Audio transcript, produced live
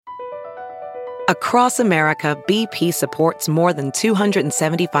Across America, BP supports more than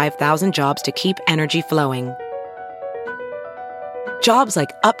 275,000 jobs to keep energy flowing. Jobs like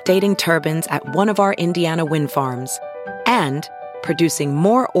updating turbines at one of our Indiana wind farms and producing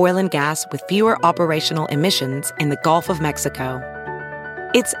more oil and gas with fewer operational emissions in the Gulf of Mexico.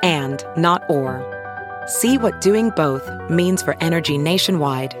 It's and, not or. See what doing both means for energy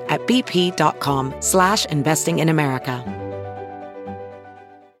nationwide at bp.com/investing in America.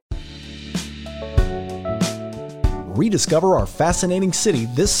 Rediscover our fascinating city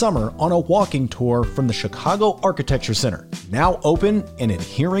this summer on a walking tour from the Chicago Architecture Center, now open and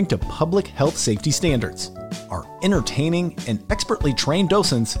adhering to public health safety standards. Our entertaining and expertly trained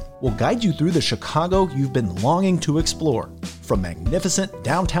docents will guide you through the Chicago you've been longing to explore, from magnificent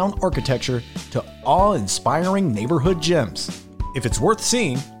downtown architecture to awe-inspiring neighborhood gems. If it's worth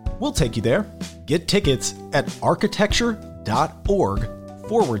seeing, we'll take you there. Get tickets at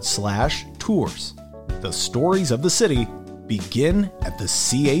architecture.org/tours. The stories of the city begin at the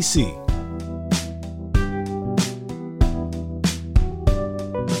CAC.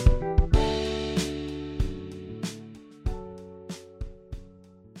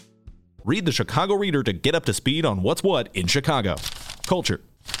 Read the Chicago Reader to get up to speed on what's what in Chicago. Culture,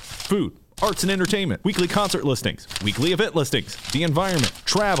 food, arts and entertainment, weekly concert listings, weekly event listings, the environment,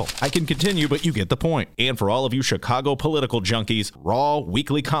 travel. I can continue, but you get the point. And for all of you Chicago political junkies, raw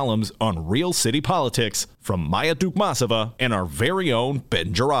weekly columns on real city politics from Maya Dukmasova and our very own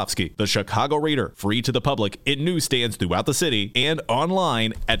Ben Jarofsky. The Chicago Reader, free to the public in newsstands throughout the city and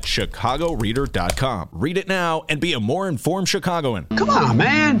online at chicagoreader.com. Read it now and be a more informed Chicagoan. Come on,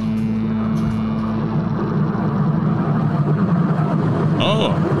 man.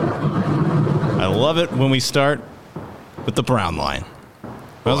 Oh, I love it when we start with the Brown line.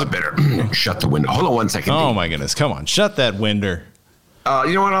 Well, I better shut the window. Hold on one second. Oh, my goodness. Come on. Shut that window.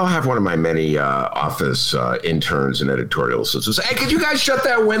 You know what? I'll have one of my many office interns and editorial assistants say, hey, could you guys shut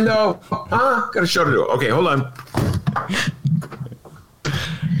that window? Huh? Got to shut it. Okay, hold on.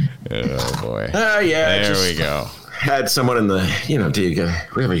 Oh, boy. Yeah. There we go. Had someone in the,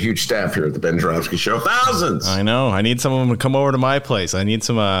 we have a huge staff here at the Ben Jarofsky Show. Thousands. I know. I need someone to come over to my place. I need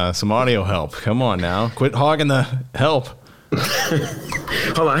some audio help. Come on now. Quit hogging the help.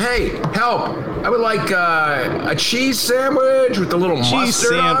 Hold on. Hey, help. I would like a cheese sandwich with a little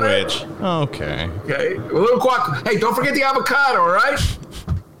mustard sandwich. on it. Okay. A little guac. Hey, don't forget the avocado, all right?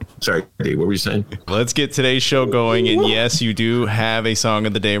 Sorry, Dave, what were you saying? Let's get today's show going. And yes, you do have a Song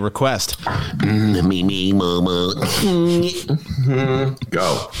of the Day request. Me, mama. Go.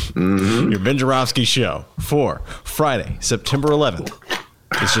 Mm-hmm. Your Ben Jarofsky Show for Friday, September 11th.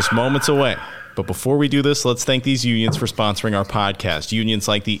 It's just moments away. But before we do this, let's thank these unions for sponsoring our podcast. Unions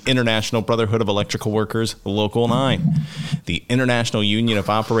like the International Brotherhood of Electrical Workers, Local 9, the International Union of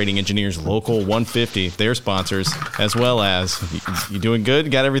Operating Engineers, Local 150, their sponsors, as well as, you doing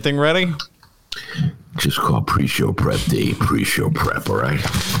good? Got everything ready? Just call pre-show prep day, pre-show prep, all right?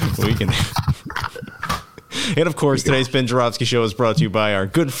 We can. And, of course, today's Ben Jarofsky Show is brought to you by our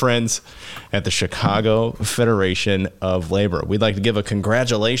good friends at the Chicago Federation of Labor. We'd like to give a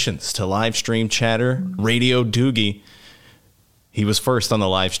congratulations to live stream chatter Radio Doogie. He was first on the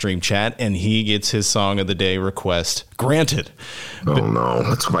live stream chat, and he gets his Song of the Day request granted. Oh, no.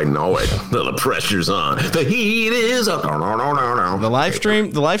 That's why I know it. The pressure's on. The heat is up. No. The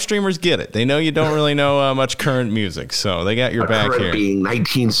live streamers get it. They know you don't really know much current music, so they got your back here. Being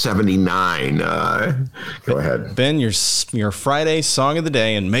 1979. Go ahead. Ben, your Friday Song of the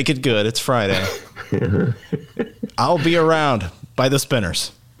Day, and make it good. It's Friday. I'll Be Around by the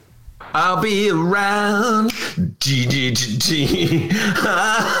Spinners. I'll be around. I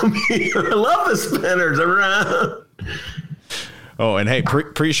love the Spinners around. Oh, and hey,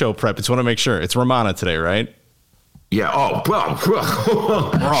 pre-show prep. Just want to make sure. It's Rummana today, right? Yeah. Oh, well.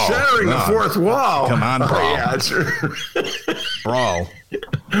 Shattering the fourth wall. Come on, bro. Yeah,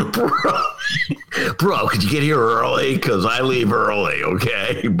 Bro, could you get here early? Because I leave early,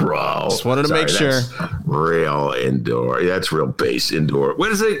 okay, bro? Just wanted to make sure. Real indoor. That's real base indoor.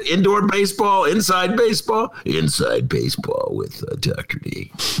 What is it? Indoor baseball? Inside baseball? Inside baseball with Dr.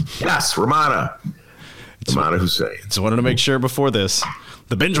 D. Yes, Rummana Hussain. Just wanted to make sure before this.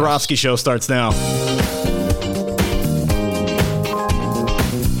 The Ben Jarofsky Show starts now.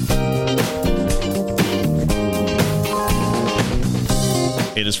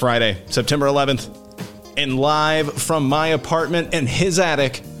 It is Friday, September 11th, and live from my apartment and his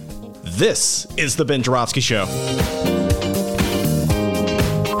attic, this is the Ben Jarofsky Show.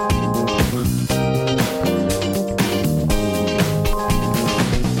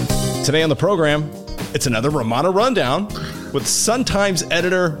 Today on the program, it's another Rummana Rundown. with Sun-Times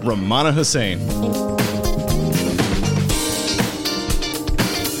Editor Rummana Hussain.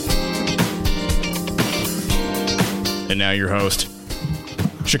 And now your host,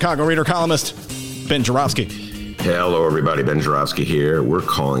 Chicago Reader columnist, Ben Joravsky. Hello, everybody. Ben Joravsky here. We're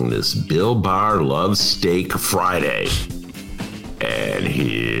calling this Bill Barr Loves Steak Friday. And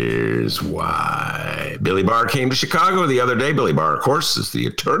here's why. Billy Barr came to Chicago the other day. Billy Barr, of course, is the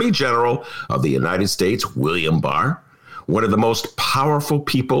Attorney General of the United States, William Barr, one of the most powerful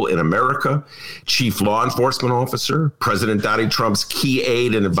people in America, chief law enforcement officer, President Donald Trump's key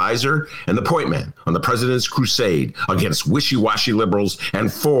aide and advisor, and the point man on the president's crusade against wishy-washy liberals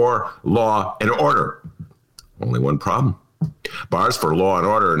and for law and order. Only one problem. Barr's for law and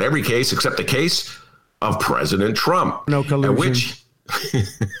order in every case except the case of President Trump. No collusion.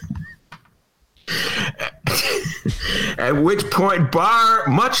 At which point Barr,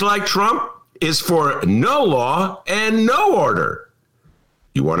 much like Trump, is for no law and no order.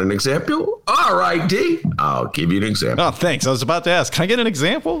 You want an example? All right, D. I'll give you an example. Oh, thanks. I was about to ask. Can I get an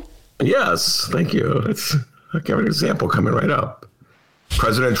example? Yes, thank you. I'll give an example coming right up.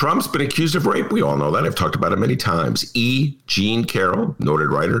 President Trump's been accused of rape. We all know that. I've talked about it many times. Jean Carroll, noted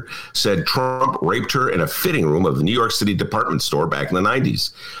writer, said Trump raped her in a fitting room of the New York City department store back in the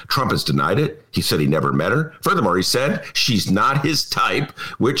 90s. Trump has denied it. He said he never met her. Furthermore, he said she's not his type,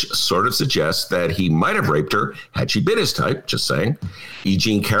 which sort of suggests that he might have raped her had she been his type, just saying.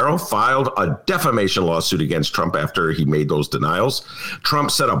 Jean Carroll filed a defamation lawsuit against Trump after he made those denials.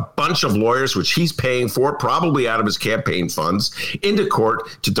 Trump sent a bunch of lawyers, which he's paying for, probably out of his campaign funds, into court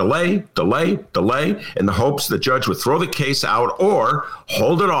to delay in the hopes the judge would throw the case out or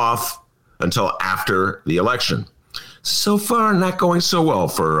hold it off until after the election. So far, not going so well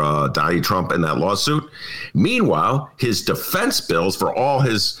for Donald Trump in that lawsuit. Meanwhile, his defense bills for all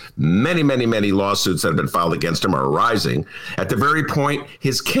his many lawsuits that have been filed against him are rising. At the very point,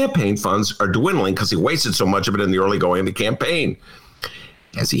 his campaign funds are dwindling because he wasted so much of it in the early going of the campaign.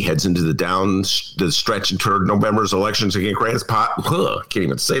 As he heads into the stretch toward November's elections against can't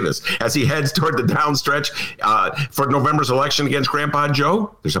even say this. As he heads toward the down stretch for November's election against Grandpa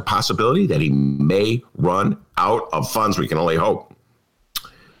Joe, there's a possibility that he may run out of funds. We can only hope.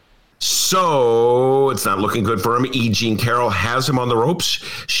 So it's not looking good for him. Jean Carroll has him on the ropes.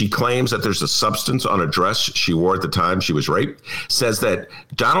 She claims that there's a substance on a dress she wore at the time she was raped. Says that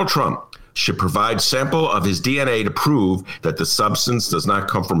Donald Trump should provide sample of his DNA to prove that the substance does not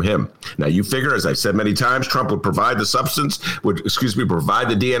come from him. Now, you figure, as I've said many times, Trump would provide the provide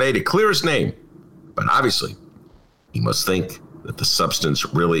the DNA to clear his name. But obviously, he must think that the substance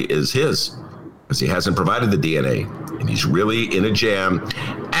really is his, because he hasn't provided the DNA, and he's really in a jam,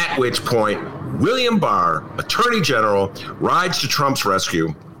 at which point William Barr, Attorney General, rides to Trump's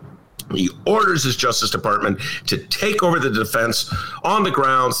rescue. He orders his Justice Department to take over the defense on the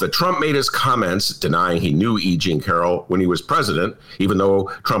grounds that Trump made his comments denying he knew Jean Carroll when he was president, even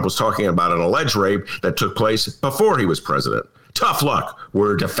though Trump was talking about an alleged rape that took place before he was president. Tough luck.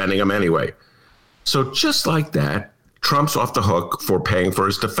 We're defending him anyway. So just like that, Trump's off the hook for paying for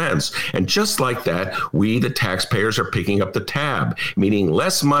his defense. And just like that, we, the taxpayers, are picking up the tab, meaning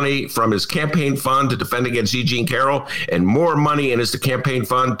less money from his campaign fund to defend against Jean Carroll and more money in his campaign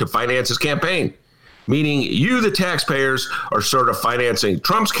fund to finance his campaign. Meaning you, the taxpayers, are sort of financing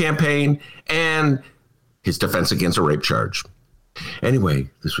Trump's campaign and his defense against a rape charge. Anyway,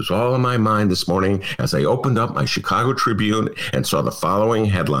 this was all in my mind this morning as I opened up my Chicago Tribune and saw the following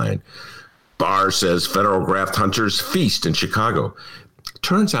headline. Barr says federal graft hunters feast in Chicago.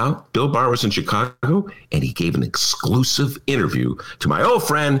 Turns out Bill Barr was in Chicago and he gave an exclusive interview to my old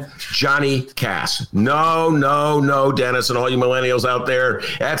friend, Jeannie Ives. No, Dennis and all you millennials out there.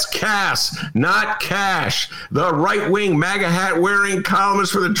 That's Cass, not Cash. The right-wing MAGA hat-wearing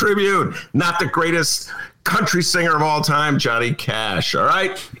columnist for the Tribune. Not the greatest country singer of all time, Johnny Cash. All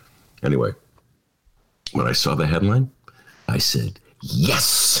right? Anyway, when I saw the headline, I said,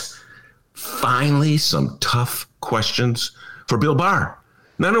 yes. Finally, some tough questions for Bill Barr.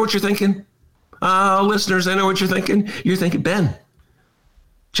 Now, I know what you're thinking. Listeners, I know what you're thinking. You're thinking, Ben,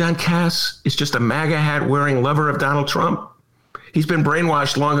 John Cass is just a MAGA hat-wearing lover of Donald Trump. He's been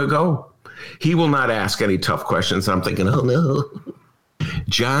brainwashed long ago. He will not ask any tough questions. I'm thinking, oh, no.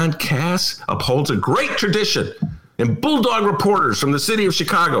 John Cass upholds a great tradition and bulldog reporters from the city of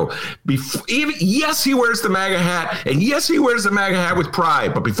Chicago. Yes, he wears the MAGA hat, and yes, he wears the MAGA hat with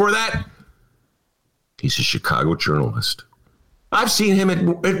pride. But before that, he's a Chicago journalist. I've seen him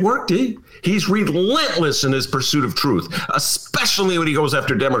at work, D. He's relentless in his pursuit of truth, especially when he goes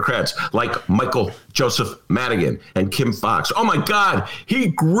after Democrats like Michael Joseph Madigan and Kim Foxx. Oh, my God, he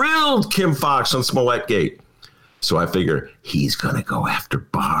grilled Kim Foxx on Smollettgate. So I figure he's going to go after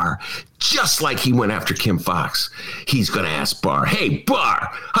Barr, just like he went after Kim Fox. He's going to ask Barr, hey, Barr,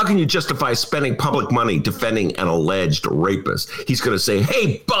 how can you justify spending public money defending an alleged rapist? He's going to say,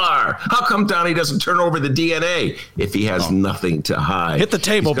 hey, Barr, how come Donnie doesn't turn over the DNA if he has nothing to hide? Hit the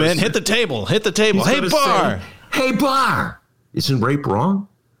table, Ben. Hit the table. Hit the table. Hey, Barr. Hey, Barr, isn't rape wrong?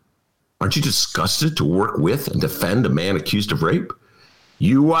 Aren't you disgusted to work with and defend a man accused of rape?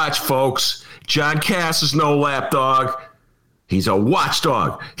 You watch, folks. John Cass is no lapdog. He's a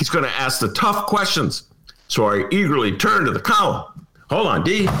watchdog. He's going to ask the tough questions. So I eagerly turn to the column. Hold on,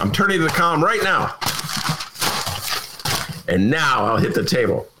 D. I'm turning to the column right now. And now I'll hit the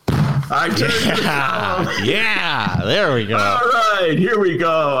table. I turn to the column. Yeah, there we go. All right, here we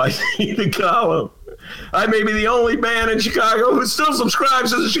go. I see the column. I may be the only man in Chicago who still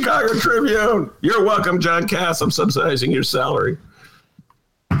subscribes to the Chicago Tribune. You're welcome, John Cass. I'm subsidizing your salary.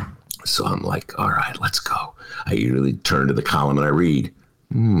 So I'm like, all right, let's go. I eagerly turn to the column and I read,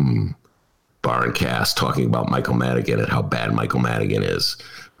 Barr and Cass talking about Michael Madigan and how bad Michael Madigan is.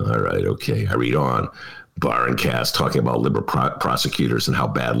 All right, okay. I read on. Barr and Cass talking about liberal prosecutors and how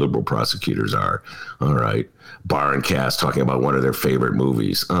bad liberal prosecutors are. All right. Barr and Cass talking about one of their favorite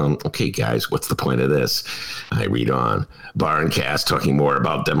movies. Okay, guys, what's the point of this? I read on. Barr and Cass talking more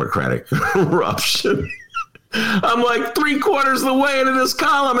about Democratic corruption. I'm like 3/4 of the way into this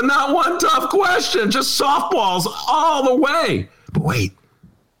column and not one tough question, just softballs all the way. But wait,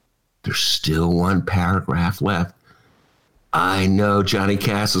 there's still one paragraph left. I know Johnny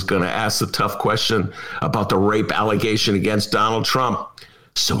Cass is going to ask the tough question about the rape allegation against Donald Trump.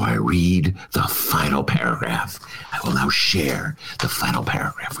 So I read the final paragraph. I will now share the final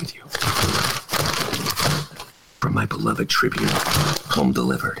paragraph with you. From my beloved Tribune, home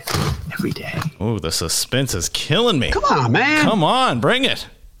delivered every day. Oh, the suspense is killing me. Come on, man. Come on, bring it.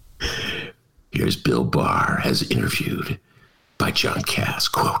 Here's Bill Barr as interviewed by John Cass.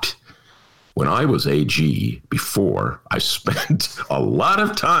 Quote, when I was AG, before I spent a lot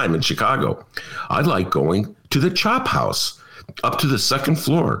of time in Chicago, I liked going to the Chop House up to the second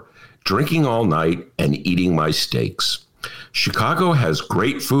floor, drinking all night and eating my steaks. Chicago has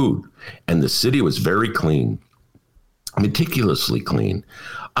great food, and the city was very clean. Meticulously clean.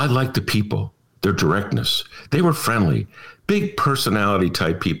 I liked the people, their directness. They were friendly, big personality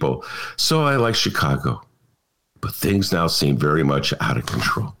type people. So I like Chicago. But things now seem very much out of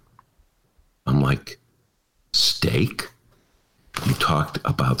control. I'm like, steak? You talked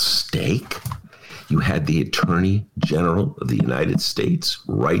about steak? You had the Attorney General of the United States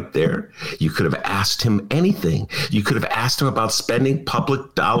right there. You could have asked him anything. You could have asked him about spending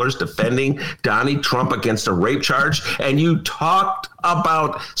public dollars defending Donald Trump against a rape charge, and you talked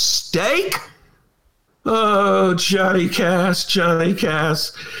about steak? Oh, Johnny Cass,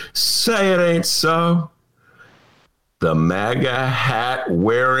 say it ain't so. The MAGA hat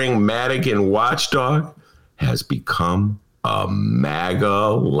wearing Madigan watchdog has become a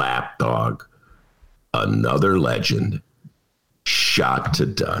MAGA lapdog. Another legend shot to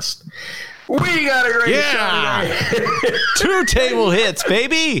dust. We got a great shot today. 2 table hits,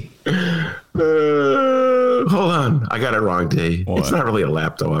 baby. Hold on. I got it wrong, Dave. What? It's not really a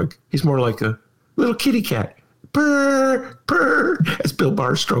lapdog. He's more like a little kitty cat. Purr, purr, as Bill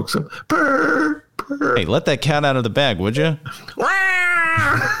Barr strokes him. Purr, purr. Hey, let that cat out of the bag, would you?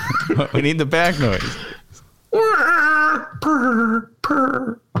 We need the bag noise. Purr,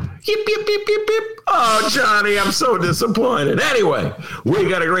 purr. Yip, yip, yip, yip, yip. Oh, Johnny, I'm so disappointed. Anyway, we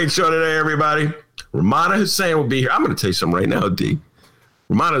got a great show today, everybody. Rummana Hussain will be here. I'm going to tell you something right now, D.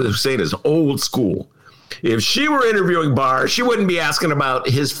 Rummana Hussain is old school. If she were interviewing Barr, she wouldn't be asking about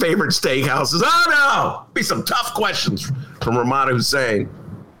his favorite steakhouses. Oh, no. Be some tough questions from Rummana Hussain.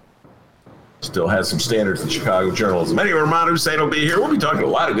 Still has some standards in Chicago journalism. Anyway, Rummana Hussain will be here. We'll be talking a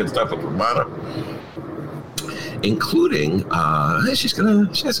lot of good stuff with Rummana, including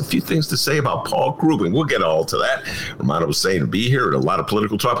she has a few things to say about Paul Krugman. We'll get all to that. Rummana Hussain will be here and a lot of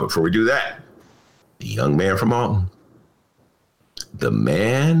political talk. Before we do that, the young man from Alton, the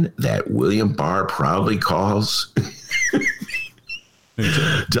man that William Barr proudly calls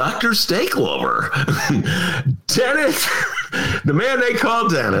Dr. Steak Lover, Dennis, the man they call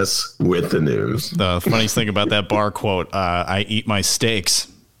Dennis, with the news. The funniest thing about that Barr quote, I eat my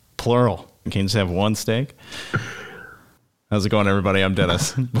steaks, plural. You can't just have one steak. How's it going, everybody? I'm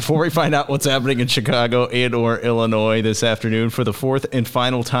Dennis. Before we find out what's happening in Chicago and or Illinois this afternoon for the 4th and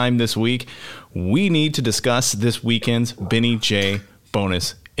final time this week, we need to discuss this weekend's Benny J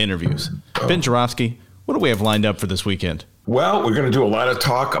bonus interviews. Ben Joravsky, what do we have lined up for this weekend? Well, we're going to do a lot of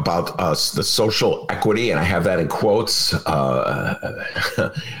talk about the social equity, and I have that in quotes.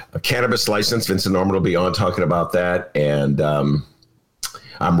 A cannabis license. Vincent Norman will be on talking about that. And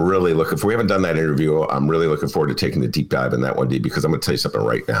I'm really looking for, we haven't done that interview. I'm really looking forward to taking the deep dive in that one, D, because I'm going to tell you something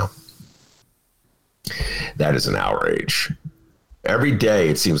right now. That is an outrage. Every day,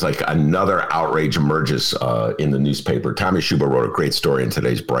 it seems like another outrage emerges in the newspaper. Tommy Schuba wrote a great story in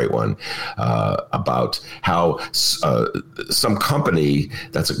today's Bright One about how some company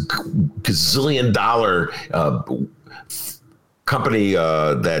that's a gazillion dollar company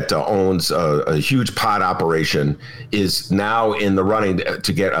that owns a huge pot operation is now in the running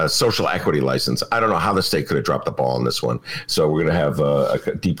to get a social equity license. I don't know how the state could have dropped the ball on this one. So we're going to have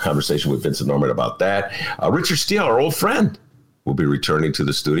a deep conversation with Vincent Norman about that. Richard Steele, our old friend, will be returning to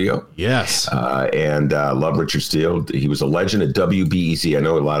the studio. Yes. And love Richard Steele. He was a legend at WBEZ. I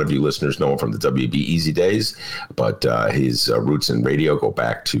know a lot of you listeners know him from the WBEZ days, but his roots in radio go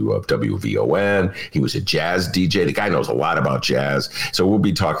back to WVON. He was a jazz DJ. The guy knows a lot about jazz. So we'll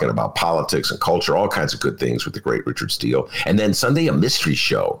be talking about politics and culture, all kinds of good things with the great Richard Steele. And then Sunday, a mystery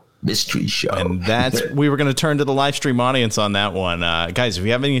show. And that's, we were going to turn to the live stream audience on that one. Guys, if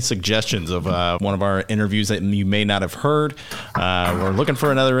you have any suggestions of one of our interviews that you may not have heard, we're looking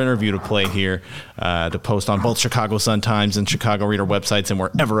for another interview to play here to post on both Chicago Sun-Times and Chicago Reader websites and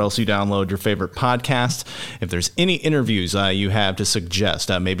wherever else you download your favorite podcasts. If there's any interviews you have to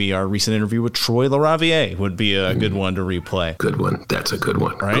suggest, maybe our recent interview with Troy LaRaviere would be a good one to replay. Good one. That's a good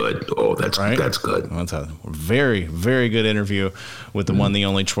one. Right? Good. Oh, that's good. That's a very, very good interview with the one, the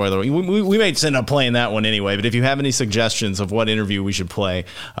only Troy. We may end up playing that one anyway, but if you have any suggestions of what interview we should play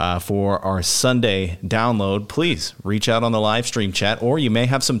for our Sunday download, please reach out on the live stream chat, or you may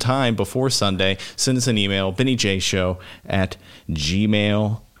have some time before Sunday. Send us an email,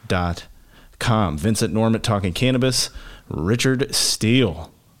 BennyJShow@gmail.com. Vincent Norman talking cannabis, Richard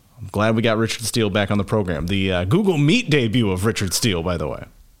Steele. I'm glad we got Richard Steele back on the program. The Google Meet debut of Richard Steele, by the way.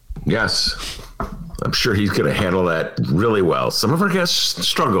 Yes. I'm sure he's going to handle that really well. Some of our guests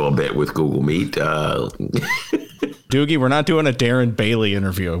struggle a bit with Google Meet. Doogie, we're not doing a Darren Bailey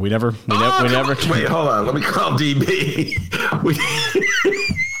interview. We never. Wait, hold on. Let me call DB.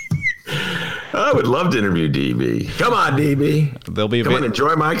 I would love to interview DB. Come on, DB. Come on,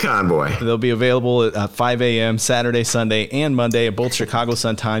 enjoy my convoy. They'll be available at 5 a.m. Saturday, Sunday, and Monday at both Chicago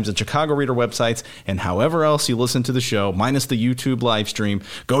Sun-Times and Chicago Reader websites, and however else you listen to the show, minus the YouTube live stream.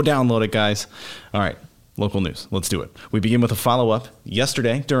 Go download it, guys. All right. Local news. Let's do it. We begin with a follow-up.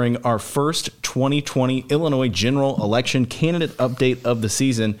 Yesterday, during our first 2020 Illinois general election candidate update of the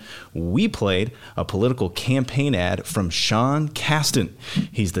season, we played a political campaign ad from Sean Casten.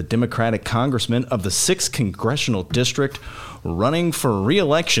 He's the Democratic congressman of the 6th Congressional District, running for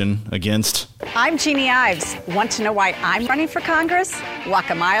re-election against... I'm Jeannie Ives. Want to know why I'm running for Congress? Walk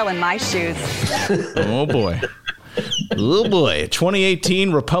a mile in my shoes. Oh, boy. Oh boy,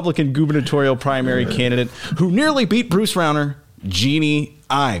 2018 Republican gubernatorial primary candidate who nearly beat Bruce Rauner, Jeannie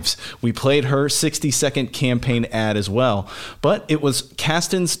Ives. We played her 60-second campaign ad as well, but it was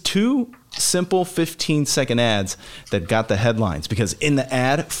Casten's two simple 15-second ads that got the headlines, because in the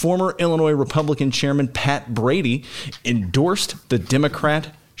ad, former Illinois Republican Chairman Pat Brady endorsed the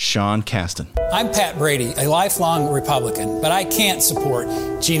Democrat Sean Casten. I'm Pat Brady, a lifelong Republican, but I can't support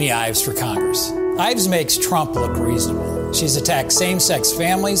Jeannie Ives for Congress. Ives makes Trump look reasonable. She's attacked same-sex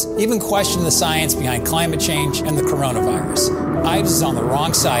families, even questioned the science behind climate change and the coronavirus. Ives is on the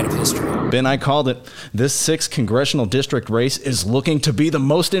wrong side of history. Ben, I called it. This 6th congressional district race is looking to be the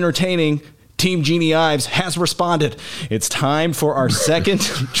most entertaining. Team Jeannie Ives has responded. It's time for our second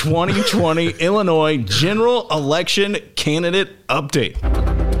 2020 Illinois general election candidate update.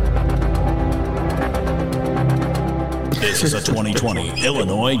 This is a 2020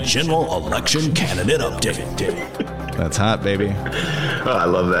 Illinois general election candidate update. That's hot, baby. Oh, I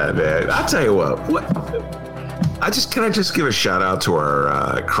love that, man. I'll tell you what can I just give a shout out to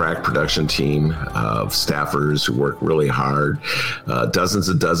our crack production team of staffers who work really hard. Dozens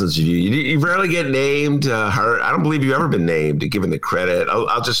and dozens of you. You rarely get named. I don't believe you've ever been named, given the credit.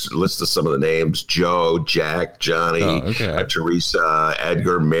 I'll just list some of the names: Joe, Jack, Johnny, Teresa,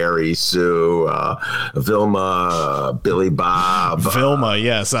 Edgar, Mary, Sue, Vilma, Billy Bob. Vilma,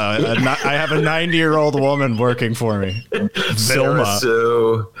 yes. I have a 90-year-old woman working for me. Vilma.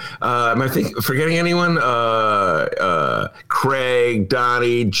 Sue. Am I forgetting anyone? Craig,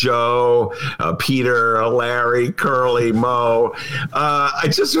 Donnie, Joe, Peter, Larry, Curly, Mo. I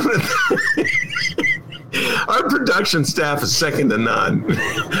just want to... Our production staff is second to none.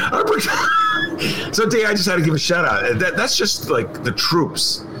 So, Dave, I just had to give a shout out. That's just like the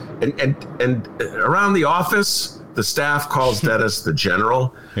troops. And around the office, the staff calls Dennis the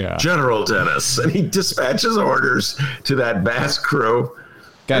general. Yeah. General Dennis. And he dispatches orders to that vast crew.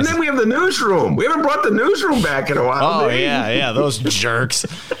 Guys. And then we have the newsroom. We haven't brought the newsroom back in a while. Oh, yeah, those jerks.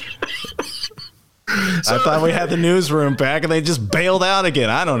 I thought we had the newsroom back, and they just bailed out again.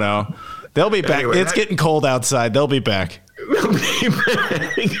 I don't know. They'll be back. Anyway, it's getting cold outside. They'll be back. They'll be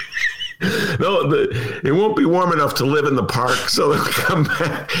back. No, it won't be warm enough to live in the park, so they'll come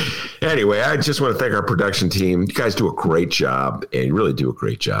back. Anyway, I just want to thank our production team. You guys do a great job, and you really do a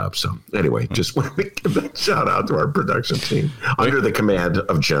great job. So anyway, just want to give a shout out to our production team under the command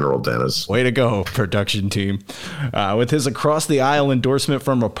of General Dennis. Way to go, production team. With his across-the-aisle endorsement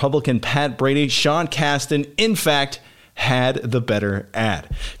from Republican Pat Brady, Sean Casten, in fact, had the better ad.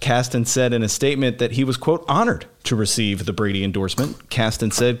 Casten said in a statement that he was, quote, honored to receive the Brady endorsement.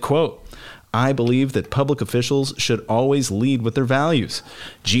 Casten said, quote, I believe that public officials should always lead with their values.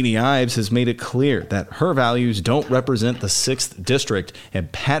 Jeannie Ives has made it clear that her values don't represent the 6th District,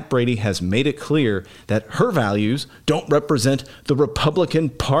 and Pat Brady has made it clear that her values don't represent the Republican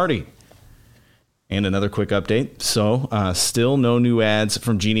Party. And another quick update. So, still no new ads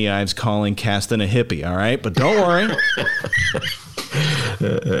from Jeannie Ives calling Casten a hippie, all right? But don't worry.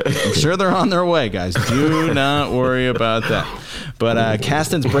 I'm sure they're on their way, guys. Do not worry about that. But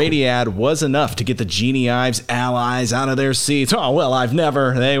Casten's Brady ad was enough to get the Jeannie Ives allies out of their seats. Oh, well, I've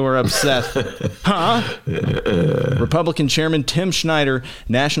never. They were upset. Huh? Republican Chairman Tim Schneider,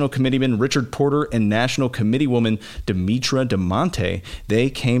 National Committeeman Richard Porter, and National Committeewoman Demetra DeMonte, they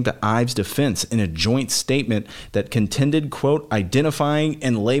came to Ives' defense in a joint statement that contended, quote, identifying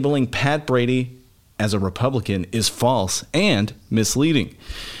and labeling Pat Brady as a Republican is false and misleading.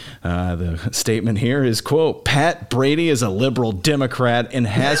 The statement here is, quote, Pat Brady is a liberal Democrat and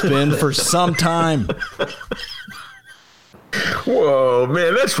has been for some time. Whoa,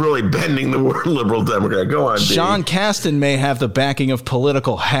 man, that's really bending the word liberal Democrat. Go on, Sean Casten may have the backing of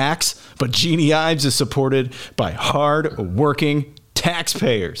political hacks, but Jeannie Ives is supported by hard-working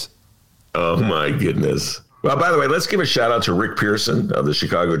taxpayers. Oh, my goodness. Well, by the way, let's give a shout out to Rick Pearson of the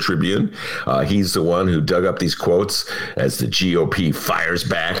Chicago Tribune. He's the one who dug up these quotes as the GOP fires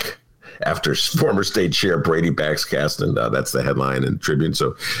back after former state chair Brady backs Casten. That's the headline in Tribune.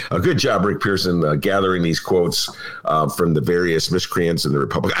 So good job, Rick Pearson, gathering these quotes from the various miscreants in the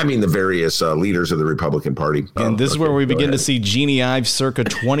the various leaders of the Republican Party. And this is where we begin to see Jeannie Ives circa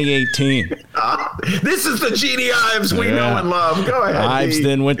 2018. This is the Jeannie Ives we know and love. Go ahead. Ives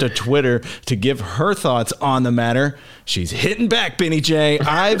then went to Twitter to give her thoughts on the matter. She's hitting back, Benny J.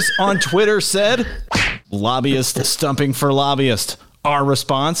 Ives on Twitter said, lobbyist stumping for lobbyist. Our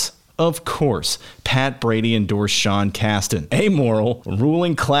response? Of course, Pat Brady endorsed Sean Casten. Amoral,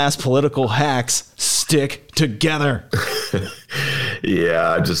 ruling class political hacks stick together.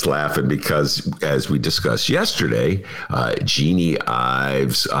 Yeah, I'm just laughing because, as we discussed yesterday, Jeannie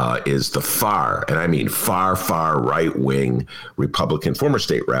Ives is the far right wing Republican former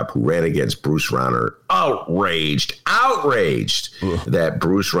state rep who ran against Bruce Rauner. Outraged that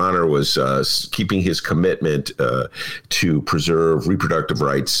Bruce Rauner was keeping his commitment to preserve reproductive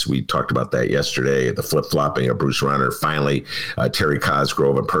rights. We talked about that yesterday. The flip-flopping of Bruce Rauner. Finally, Terry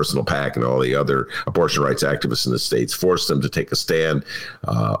Cosgrove and Personal PAC and all the other abortion rights activists in the states forced them to take a stand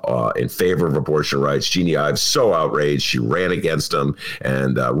in favor of abortion rights. Jeannie Ives, so outraged, she ran against him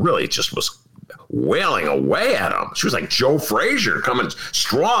and really just was wailing away at him. She was like Joe Frazier coming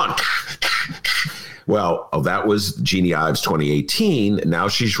strong. Well, that was Jeannie Ives 2018. Now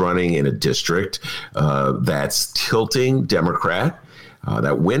she's running in a district that's tilting Democrat.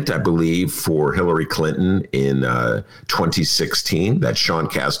 That went, I believe, for Hillary Clinton in 2016. That Sean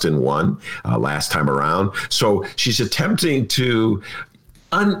Casten won last time around. So she's attempting to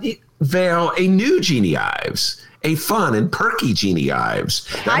unveil a new Jeannie Ives, a fun and perky Jeannie Ives.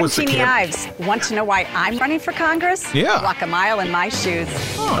 I'm Jeannie Ives. Want to know why I'm running for Congress? Yeah. Walk a mile in my shoes.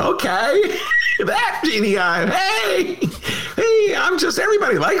 Oh, okay. That Jeannie Ives. Hey,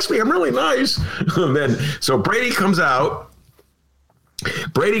 everybody likes me. I'm really nice. So Brady comes out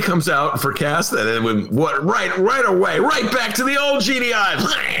for Casten, and right away, right back to the old Jeannie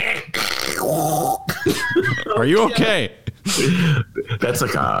Ives. Are you okay? That's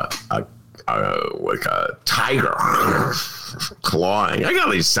like a tiger clawing. I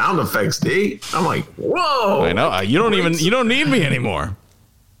got these sound effects, D. I'm like, whoa! I know. You don't need me anymore.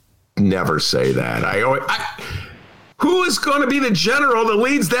 Never say that. Who is going to be the general that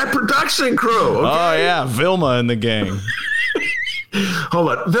leads that production crew? Okay? Oh yeah, Vilma and the gang. Hold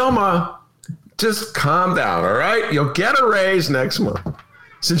on, Vilma, just calm down, all right? You'll get a raise next month.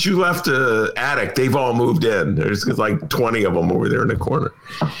 Since you left the attic, they've all moved in. There's like 20 of them over there in the corner.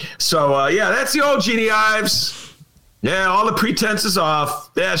 So, that's the old Jeannie Ives. Yeah, all the pretense is off.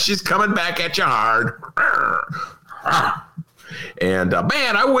 Yeah, she's coming back at you hard. And,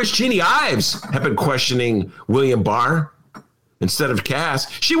 man, I wish Jeannie Ives had been questioning William Barr instead of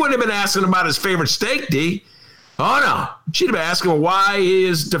Cass. She wouldn't have been asking about his favorite steak, D. Oh, no. She'd have been asking him why he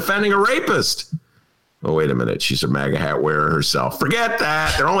is defending a rapist. Oh, wait a minute. She's a MAGA hat wearer herself. Forget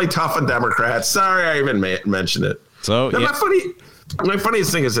that. They're only tough on Democrats. Sorry I even mentioned it. So, yeah. My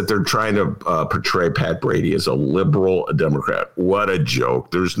funniest thing is that they're trying to portray Pat Brady as a liberal Democrat. What a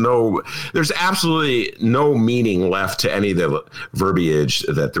joke. There's absolutely no meaning left to any of the verbiage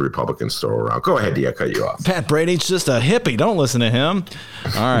that the Republicans throw around. Go ahead, D. I cut you off. Pat Brady's just a hippie. Don't listen to him.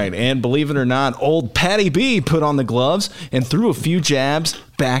 All right. And believe it or not, old Patty B put on the gloves and threw a few jabs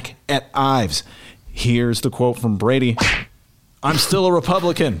back at Ives. Here's the quote from Brady. "I'm still a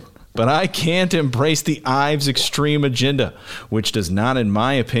Republican, but I can't embrace the Ives extreme agenda, which does not, in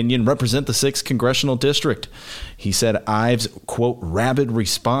my opinion, represent the 6th congressional district." He said Ives' quote, "rabid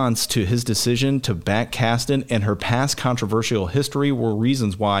response to his decision to back Casten and her past controversial history were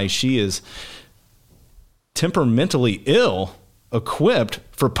reasons why she is temperamentally ill equipped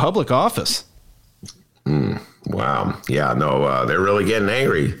for public office." Wow. Yeah, no, they're really getting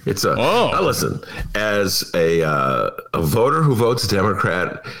angry. It's listen, as a voter who votes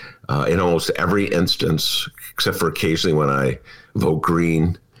Democrat in almost every instance, except for occasionally when I vote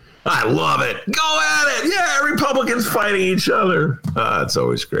green, I love it. Go at it. Yeah, Republicans fighting each other. It's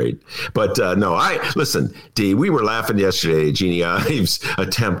always great. But listen, D, we were laughing yesterday, Jeannie Ives'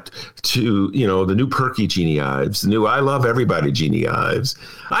 attempt to, the new perky Jeannie Ives, the new I love everybody Jeannie Ives.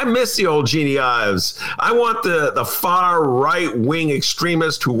 I miss the old Jeannie Ives. I want the far right wing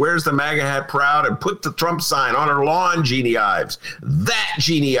extremist who wears the MAGA hat proud and put the Trump sign on her lawn, Jeannie Ives. That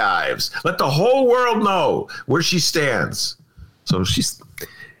Jeannie Ives. Let the whole world know where she stands. So she's...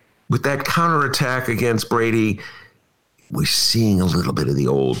 With that counterattack against Brady, we're seeing a little bit of the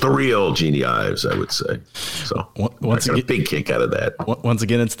real Jeannie Ives, I would say. So once again, a big kick out of that. Once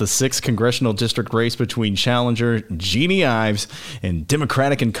again, it's the 6th congressional district race between challenger Jeannie Ives and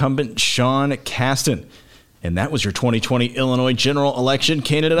Democratic incumbent Sean Casten. And that was your 2020 Illinois general election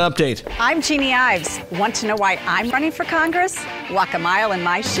candidate update. I'm Jeannie Ives. Want to know why I'm running for Congress? Walk a mile in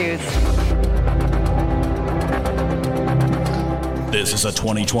my shoes. This is a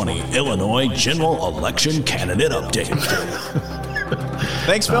 2020 Illinois general election candidate update.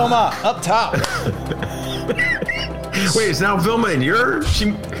 Thanks, Vilma. Up top. Wait, is now Vilma in your?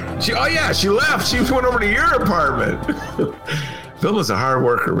 She left. She went over to your apartment. Vilma's a hard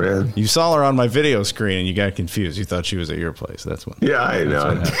worker, man. You saw her on my video screen and you got confused. You thought she was at your place. That's what. Yeah, I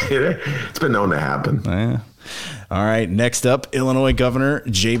know. It's been known to happen. Yeah. All right, next up, Illinois Governor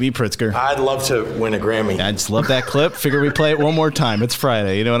J.B. Pritzker. I'd love to win a Grammy. I just love that clip. Figure we play it one more time. It's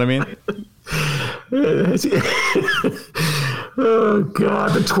Friday. You know what I mean? Oh,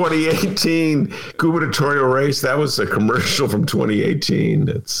 God, the 2018 gubernatorial race. That was a commercial from 2018.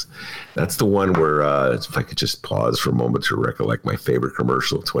 That's the one where, if I could just pause for a moment to recollect my favorite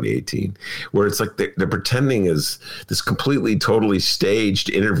commercial of 2018, where it's like they're pretending is this completely, totally staged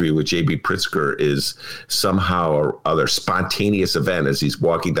interview with J.B. Pritzker is somehow or other spontaneous event as he's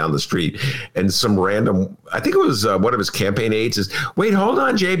walking down the street. And some random, I think it was one of his campaign aides says, "Wait, hold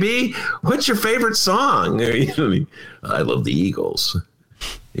on, J.B., what's your favorite song?" "I love the Eagles."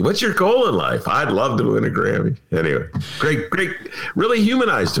 "What's your goal in life?" "I'd love to win a Grammy." Anyway, great. Really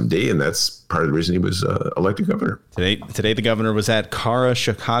humanized him, D, and that's part of the reason he was elected governor. Today, the governor was at CARA,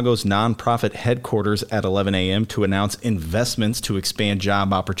 Chicago's nonprofit headquarters at 11 a.m. to announce investments to expand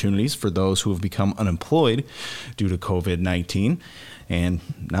job opportunities for those who have become unemployed due to COVID-19. And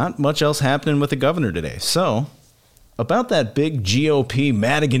not much else happening with the governor today. So, about that big GOP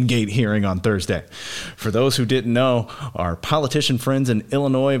Madigan Gate hearing on Thursday. For those who didn't know, our politician friends in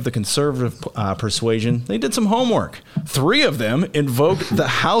Illinois of the conservative persuasion, they did some homework. 3 of them invoked the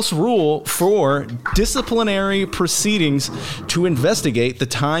House rule for disciplinary proceedings to investigate the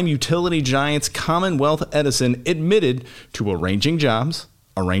time utility giants Commonwealth Edison admitted to arranging jobs,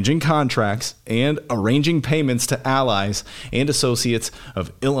 arranging contracts, and arranging payments to allies and associates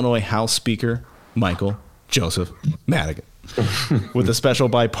of Illinois House Speaker Michael Joseph Madigan, with a special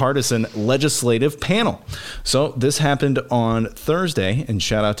bipartisan legislative panel. So this happened on Thursday, and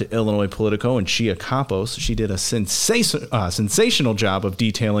shout out to Illinois Politico and Chia Kapos. She did a sensational job of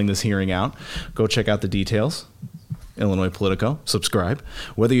detailing this hearing out. Go check out the details. Illinois Politico, subscribe.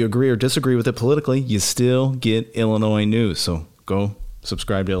 Whether you agree or disagree with it politically, you still get Illinois news. So go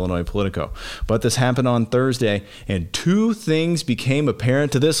subscribe to Illinois Politico. But this happened on Thursday, and 2 things became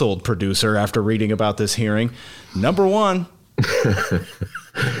apparent to this old producer after reading about this hearing. Number 1,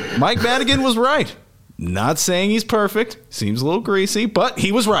 Mike Madigan was right. Not saying he's perfect. Seems a little greasy, but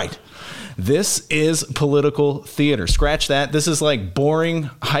he was right. This is political theater. Scratch that. This is like boring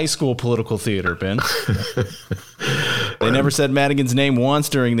high school political theater, Ben. They never said Madigan's name once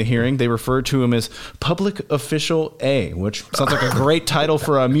during the hearing. They referred to him as Public Official A, which sounds like a great title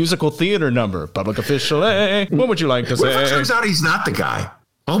for a musical theater number. Public Official A. What would you like to say? What if it turns out he's not the guy?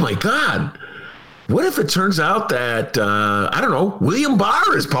 Oh, my God. What if it turns out that, I don't know, William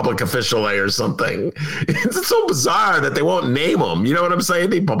Barr is Public Official A or something? It's so bizarre that they won't name him. You know what I'm saying?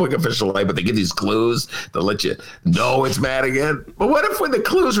 They Public Official A, but they give these clues. They'll let you know it's Madigan. But what if when the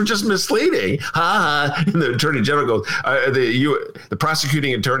clues were just misleading? And the Attorney General goes, the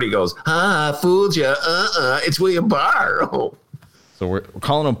prosecuting attorney goes, fooled you. It's William Barr. Oh. So we're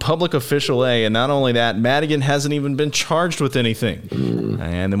calling him Public Official A, and not only that, Madigan hasn't even been charged with anything.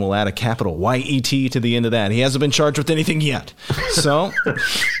 And then we'll add a capital Y-E-T to the end of that. He hasn't been charged with anything yet. So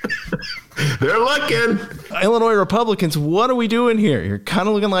they're looking. Illinois Republicans, what are we doing here? You're kind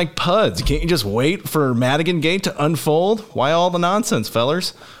of looking like puds. Can't you just wait for Madigan Gate to unfold? Why all the nonsense,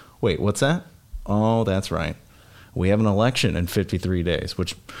 fellers? Wait, what's that? Oh, that's right. We have an election in 53 days,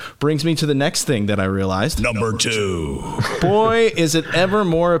 which brings me to the next thing that I realized. Number 2. Boy, is it ever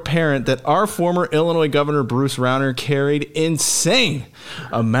more apparent that our former Illinois Governor Bruce Rauner carried insane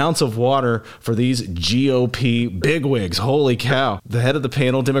amounts of water for these GOP bigwigs. Holy cow. The head of the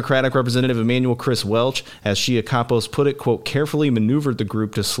panel, Democratic Representative Emmanuel Chris Welch, as Shia Kapos put it, quote, carefully maneuvered the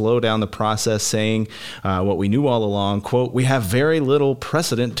group to slow down the process, saying what we knew all along, quote, we have very little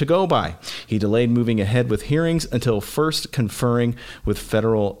precedent to go by. He delayed moving ahead with hearings until first conferring with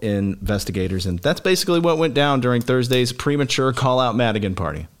federal investigators. And that's basically what went down during Thursday's premature call-out Madigan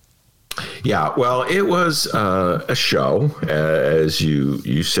party. Yeah, well, it was a show, as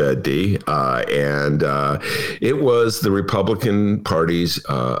you said, Dee, and it was the Republican Party's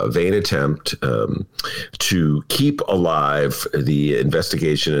vain attempt to keep alive the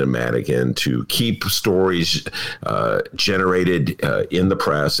investigation in Madigan, to keep stories generated in the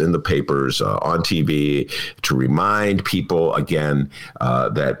press, in the papers, on TV, to remind people again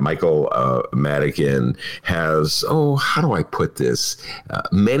that Michael Madigan has, how do I put this,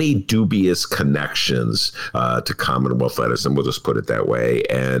 many dubious connections to Commonwealth Edison, we'll just put it that way,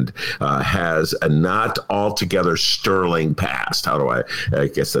 and has a not altogether sterling past. I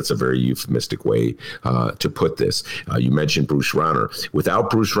guess that's a very euphemistic way to put this. You mentioned Bruce Rauner.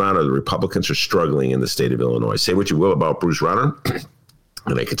 Without Bruce Rauner, the Republicans are struggling in the state of Illinois. Say what you will about Bruce Rauner.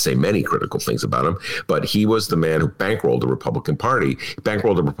 And I could say many critical things about him, but he was the man who bankrolled the Republican Party. He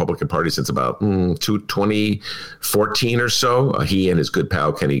bankrolled the Republican Party since about 2014 or so. He and his good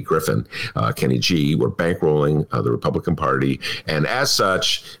pal, Kenny G, were bankrolling the Republican Party. And as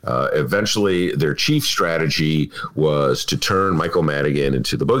such, eventually their chief strategy was to turn Michael Madigan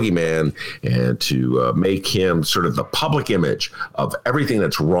into the boogeyman and to make him sort of the public image of everything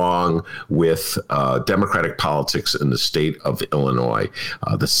that's wrong with Democratic politics in the state of Illinois.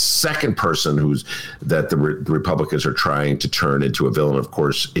 The second person that the Republicans are trying to turn into a villain, of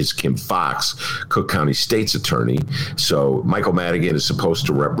course, is Kim Foxx, Cook County State's attorney. So Michael Madigan is supposed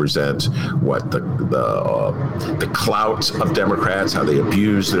to represent what the clout of Democrats, how they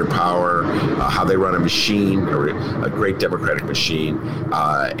abuse their power, how they run a machine, or a great Democratic machine,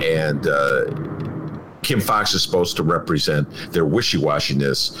 and Kim Foxx is supposed to represent their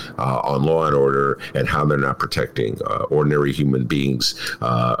wishy-washiness on law and order and how they're not protecting ordinary human beings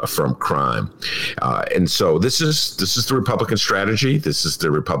from crime. And so this is the Republican strategy. This is the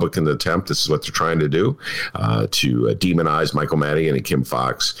Republican attempt. This is what they're trying to do, to demonize Michael Madigan and Kim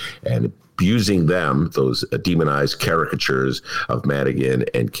Foxx, and using them, those demonized caricatures of Madigan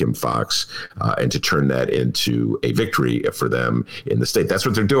and Kim Foxx, and to turn that into a victory for them in the state. That's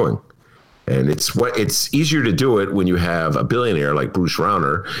what they're doing. And it's easier to do it when you have a billionaire like Bruce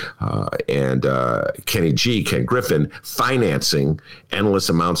Rauner and Ken Griffin financing endless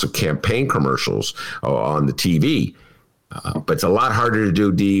amounts of campaign commercials on the TV. But it's a lot harder to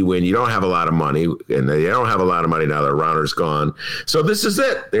do, D, when you don't have a lot of money, and they don't have a lot of money now that Rauner's gone. So this is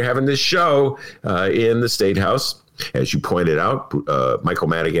it. They're having this show in the State House. As you pointed out, Michael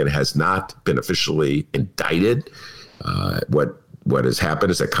Madigan has not been officially indicted. What has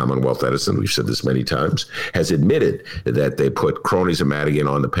happened is that Commonwealth Edison, we've said this many times, has admitted that they put cronies of Madigan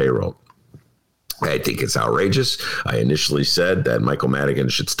on the payroll. I think it's outrageous. I initially said that Michael Madigan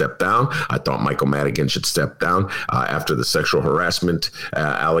should step down. I thought Michael Madigan should step down after the sexual harassment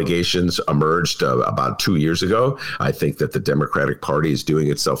allegations emerged about 2 years ago. I think that the Democratic Party is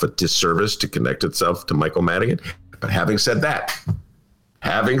doing itself a disservice to connect itself to Michael Madigan. But having said that,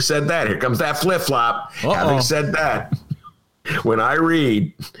 here comes that flip-flop. Having said that, when I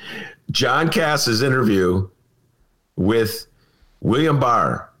read John Cass's interview with William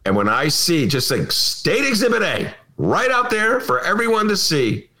Barr, and when I see just like State Exhibit A right out there for everyone to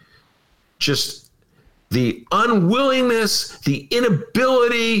see, just the unwillingness, the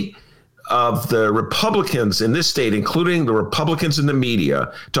inability of the Republicans in this state, including the Republicans in the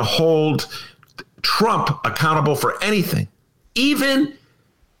media, to hold Trump accountable for anything, even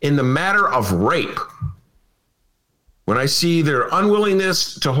in the matter of rape. When I see their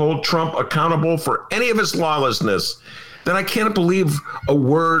unwillingness to hold Trump accountable for any of his lawlessness, then I can't believe a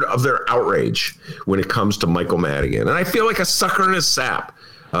word of their outrage when it comes to Michael Madigan. And I feel like a sucker in his sap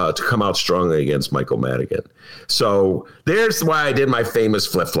to come out strongly against Michael Madigan. So there's why I did my famous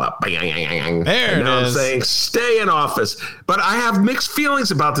flip-flop. There and now I'm saying stay in office. But I have mixed feelings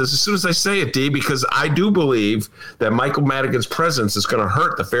about this as soon as I say it, D, because I do believe that Michael Madigan's presence is going to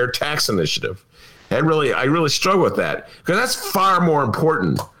hurt the Fair Tax Initiative. I really struggle with that, because that's far more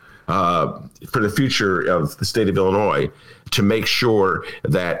important for the future of the state of Illinois, to make sure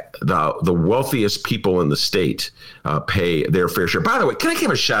that the wealthiest people in the state pay their fair share. By the way, can I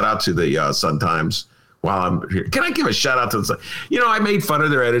give a shout out to the Sun-Times while I'm here? Can I give a shout out to the, I made fun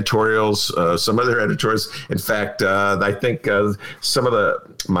of their editorials, some of their editorials. In fact, I think some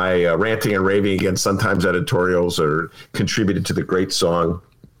of my ranting and raving against Sun-Times editorials are contributed to the great song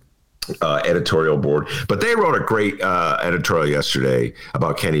editorial board. But they wrote a great editorial yesterday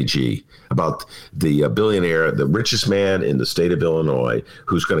about Kenny G, about the billionaire, the richest man in the state of Illinois,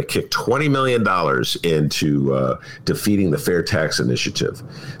 who's going to kick $20 million into defeating the Fair Tax Initiative.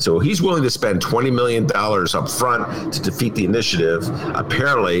 So he's willing to spend $20 million up front to defeat the initiative,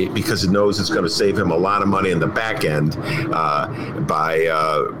 apparently because he knows it's going to save him a lot of money in the back end by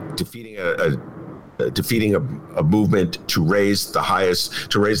defeating a movement to raise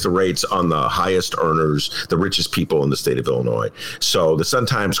the rates on the highest earners, the richest people in the state of Illinois. So the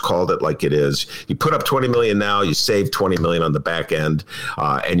Sun-Times called it like it is. You put up $20 million now, you save $20 million on the back end,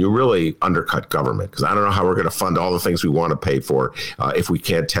 and you really undercut government, because I don't know how we're going to fund all the things we want to pay for if we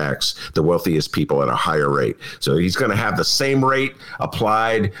can't tax the wealthiest people at a higher rate. So he's going to have the same rate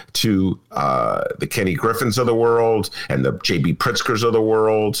applied to the Kenny Griffins of the world and the J.B. Pritzkers of the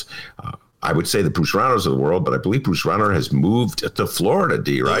world. I would say the Bruce Rauners of the world, but I believe Bruce Rauner has moved to Florida,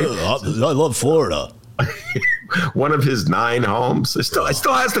 D, right? I love Florida. One of his 9 homes. It still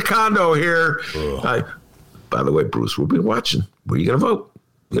has the condo here. By the way, Bruce, we'll be watching. Where are you going to vote?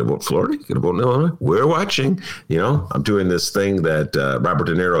 You going to vote Florida? You going to vote in Illinois? We're watching. I'm doing this thing that Robert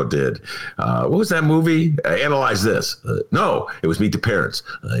De Niro did. What was that movie? Analyze This. No, it was Meet the Parents.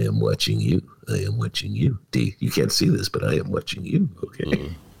 I am watching you. I am watching you. D, you can't see this, but I am watching you.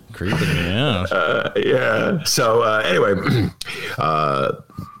 Okay. Creeping me out. Yeah. So anyway,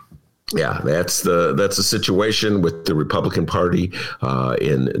 that's the situation with the Republican Party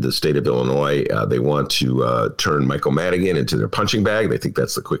in the state of Illinois. They want to turn Michael Madigan into their punching bag. They think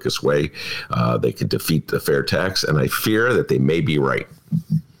that's the quickest way they can defeat the fair tax, and I fear that they may be right.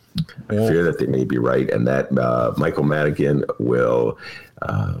 I fear that they may be right, and that Michael Madigan will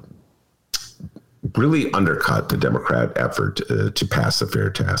really undercut the Democrat effort to pass the fair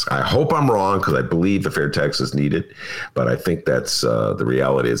tax. I hope I'm wrong, because I believe the fair tax is needed, but I think that's the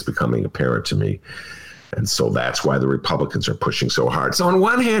reality is becoming apparent to me. And so that's why the Republicans are pushing so hard. So on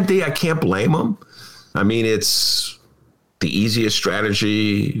one hand, D, I can't blame them. I mean, it's the easiest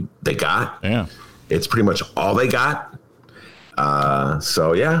strategy they got. Yeah. It's pretty much all they got.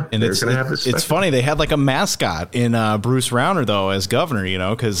 So yeah, and it's funny, they had like a mascot in Bruce Rauner though as governor,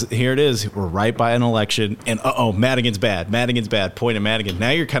 because here it is, we're right by an election, and Madigan's bad, point at Madigan. Now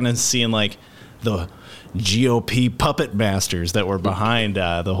you're kind of seeing like the GOP puppet masters that were behind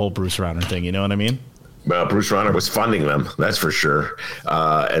the whole Bruce Rauner thing. You know what I mean? Well, Bruce Rauner was funding them, that's for sure.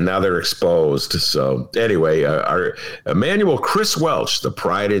 And now they're exposed. So anyway, our Emmanuel Chris Welch, the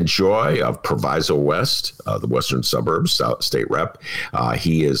pride and joy of Proviso West, the western suburbs, state rep.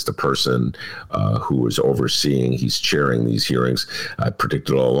 He is the person who is overseeing, he's chairing these hearings. I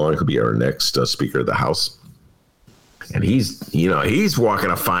predicted all along he'll be our next Speaker of the House. And he's walking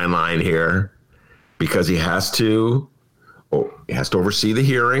a fine line here, because he has to oversee the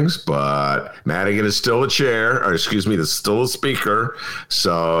hearings, but Madigan is still still a speaker.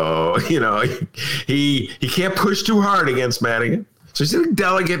 So, he can't push too hard against Madigan. So he's in a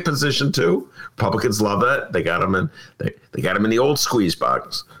delegate position too. Republicans love that. They got him in the old squeeze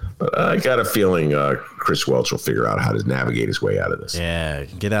box. But I got a feeling Chris Welch will figure out how to navigate his way out of this. Yeah,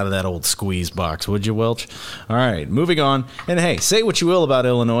 get out of that old squeeze box, would you, Welch? All right, moving on. And hey, say what you will about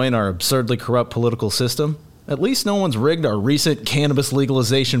Illinois and our absurdly corrupt political system. At least no one's rigged our recent cannabis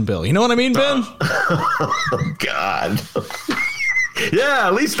legalization bill. You know what I mean, Ben? Oh, God. Yeah,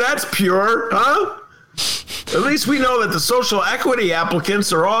 at least that's pure, huh? At least we know that the social equity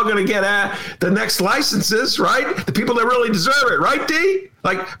applicants are all going to get the next licenses, right? The people that really deserve it, right, D?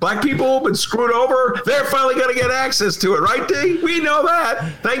 Like black people have been screwed over, they're finally going to get access to it, right, D? We know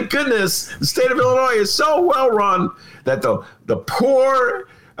that. Thank goodness the state of Illinois is so well run that the poor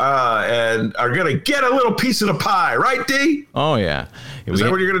and are going to get a little piece of the pie, right, D? Oh, yeah. Is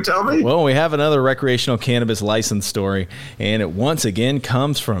that what you're going to tell me? Well, we have another recreational cannabis license story, and it once again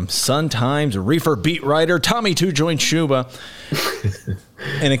comes from Sun-Times reefer beat writer Tommy Two Joint Shuba.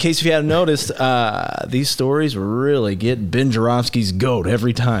 And in case if you haven't noticed, these stories really get Ben Jarofsky's goat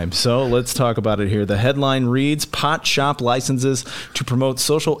every time. So let's talk about it here. The headline reads, pot shop licenses to promote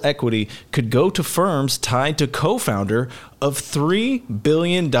social equity could go to firms tied to co-founder of $3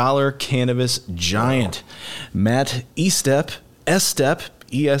 billion cannabis giant. Matt Estep,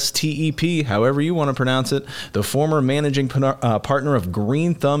 ESTEP, however you want to pronounce it, the former managing partner of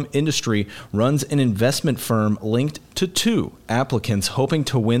Green Thumb Industry, runs an investment firm linked to two applicants hoping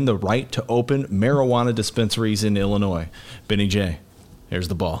to win the right to open marijuana dispensaries in Illinois. Benny J, here's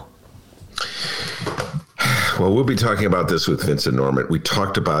the ball. Well, we'll be talking about this with Vincent Norman. We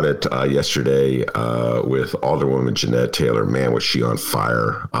talked about it yesterday with Alderwoman Jeanette Taylor. Man, was she on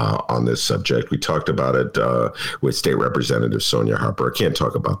fire on this subject. We talked about it with State Representative Sonia Harper. I can't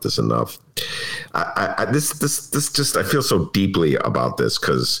talk about this enough. I feel so deeply about this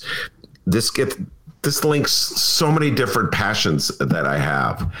because this links so many different passions that I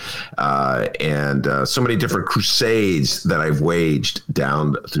have and so many different crusades that I've waged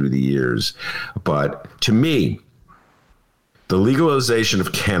down through the years. But to me, the legalization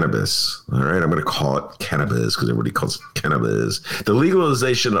of cannabis, all right, I'm going to call it cannabis because everybody calls it cannabis. The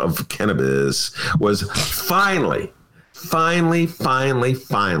legalization of cannabis was finally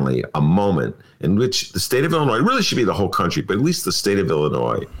a moment in which the state of Illinois, really should be the whole country, but at least the state of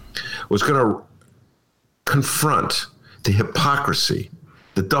Illinois, was going to confront the hypocrisy,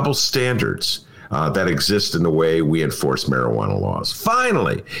 the double standards that exist in the way we enforce marijuana laws.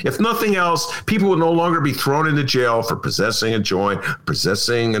 Finally, if nothing else, people will no longer be thrown into jail for possessing a joint,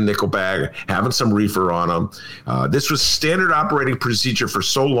 possessing a nickel bag, having some reefer on them. This was standard operating procedure for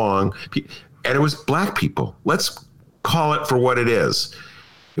so long, and it was black people. Let's call it for what it is.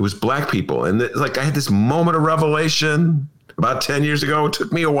 It was black people. And I had this moment of revelation about 10 years ago. It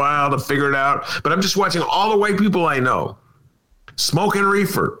took me a while to figure it out, but I'm just watching all the white people I know smoking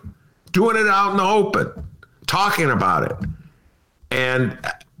reefer, doing it out in the open, talking about it. And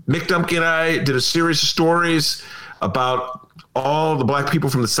Mick Dumke and I did a series of stories about all the black people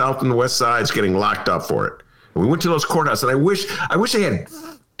from the South and the West Sides getting locked up for it. And we went to those courthouses, and I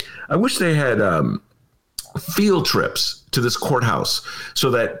wish they had field trips to this courthouse so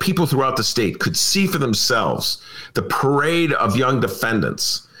that people throughout the state could see for themselves the parade of young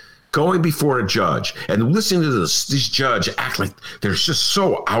defendants going before a judge and listening to this judge act like they're just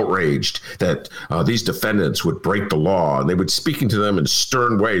so outraged that these defendants would break the law, and they would speaking to them in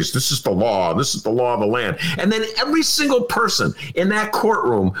stern ways. This is the law. This is the law of the land. And then every single person in that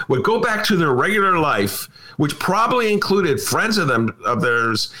courtroom would go back to their regular life, which probably included friends of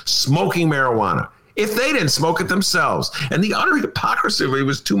theirs smoking marijuana, if they didn't smoke it themselves. And the utter hypocrisy of it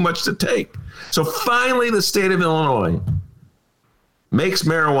was too much to take. So finally, the state of Illinois makes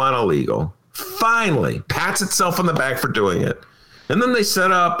marijuana legal, finally pats itself on the back for doing it. And then they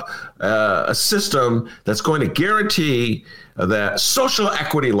set up a system that's going to guarantee that social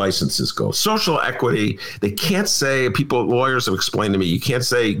equity licenses go. Social equity, they can't say, lawyers have explained to me, you can't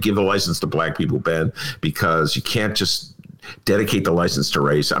say give the license to black people, Ben, because you can't just dedicate the license to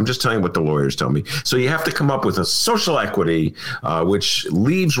race. I'm just telling you what the lawyers tell me. So you have to come up with a social equity, which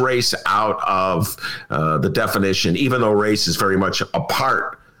leaves race out of the definition, even though race is very much a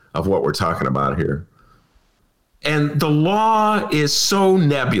part of what we're talking about here. And the law is so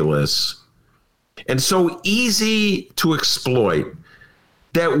nebulous and so easy to exploit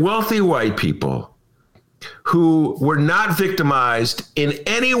that wealthy white people who were not victimized in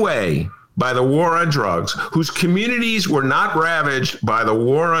any way by the war on drugs, whose communities were not ravaged by the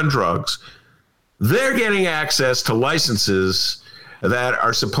war on drugs, they're getting access to licenses that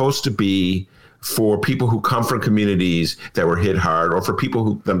are supposed to be for people who come from communities that were hit hard, or for people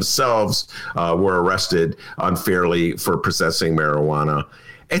who themselves were arrested unfairly for possessing marijuana.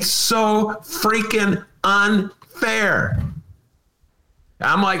 It's so freaking unfair.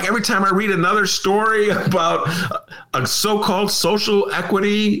 I'm like, every time I read another story about a so-called social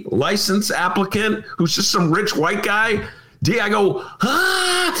equity license applicant who's just some rich white guy, I go,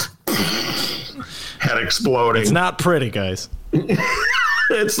 head exploding. It's not pretty, guys.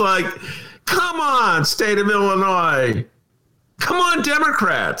 It's like, come on, state of Illinois. Come on,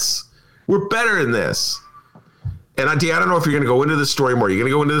 Democrats. We're better than this. And I don't know if you're going to go into this story more. You're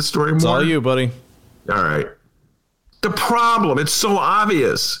going to go into this story more? It's all you, buddy. All right. The problem, it's so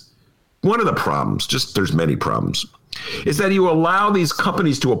obvious. One of the problems, there's many problems, is that you allow these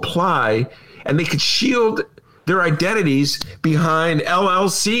companies to apply and they could shield their identities behind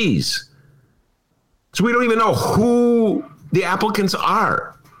LLCs. So we don't even know who the applicants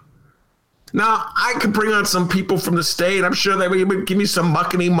are. Now, I could bring on some people from the state. I'm sure they would give me some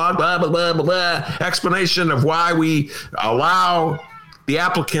muckety mug, blah, blah, blah, blah, blah, explanation of why we allow the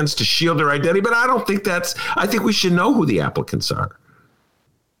applicants to shield their identity. But I don't think I think we should know who the applicants are.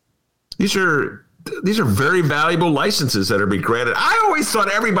 These are very valuable licenses that are being granted. I always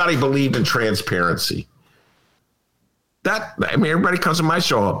thought everybody believed in transparency. Everybody comes to my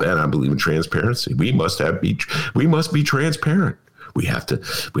show, and I believe in transparency. We must be transparent. We have to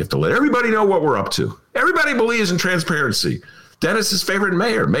let everybody know what we're up to. Everybody believes in transparency. Dennis's favorite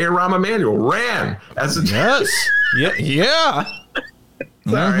mayor, Mayor Rahm Emanuel, ran as a yes, yeah.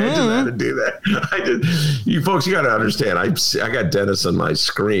 Sorry, I just had to do that. I did. You folks, you got to understand. I got Dennis on my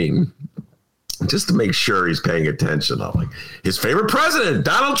screen just to make sure he's paying attention. I'm like, his favorite president,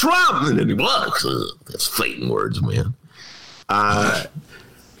 Donald Trump, and then he looks. That's fighting words, man.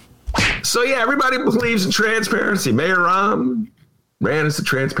 So yeah, everybody believes in transparency. Mayor Rahm ran as the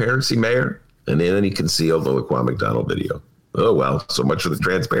transparency mayor, and then he concealed the Laquan McDonald video. Oh, well, so much for the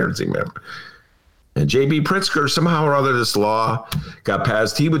transparency, man. And J.B. Pritzker, somehow or other, this law got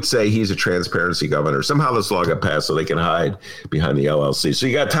passed. He would say he's a transparency governor. Somehow this law got passed so they can hide behind the LLC. So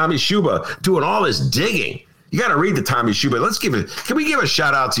you got Tommy Schuba doing all this digging. You got to read the Tommy Schuba. Can we give a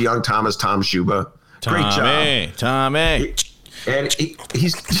shout out to young Tom Schuba? Great job. Tommy. And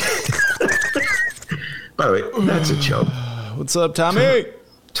he's, by the way, that's a joke. What's up, Tommy?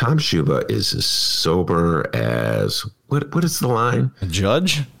 Tom Schuba is as sober as, what is the line? A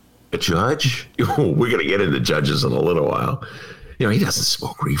judge? A judge? We're going to get into judges in a little while. He doesn't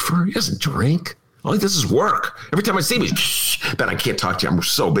smoke reefer. He doesn't drink. All he does is work. Every time I see him, he's, Ben, I can't talk to you. I'm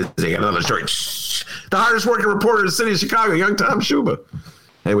so busy. I got another story. The hardest working reporter in the city of Chicago, young Tom Schuba.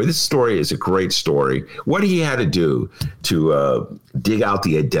 Anyway, this story is a great story. What he had to do to dig out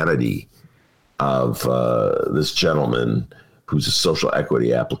the identity of this gentleman who's a social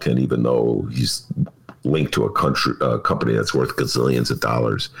equity applicant, even though he's linked to a company that's worth gazillions of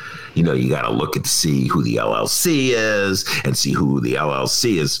dollars. You got to look and see who the LLC is and see who the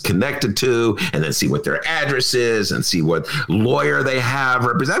LLC is connected to, and then see what their address is and see what lawyer they have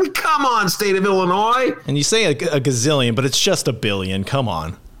representing. Come on, state of Illinois. And you say a gazillion, but it's just a billion. Come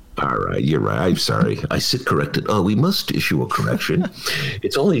on. All right, you're right. I'm sorry. I sit corrected. Oh, we must issue a correction.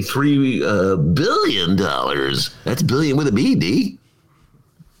 It's only $3 billion. That's billion with a B, D.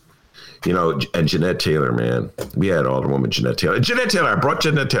 And Jeanette Taylor, man. We had Alderwoman Jeanette Taylor. I brought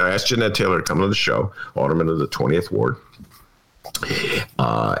Jeanette Taylor. I asked Jeanette Taylor to come on the show, Alderman of the 20th Ward.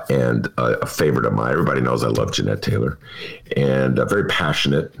 And a favorite of mine. Everybody knows I love Jeanette Taylor. And very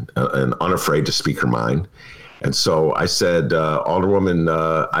passionate and unafraid to speak her mind. And so I said, Alderwoman,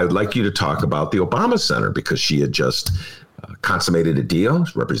 I would like you to talk about the Obama Center, because she had just consummated a deal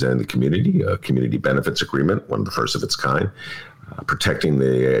representing the community, a community benefits agreement, one of the first of its kind, protecting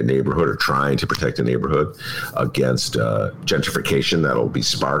the neighborhood, or trying to protect the neighborhood against gentrification that'll be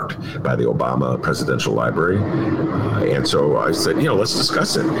sparked by the Obama Presidential Library. And so I said, let's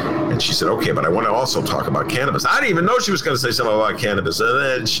discuss it. And she said, okay, but I want to also talk about cannabis. I didn't even know she was going to say something about cannabis. And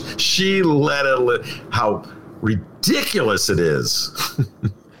then she let it, how ridiculous it is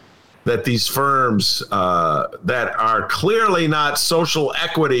that these firms that are clearly not social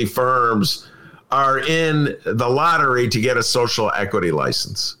equity firms are in the lottery to get a social equity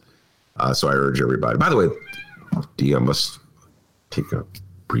license. So I urge everybody. By the way, Dee, I must take a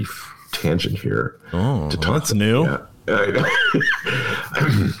brief tangent here. To talk. That's new. Yeah.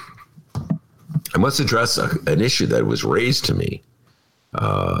 I must address an issue that was raised to me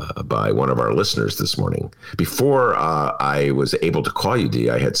by one of our listeners this morning. Before I was able to call you, Dee,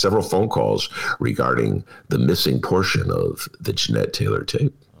 I had several phone calls regarding the missing portion of the Jeanette Taylor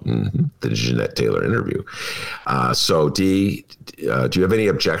tape. The Jeanette Taylor interview. So, Dee, do you have any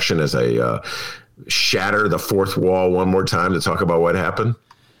objection as I shatter the fourth wall one more time to talk about what happened?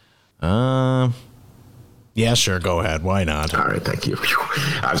 Yeah, sure. Go ahead. Why not? All right. Thank you.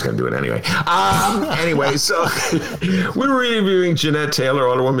 I was going to do it anyway. Anyway, so we were interviewing Jeanette Taylor,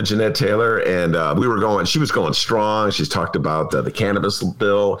 Alderwoman Jeanette Taylor, and she was going strong. She's talked about the cannabis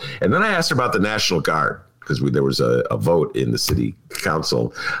bill. And then I asked her about the National Guard, because there was a vote in the city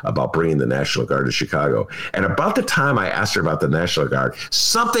council about bringing the National Guard to Chicago. And about the time I asked her about the National Guard,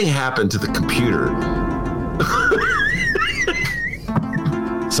 something happened to the computer.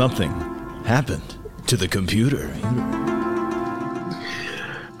 something happened to the computer.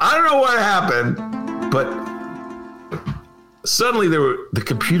 I don't know what happened, but suddenly the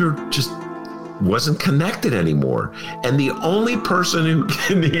computer just wasn't connected anymore. And the only person who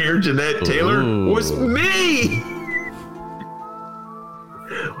can hear Jeanette Taylor was me.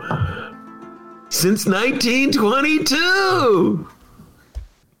 Since 1922.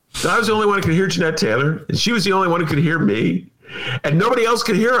 So I was the only one who could hear Jeanette Taylor, and she was the only one who could hear me. And nobody else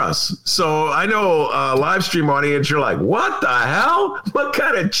could hear us. So I know live stream audience, you're like, what the hell? What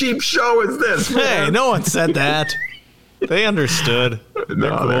kind of cheap show is this, man? Hey, no one said that. They understood.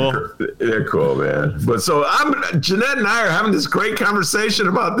 They're cool, man. But so Jeanette and I are having this great conversation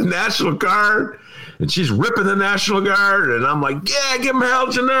about the National Guard, and she's ripping the National Guard, and I'm like, yeah, give them hell,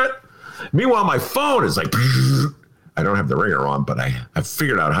 Jeanette. Meanwhile, my phone is like, I don't have the ringer on, but I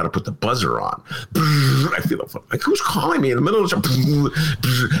figured out how to put the buzzer on. I feel like, who's calling me in the middle of the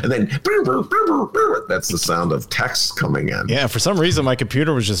and then that's the sound of text coming in. Yeah, for some reason, my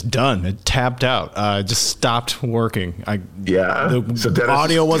computer was just done. It tapped out. It just stopped working. The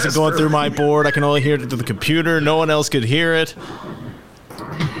audio wasn't going through my board. I can only hear it through the computer. No one else could hear it.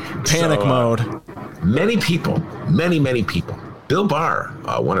 Panic mode. Many people, many people, Bill Barr,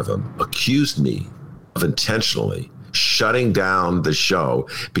 one of them, accused me of intentionally shutting down the show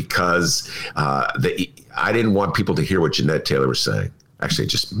because I didn't want people to hear what Jeanette Taylor was saying. Actually, I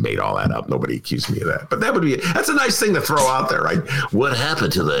just made all that up. Nobody accused me of that. But that's a nice thing to throw out there, right? What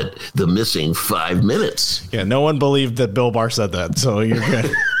happened to the missing 5 minutes? Yeah, no one believed that Bill Barr said that. So you're good.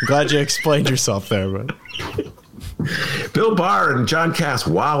 I'm glad you explained yourself there. But Bill Barr and Sean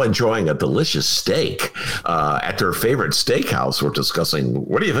Casten, while enjoying a delicious steak at their favorite steakhouse, were discussing,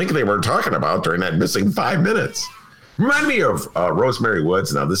 what do you think they were talking about during that missing 5 minutes? Remind me of Rosemary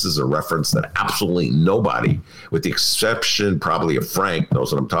Woods. Now, this is a reference that absolutely nobody, with the exception probably of Frank,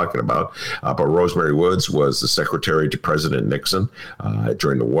 knows what I'm talking about. But Rosemary Woods was the secretary to President Nixon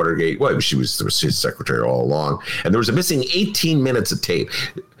during the Watergate. Well, she was his secretary all along. And there was a missing 18 minutes of tape.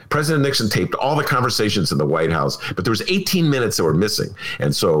 President Nixon taped all the conversations in the White House, but there was 18 minutes that were missing.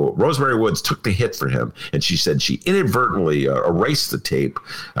 And so Rosemary Woods took the hit for him, and she said she inadvertently erased the tape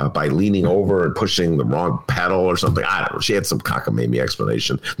by leaning over and pushing the wrong pedal or something. I don't know. She had some cockamamie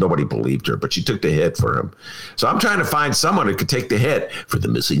explanation. Nobody believed her, but she took the hit for him. So I'm trying to find someone who could take the hit for the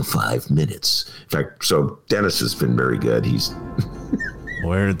missing 5 minutes. In fact, so Dennis has been very good.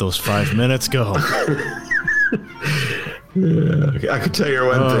 Where did those 5 minutes go? Yeah, I could tell you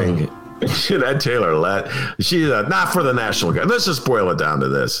one thing. Jeanette Taylor, she's not for the National Guard. Let's just boil it down to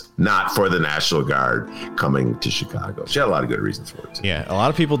this. Not for the National Guard coming to Chicago. She had a lot of good reasons for it. Yeah, a lot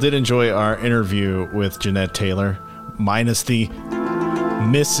of people did enjoy our interview with Jeanette Taylor, minus the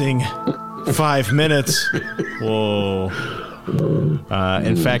missing 5 minutes. Whoa.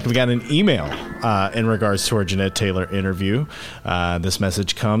 In fact, we got an email in regards to our Jeanette Taylor interview. This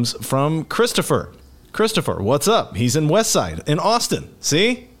message comes from Christopher. Christopher, what's up? He's in Westside in Austin.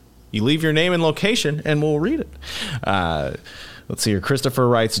 See? You leave your name and location and we'll read it. Let's see here. Christopher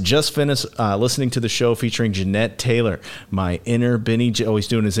writes, just finished listening to the show featuring Jeanette Taylor. My inner Benny J. Oh, he's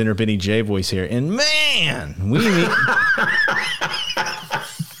doing his inner Benny J voice here. And man,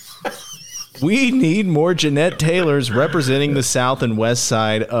 we need more Jeanette Taylors representing the South and West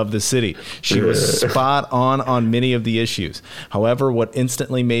Side of the city. She was spot on many of the issues. However, what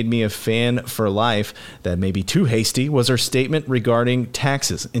instantly made me a fan for life, that may be too hasty, was her statement regarding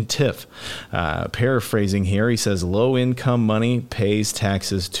taxes and TIF. Paraphrasing here, he says, low-income money pays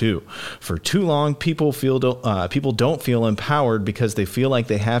taxes too. For too long, people don't feel empowered because they feel like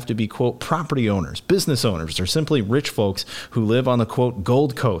they have to be, quote, property owners, business owners, or simply rich folks who live on the, quote,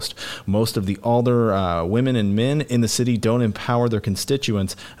 Gold Coast. Most of the older women and men in the city don't empower their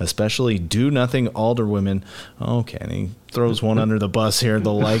constituents, especially do-nothing alder women. Okay, and he throws one under the bus here,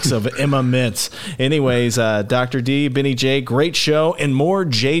 the likes of Emma Mitz. Anyways, Dr. D, Benny J, great show, and more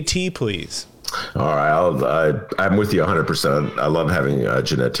JT, please. All right, I'm with you 100%. I love having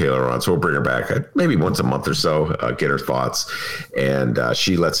Jeanette Taylor on, so we'll bring her back maybe once a month or so, get her thoughts, and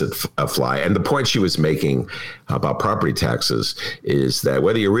she lets it fly. And the point she was making about property taxes is that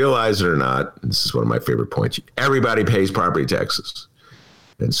whether you realize it or not, this is one of my favorite points, everybody pays property taxes.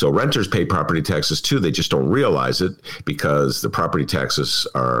 And so renters pay property taxes too. They just don't realize it because the property taxes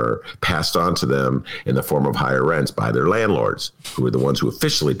are passed on to them in the form of higher rents by their landlords, who are the ones who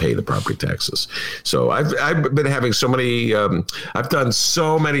officially pay the property taxes. So I've been having so many, I've done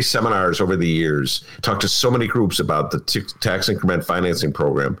so many seminars over the years, talked to so many groups about the tax increment financing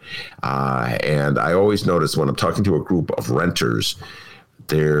program. And I always notice when I'm talking to a group of renters,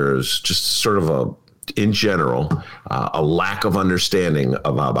 there's just sort of in general, a lack of understanding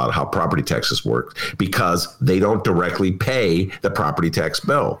about how property taxes work because they don't directly pay the property tax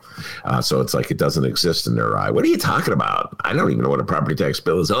bill. So it's like it doesn't exist in their eye. What are you talking about? I don't even know what a property tax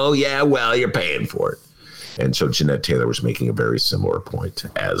bill is. Oh, yeah, well, you're paying for it. And so Jeanette Taylor was making a very similar point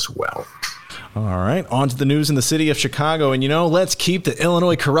as well. All right, on to the news in the city of Chicago. And, let's keep the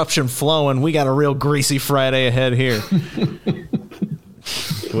Illinois corruption flowing. We got a real greasy Friday ahead here.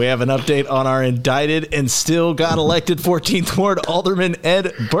 We have an update on our indicted and still got elected 14th Ward Alderman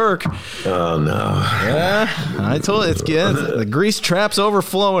Ed Burke. Oh, no. Yeah, I told you, the grease trap's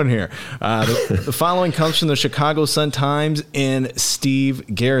overflowing here. The following comes from the Chicago Sun-Times and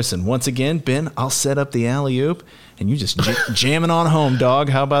Steve Garrison. Once again, Ben, I'll set up the alley-oop. And you just jamming on home, dog.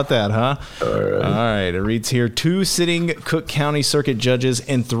 How about that, huh? All right. It reads here, 2 sitting Cook County Circuit judges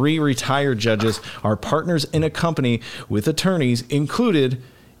and 3 retired judges are partners in a company with attorneys included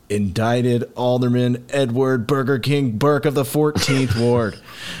indicted Alderman Edward Burger King Burke of the 14th Ward.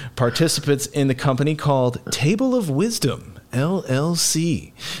 Participants in the company called Table of Wisdom,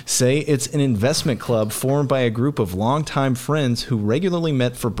 LLC, say it's an investment club formed by a group of longtime friends who regularly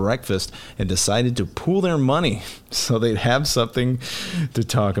met for breakfast and decided to pool their money so they'd have something to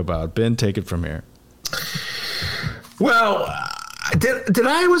talk about. Ben, take it from here. Well, did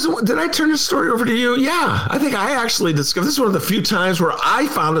I turn the story over to you? Yeah, I think I actually discovered this is one of the few times where I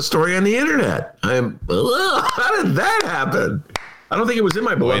found a story on the internet. How did that happen? I don't think it was in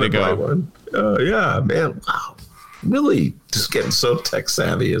my beloved one. Yeah, man. Wow. Really just getting so tech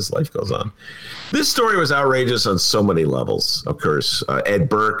savvy as life goes on. This story was outrageous on so many levels, of course. Ed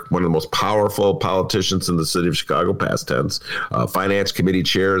Burke, one of the most powerful politicians in the city of Chicago, past tense, finance committee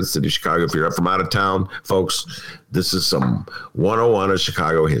chair in the city of Chicago. If you're up from out of town, folks, this is some 101 of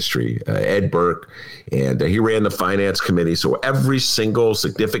Chicago history. Ed Burke, and he ran the finance committee. So every single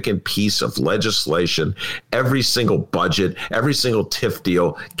significant piece of legislation, every single budget, every single TIF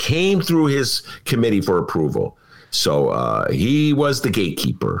deal came through his committee for approval. So he was the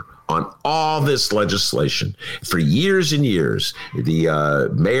gatekeeper on all this legislation for years and years. The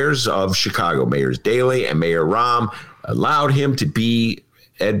mayors of Chicago, Mayors Daley and Mayor Rahm, allowed him to be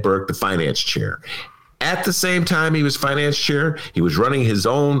Ed Burke, the finance chair. At the same time he was finance chair, he was running his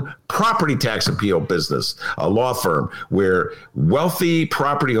own property tax appeal business, a law firm where wealthy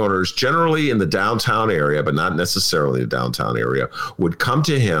property owners, generally in the downtown area, but not necessarily the downtown area, would come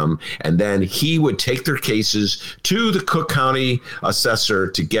to him, and then he would take their cases to the Cook County assessor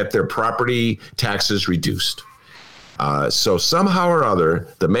to get their property taxes reduced. So somehow or other,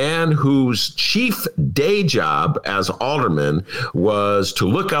 the man whose chief day job as alderman was to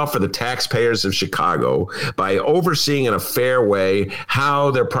look out for the taxpayers of Chicago by overseeing in a fair way how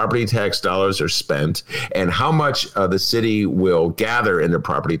their property tax dollars are spent and how much the city will gather in their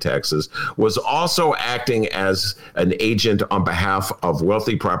property taxes, was also acting as an agent on behalf of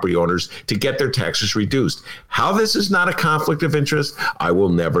wealthy property owners to get their taxes reduced. How this is not a conflict of interest, I will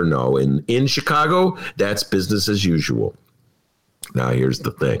never know. In Chicago, that's business as usual. Now, here's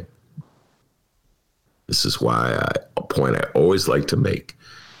the thing. This is a point I always like to make.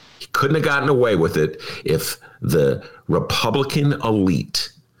 He couldn't have gotten away with it if the Republican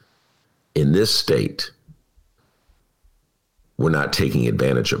elite in this state were not taking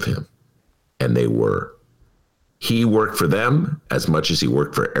advantage of him. And they were. He worked for them as much as he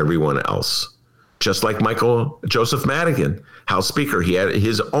worked for everyone else. Just like Michael Joseph Madigan, House Speaker, he had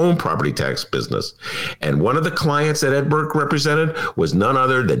his own property tax business. And one of the clients that Ed Burke represented was none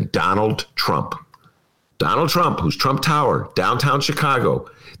other than Donald Trump. Donald Trump, who's Trump Tower, downtown Chicago.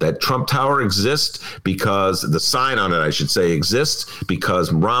 That Trump Tower exists because the sign on it, I should say, exists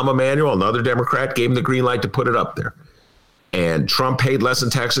because Rahm Emanuel, another Democrat, gave him the green light to put it up there. And Trump paid less in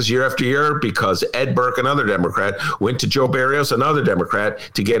taxes year after year because Ed Burke, another Democrat, went to Joe Barrios, another Democrat,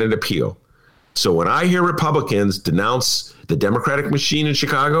 to get an appeal. So when I hear Republicans denounce the Democratic machine in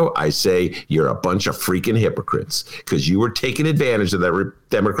Chicago, I say you're a bunch of freaking hypocrites because you were taking advantage of that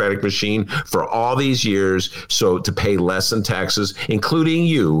Democratic machine for all these years so to pay less in taxes, including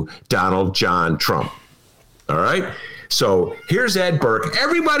you, Donald John Trump. All right. So here's Ed Burke.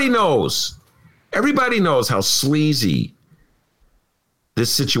 Everybody knows how sleazy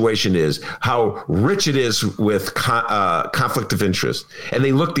this situation is, how rich it is with conflict of interest. And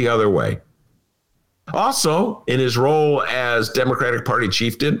they look the other way. Also, in his role as Democratic Party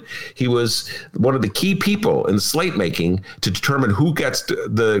chieftain, he was one of the key people in slate making to determine who gets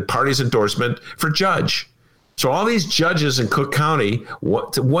the party's endorsement for judge. So all these judges in Cook County,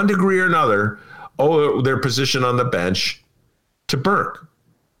 to one degree or another, owe their position on the bench to Burke.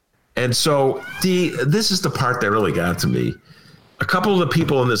 And so this is the part that really got to me. a couple of the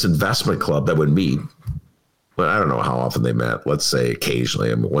people in this investment club that would meet, well, I don't know how often they met, let's say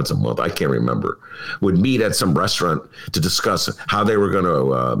occasionally, I mean, once a month, I can't remember, would meet at some restaurant to discuss how they were going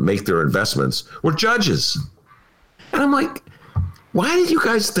to make their investments, were judges. And I'm like, why did you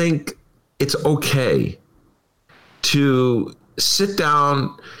guys think it's okay to sit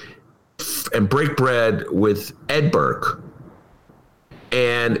down and break bread with Ed Burke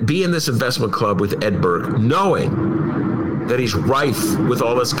and be in this investment club with Ed Burke, knowing that he's rife with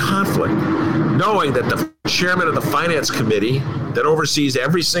all this conflict, knowing that the chairman of the finance committee that oversees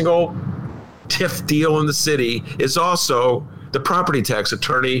every single TIF deal in the city is also the property tax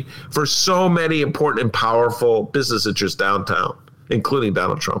attorney for so many important and powerful business interests downtown, including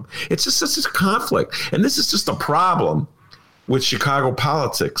Donald Trump. It's just such a conflict. And this is just a problem with Chicago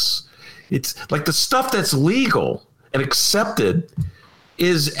politics. It's like the stuff that's legal and accepted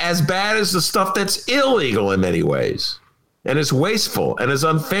is as bad as the stuff that's illegal in many ways, and is wasteful and is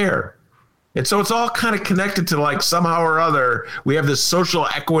unfair. And so it's all kind of connected to, like, somehow or other, we have this social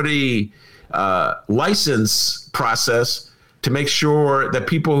equity license process to make sure that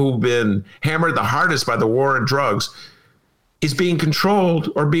people who've been hammered the hardest by the war on drugs is being controlled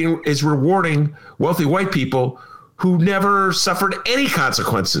or is rewarding wealthy white people who never suffered any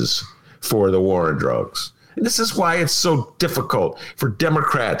consequences for the war on drugs. And this is why it's so difficult for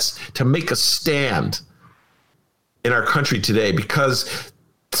Democrats to make a stand in our country today, because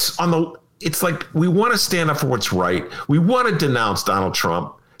it's like we want to stand up for what's right. We want to denounce Donald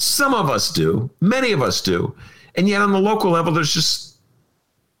Trump. Some of us do. Many of us do. And yet on the local level, there's just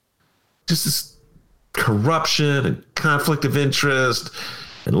this corruption and conflict of interest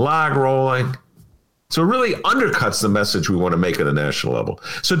and log rolling. So it really undercuts the message we want to make at a national level.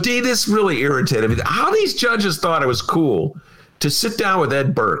 So, Dee, this really irritated me. How these judges thought it was cool to sit down with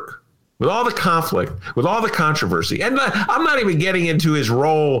Ed Burke, with all the conflict, with all the controversy. And I'm not even getting into his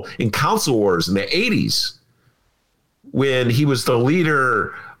role in council wars in the 80s when he was the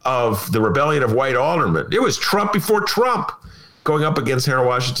leader of the rebellion of white aldermen. It was Trump before Trump going up against Harold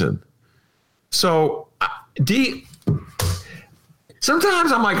Washington. So, Dee,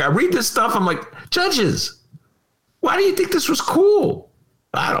 sometimes I'm like, I read this stuff, I'm like, judges, why do you think this was cool?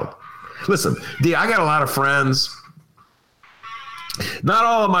 I don't. Listen, Dee, I got a lot of friends. Not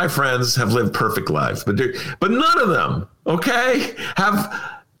all of my friends have lived perfect lives, but none of them, okay, have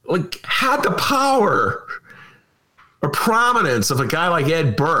had the power or prominence of a guy like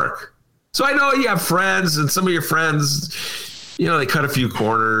Ed Burke. So I know you have friends, and some of your friends, they cut a few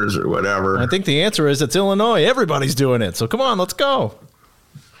corners or whatever. I think the answer is it's Illinois. Everybody's doing it. So come on, let's go.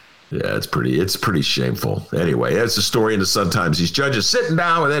 Yeah, it's pretty shameful. Anyway, that's the story in the Sun-Times. These judges sitting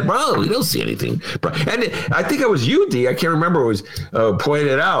down with Ed, bro, we don't see anything. And I think it was you, Dee, I can't remember, was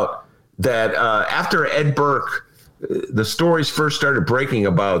pointed out that after Ed Burke, the stories first started breaking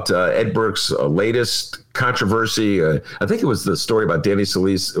about Ed Burke's latest controversy. I think it was the story about Danny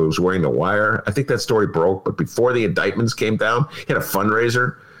Solis who was wearing the wire. I think that story broke, but before the indictments came down, he had a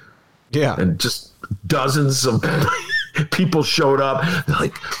fundraiser. Yeah. And just dozens of people showed up. They're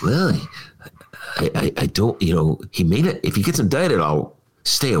like, well, I don't, he made it. If he gets indicted, I'll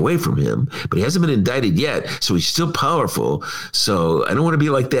stay away from him, but he hasn't been indicted yet, so he's still powerful. So I don't want to be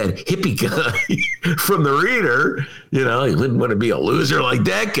like that hippie guy from the Reader. He wouldn't want to be a loser like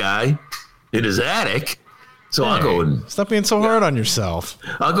that guy in his attic. So I'll go and stop being so hard on yourself.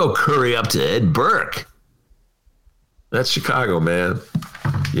 I'll go curry up to Ed Burke. That's Chicago, man.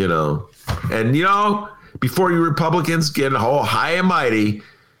 And before you Republicans get all high and mighty,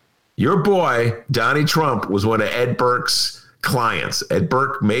 your boy Donnie Trump was one of Ed Burke's clients. Ed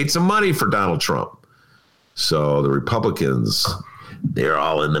Burke made some money for Donald Trump. So the Republicans, they're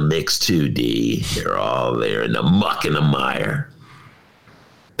all in the mix too, D. They're all there in the muck and the mire.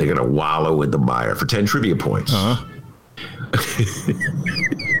 They're going to wallow in the mire for 10 trivia points.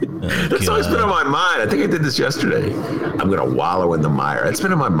 That's always been on my mind. I think I did this yesterday. I'm going to wallow in the mire. It's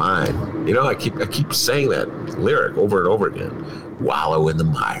been on my mind. I keep saying that lyric over and over again. Wallow in the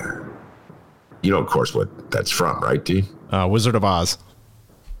mire. Of course, what that's from, right, D? Wizard of Oz.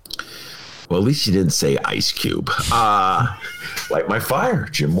 Well, at least you didn't say Ice Cube. Light My Fire,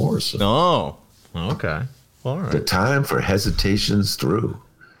 Jim Morrison. Oh, okay. All right. The time for hesitation's through.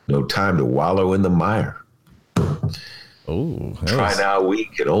 No time to wallow in the mire. Oh, try now, we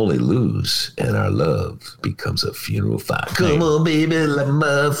can only lose, and our love becomes a funeral fire. Come on, baby, let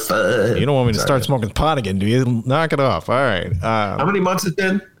my fire. You don't want me to start smoking pot again, do you? Knock it off. All right. How many months has it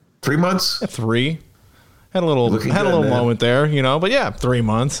been? 3 months? 3. Had a little moment there, but yeah, 3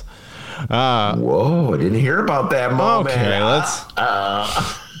 months. Whoa, I didn't hear about that moment. Okay, let's.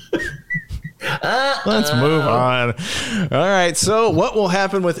 Let's move on. All right. So what will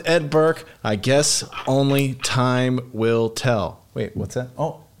happen with Ed Burke? I guess only time will tell. Wait, what's that?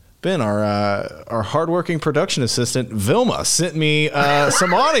 Oh, Ben, our hardworking production assistant, Vilma, sent me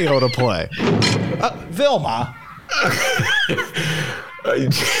some audio to play. Vilma.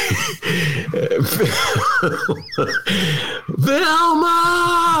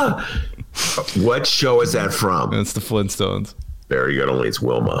 Vilma! What show is that from? It's the Flintstones. Very good. Only it's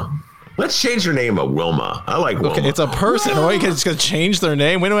Wilma. Let's change her name to Wilma. I like Wilma. Okay, it's a person. Why are you just going to change their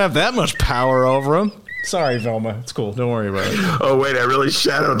name? We don't have that much power over them. Sorry, Vilma. It's cool. Don't worry about it. Oh, wait. I really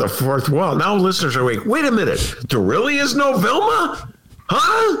shattered the fourth wall. Now listeners are like, wait a minute. There really is no Vilma?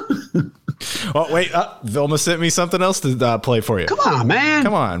 Huh? Oh, wait. Vilma sent me something else to play for you. Come on,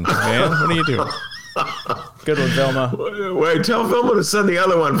 man. What are you doing? Good one, Vilma. Wait, tell Vilma to send the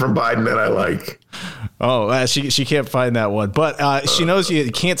other one from Biden that I like. Oh, she can't find that one. But she knows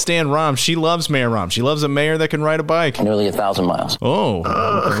you can't stand Rahm. She loves Mayor Rahm. She loves a mayor that can ride a bike. Nearly 1,000 miles. Oh.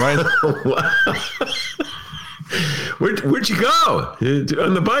 Right. Where'd you go?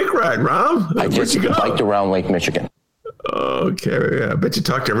 On the bike ride, Rahm? I just biked around Lake Michigan. Okay, I bet you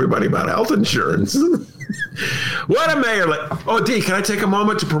talked to everybody about health insurance. What a mayor! Oh, D, can I take a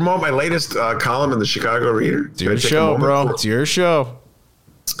moment to promote my latest column in the Chicago Reader? It's your show, bro. It's your show.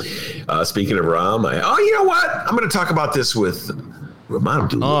 Speaking of Rahm, you know what? I'm going to talk about this with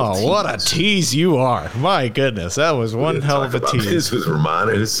Rummana. Oh, what a tease you are. My goodness. That was one hell of a tease. This was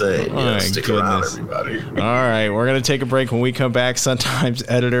Rummana Hussain. Stick around, everybody. All right. We're going to take a break. When we come back, Sun-Times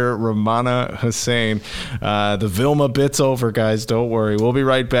editor Rummana Hussain. The Vilma bit's over, guys. Don't worry. We'll be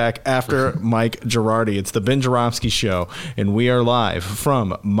right back after Mike Girardi. It's the Ben Jarofsky Show, and we are live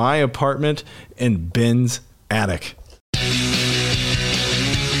from my apartment in Ben's attic.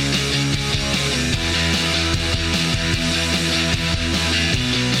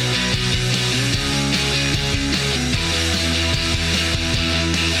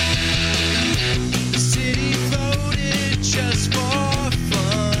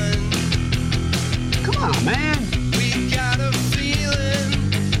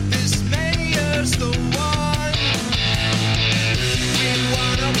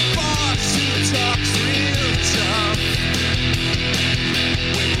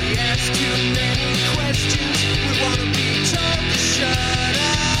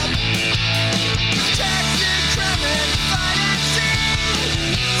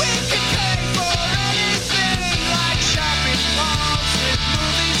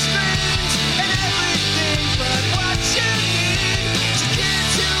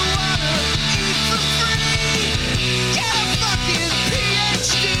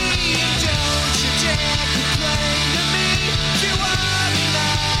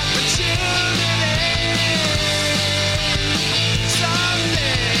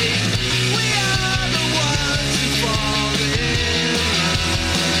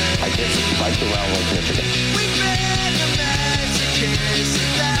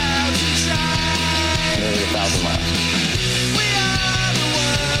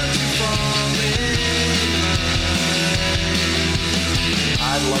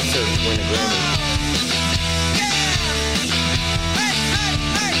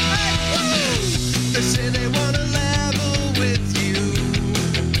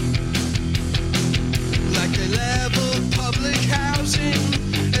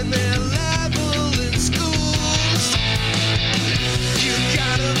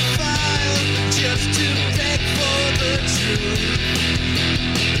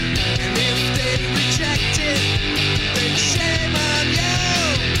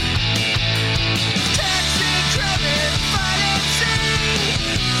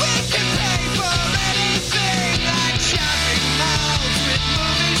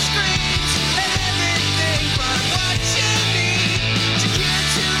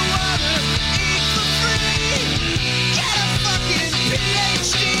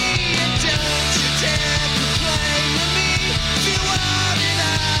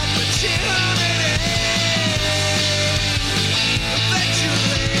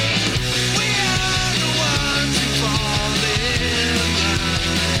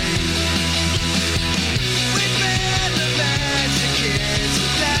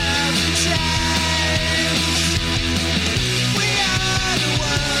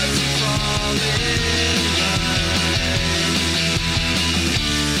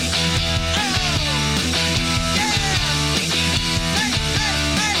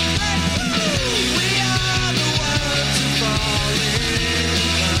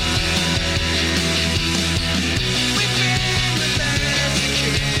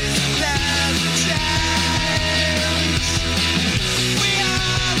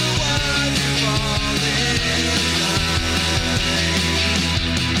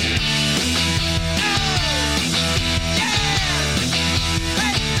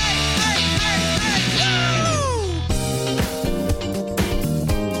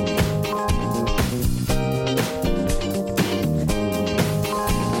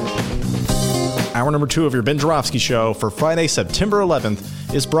 Hour number 2 of your Ben Joravsky Show for Friday, September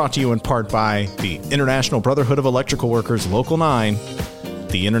 11th is brought to you in part by the International Brotherhood of Electrical Workers, Local 9,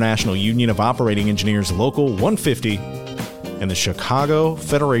 the International Union of Operating Engineers, Local 150, and the Chicago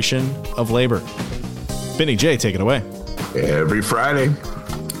Federation of Labor. Benny J, take it away. Every Friday,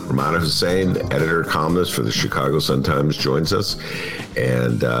 Rummana Hussain, editor, columnist for the Chicago Sun-Times, joins us.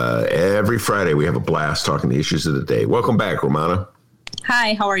 And every Friday, we have a blast talking the issues of the day. Welcome back, Rummana.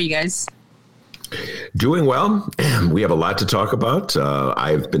 Hi, how are you guys? Doing well. We have a lot to talk about.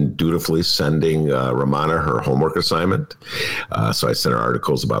 I've been dutifully sending Rummana her homework assignment. So I sent her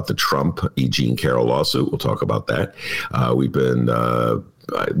articles about the Trump E. Jean Carroll lawsuit. We'll talk about that. We've been,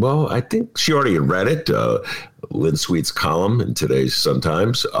 I think she already read it. Lynn Sweet's column in today's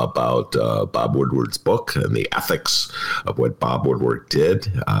Sun-Times about Bob Woodward's book and the ethics of what Bob Woodward did.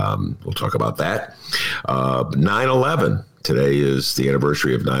 We'll talk about that. 9/11. Today is the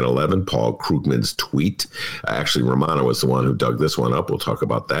anniversary of 9/11, Paul Krugman's tweet. Actually, Rummana was the one who dug this one up. We'll talk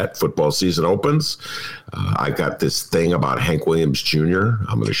about that. Football season opens. I got this thing about Hank Williams Jr.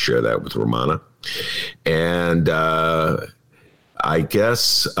 I'm going to share that with Rummana. And I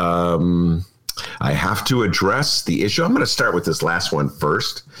guess I have to address the issue. I'm going to start with this last one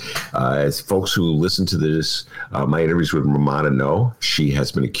first. As folks who listen to this, my interviews with Rummana know, she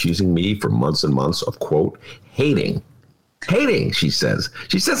has been accusing me for months and months of, quote, hating, she says.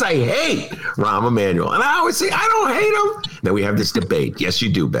 She says, I hate Rahm Emanuel. And I always say, I don't hate him. Then we have this debate. Yes, you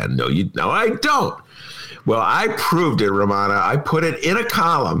do, Ben. No, I don't. Well, I proved it, Rummana. I put it in a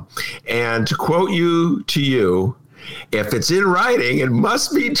column. And to quote you, if it's in writing, it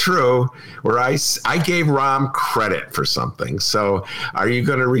must be true, where I gave Rahm credit for something. So are you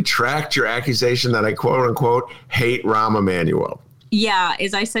going to retract your accusation that I, quote unquote, hate Rahm Emanuel? Yeah,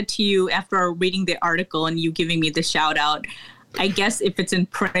 as I said to you after reading the article and you giving me the shout out, I guess if it's in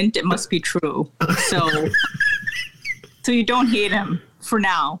print, it must be true. So you don't hate him for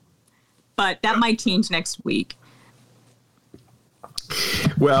now, but that might change next week.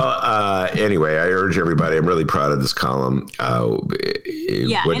 Well, anyway, I urge everybody, I'm really proud of this column.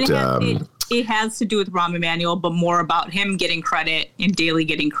 It has to do with Rahm Emanuel, but more about him getting credit and Daley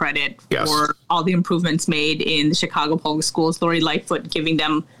getting credit for all the improvements made in the Chicago public schools. Lori Lightfoot giving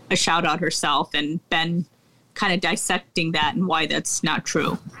them a shout out herself, and Ben kind of dissecting that and why that's not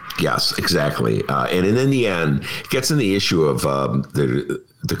true. Yes, exactly. And in the end, it gets in the issue of the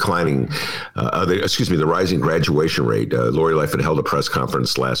rising graduation rate. Lori Lightfoot held a press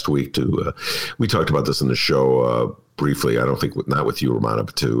conference last week we talked about this in the show briefly. I don't think not with you, Rummana,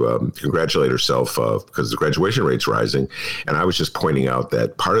 but to congratulate herself because the graduation rate's rising. And I was just pointing out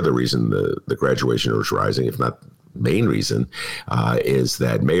that part of the reason the graduation rate is rising, if not main reason, is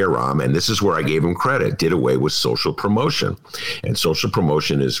that Mayor Rahm, and this is where I gave him credit, did away with social promotion. And social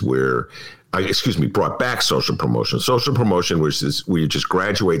promotion is where brought back social promotion. Social promotion, which is where you just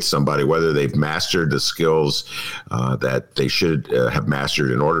graduate somebody, whether they've mastered the skills that they should have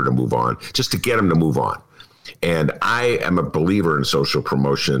mastered in order to move on, just to get them to move on. And I am a believer in social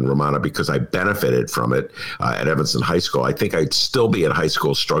promotion, Rummana, because I benefited from it at Evanston High School. I think I'd still be at high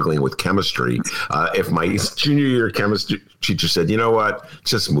school struggling with chemistry if my junior year chemistry teacher said, you know what,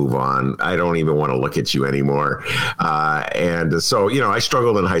 just move on. I don't even want to look at you anymore. And so, I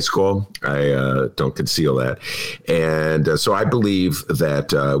struggled in high school. I don't conceal that. And so I believe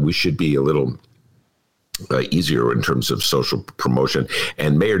that we should be a little easier in terms of social promotion.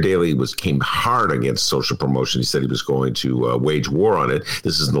 And Mayor Daley came hard against social promotion. He said he was going to wage war on it.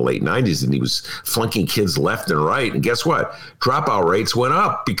 This is in the late 90s, and he was flunking kids left and right. And guess what? Dropout rates went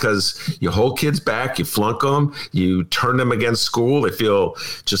up because you hold kids back, you flunk them, you turn them against school. They feel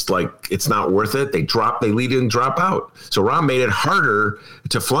just like it's not worth it. They lead in, drop out. So Rahm made it harder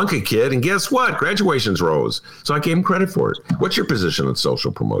to flunk a kid. And guess what? Graduations rose. So I gave him credit for it. What's your position on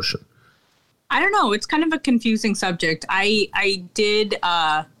social promotion? I don't know. It's kind of a confusing subject. I did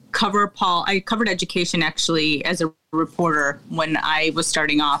cover I covered education actually as a reporter when I was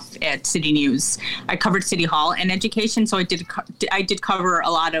starting off at City News. I covered City Hall and education, so I did cover a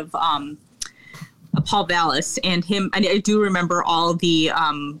lot of Paul Vallis and him. And I do remember all the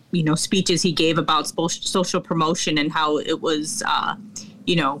speeches he gave about social promotion and how it was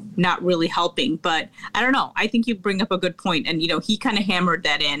not really helping. But I don't know. I think you bring up a good point. And, he kind of hammered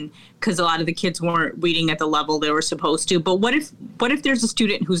that in because a lot of the kids weren't reading at the level they were supposed to. But what if there's a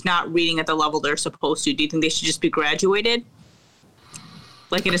student who's not reading at the level they're supposed to? Do you think they should just be graduated?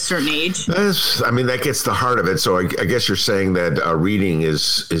 Like at a certain age? That gets the heart of it. So I guess you're saying that reading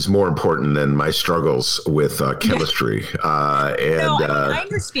is more important than my struggles with chemistry. I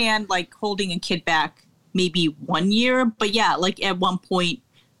understand like holding a kid back maybe 1 year, but yeah, like at one point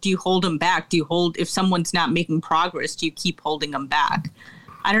do you hold them back? If someone's not making progress, do you keep holding them back?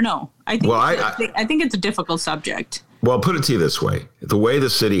 I don't know. I think it's a difficult subject. Well, put it to you this way. The way the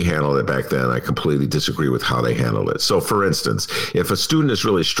city handled it back then, I completely disagree with how they handled it. So, for instance, if a student is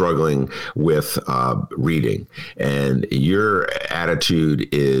really struggling with reading and your attitude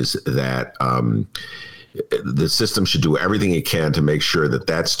is that the system should do everything it can to make sure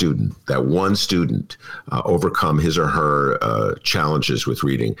that student, that one student, overcome his or her challenges with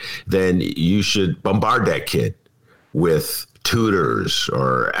reading, then you should bombard that kid with tutors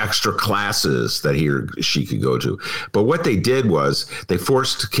or extra classes that he or she could go to. But what they did was they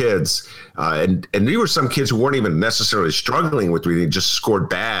forced kids, and there were some kids who weren't even necessarily struggling with reading, just scored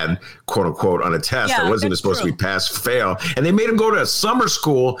bad, quote unquote, on a test that wasn't even supposed to be pass fail. And they made them go to a summer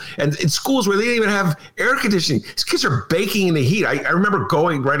school, and in schools where they didn't even have air conditioning. These kids are baking in the heat. I remember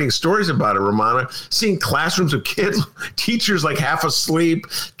writing stories about it, Rummana, seeing classrooms of kids, teachers like half asleep,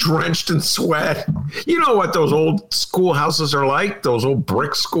 drenched in sweat. You know what those old schoolhouses are like, those old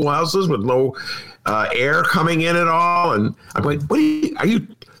brick schoolhouses with no air coming in at all. And I'm like,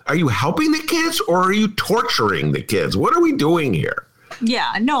 are you helping the kids or are you torturing the kids? What are we doing here?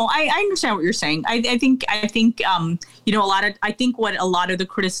 Yeah, no, I understand what you're saying. I think what a lot of the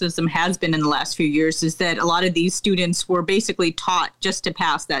criticism has been in the last few years is that a lot of these students were basically taught just to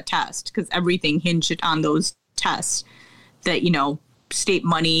pass that test because everything hinged on those tests that, state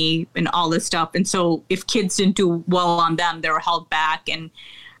money and all this stuff. And so if kids didn't do well on them, they were held back. And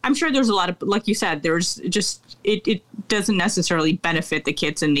I'm sure there's a lot of, like you said, there's just, it doesn't necessarily benefit the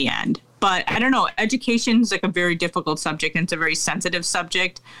kids in the end. But I don't know, education is like a very difficult subject and it's a very sensitive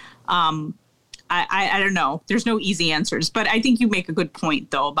subject. I don't know. There's no easy answers. But I think you make a good point,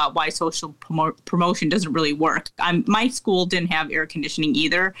 though, about why social promotion doesn't really work. My school didn't have air conditioning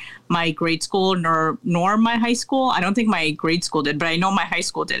either. My grade school nor my high school. I don't think my grade school did, but I know my high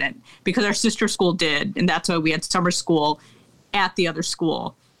school didn't because our sister school did. And that's why we had summer school at the other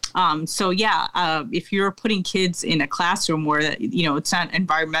school. If you're putting kids in a classroom where, it's not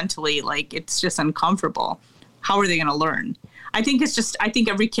environmentally, like, it's just uncomfortable, how are they going to learn? I think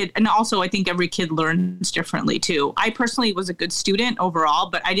every kid learns differently too. I personally was a good student overall,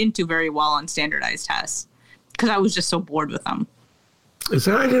 but I didn't do very well on standardized tests because I was just so bored with them. I was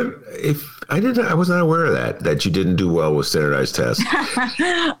not aware of that you didn't do well with standardized tests.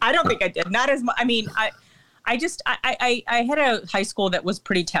 I don't think I did. Not as much. I mean, I had a high school that was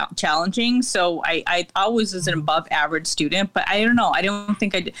pretty challenging. So I always was an above average student, but I don't know. I don't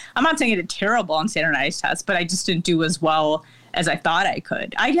think I did. I'm not saying I did terrible on standardized tests, but I just didn't do as well as I thought I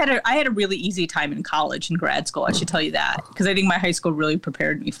could. I had a really easy time in college and grad school. I should tell you that because I think my high school really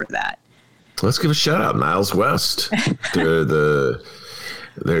prepared me for that. Let's give a shout out, Niles West. They're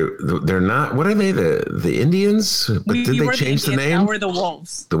not. What are they? The Indians? But did they change the name? Now we're the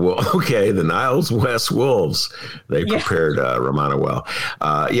Wolves. Okay, the Niles West Wolves. They prepared Rummana well.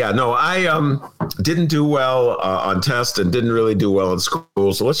 I didn't do well on tests and didn't really do well in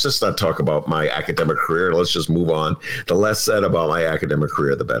school. So let's just not talk about my academic career. Let's just move on. The less said about my academic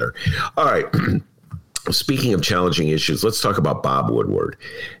career, the better. All right. Speaking of challenging issues, let's talk about Bob Woodward.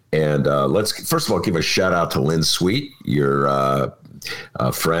 And let's first of all give a shout out to Lynn Sweet, your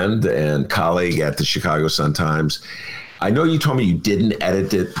friend and colleague at the Chicago Sun-Times. I know you told me you didn't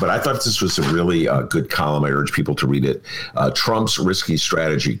edit it, but I thought this was a really good column. I urge people to read it. Trump's risky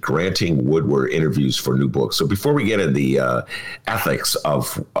strategy, granting Woodward interviews for new books. So before we get into the ethics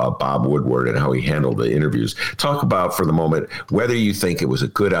of Bob Woodward and how he handled the interviews, talk about for the moment whether you think it was a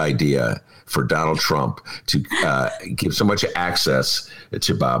good idea for Donald Trump to give so much access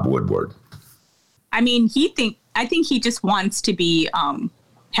to Bob Woodward. I mean, I think he just wants to be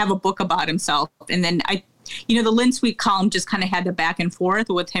have a book about himself. And then the Lynn Sweet column just kind of had the back and forth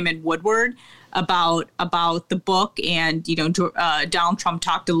with him and Woodward about the book. And, Donald Trump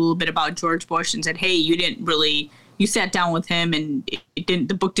talked a little bit about George Bush and said, hey, you sat down with him and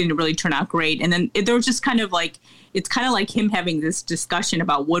the book didn't really turn out great. And then there was just kind of like, it's kind of like him having this discussion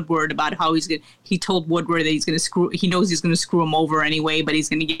about Woodward, about how he told Woodward that he knows he's going to screw him over anyway, but he's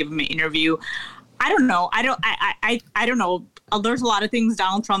going to give him an interview. I don't know. I don't know. There's a lot of things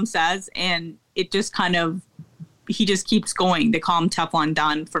Donald Trump says, and it just he just keeps going. They call him Teflon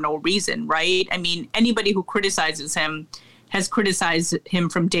Don for no reason, right? I mean, anybody who criticizes him has criticized him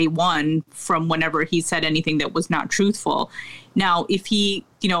from day one, from whenever he said anything that was not truthful. Now, if he,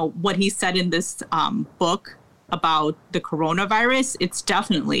 what he said in this book about the coronavirus, it's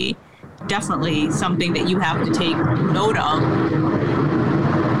definitely something that you have to take note of.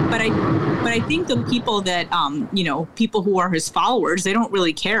 But I think the people that, people who are his followers, they don't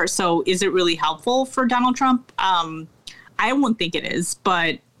really care. So is it really helpful for Donald Trump? I wouldn't think it is.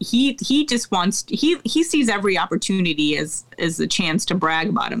 But, he just wants, he sees every opportunity as a chance to brag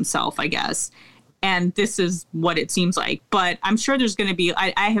about himself, I guess. And this is what it seems like. But I'm sure there's going to be,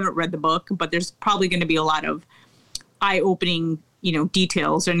 I haven't read the book, but there's probably going to be a lot of eye-opening,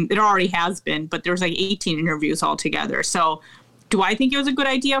 details. And it already has been, but there's like 18 interviews altogether. So do I think it was a good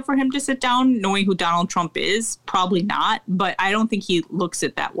idea for him to sit down knowing who Donald Trump is? Probably not. But I don't think he looks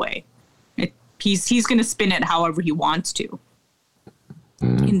it that way. He's going to spin it however he wants to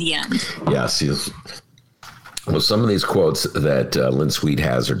in the end. Yes. Well, some of these quotes that Lynn Sweet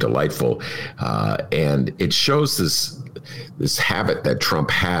has are delightful. And it shows this habit that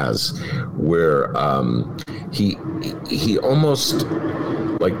Trump has where he almost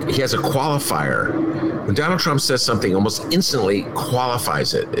like he has a qualifier. When Donald Trump says something, almost instantly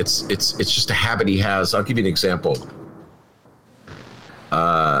qualifies it. It's just a habit he has. I'll give you an example.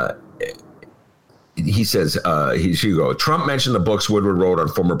 He says, here you go. Trump mentioned the books Woodward wrote on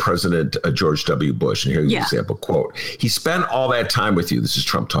former President George W. Bush. And here's an example, quote, he spent all that time with you. This is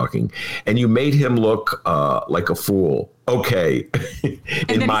Trump talking. And you made him look like a fool. Okay.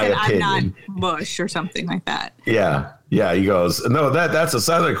 In my opinion. I'm not Bush or something like that. Yeah. Yeah. He goes, no, that's a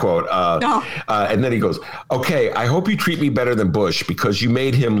silent quote. And then he goes, okay, I hope you treat me better than Bush because you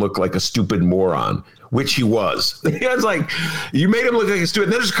made him look like a stupid moron. Which he was. It's like, you made him look like a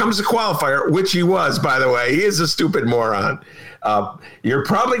stupid. Then there comes a qualifier, which he was, by the way. He is a stupid moron. You're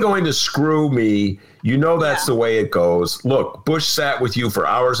probably going to screw me. That's the way it goes. Look, Bush sat with you for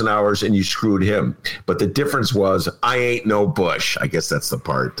hours and hours and you screwed him. But the difference was, I ain't no Bush. I guess that's the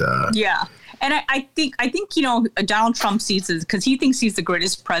part. Yeah. And I think Donald Trump sees this because he thinks he's the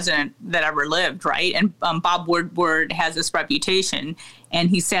greatest president that ever lived, right? And Bob Woodward has this reputation,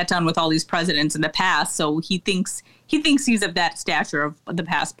 and he sat down with all these presidents in the past, so he thinks he's of that stature of the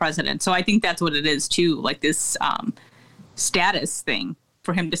past president. So I think that's what it is too, like this status thing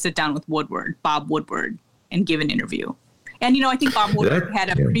for him to sit down with Bob Woodward, and give an interview. And I think Bob Woodward had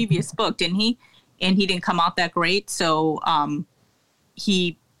a previous book, didn't he? And he didn't come out that great, so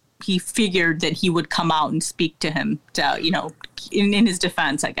he figured that he would come out and speak to him, in his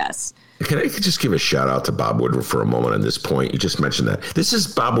defense, I guess. Can I just give a shout out to Bob Woodward for a moment on this point? You just mentioned that. This is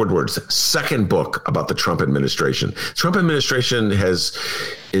Bob Woodward's second book about the Trump administration. Trump administration is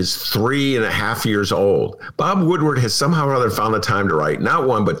 3.5 years old. Bob Woodward has somehow or other found the time to write not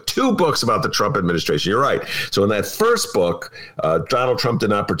one, but 2 books about the Trump administration. You're right. So in that first book, Donald Trump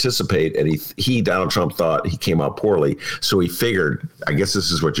did not participate, and Donald Trump thought he came out poorly. So he figured, I guess this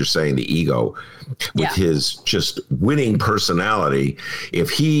is what you're saying, the ego, with his just winning personality,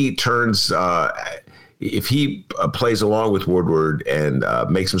 if he plays along with Woodward and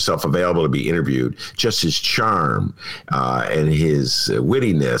makes himself available to be interviewed, just his charm and his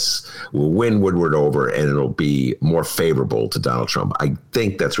wittiness will win Woodward over, and it'll be more favorable to Donald Trump. I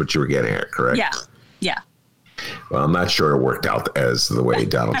think that's what you were getting at, correct? Yeah. Well, I'm not sure it worked out as the way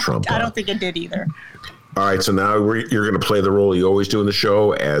Donald Trump. I don't think it did either. All right, so now you're going to play the role you always do in the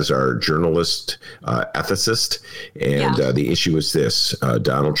show as our journalist ethicist. And the issue is this.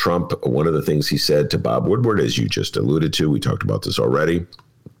 Donald Trump, one of the things he said to Bob Woodward, as you just alluded to, we talked about this already,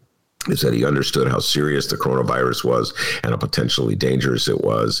 is that he understood how serious the coronavirus was and how potentially dangerous it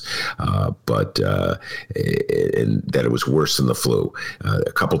was, and that it was worse than the flu.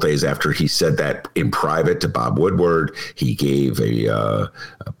 A couple days after he said that in private to Bob Woodward, he gave a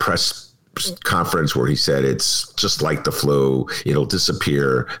press conference where he said it's just like the flu, it'll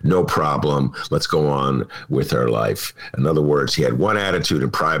disappear, no problem, let's go on with our life. In other words, he had one attitude in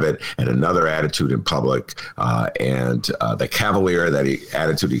private and another attitude in public, and the cavalier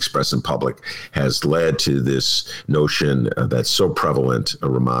attitude he expressed in public has led to this notion that's so prevalent,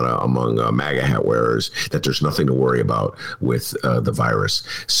 Rummana, among MAGA hat wearers, that there's nothing to worry about with the virus.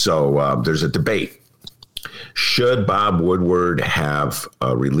 So there's a debate. Should Bob Woodward have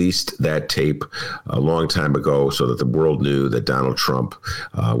released that tape a long time ago so that the world knew that Donald Trump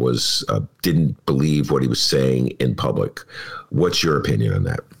didn't believe what he was saying in public? What's your opinion on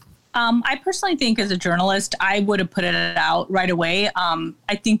that? I personally think as a journalist, I would have put it out right away.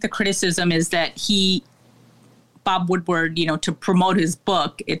 I think the criticism is that Bob Woodward, to promote his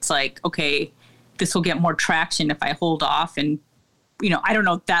book, it's like, okay, this will get more traction if I hold off. And I don't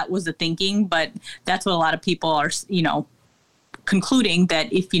know if that was the thinking, but that's what a lot of people are, concluding,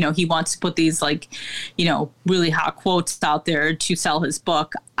 that if, he wants to put these really hot quotes out there to sell his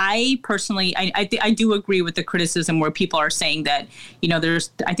book. I personally, I do agree with the criticism where people are saying that,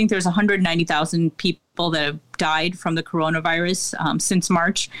 I think there's 190,000 people that have died from the coronavirus since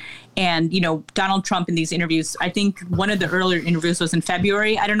March. And, Donald Trump in these interviews, I think one of the earlier interviews was in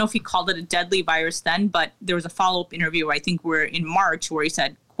February. I don't know if he called it a deadly virus then, but there was a follow-up interview, I think, in March, where he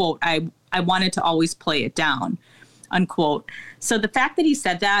said, quote, I wanted to always play it down, unquote. So the fact that he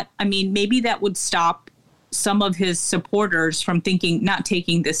said that, I mean, maybe that would stop some of his supporters from not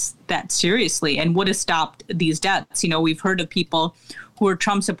taking that seriously, and would have stopped these deaths. We've heard of people who were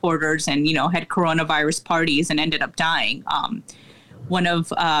Trump supporters and, had coronavirus parties and ended up dying. One of,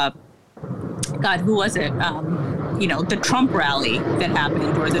 who was it? The Trump rally that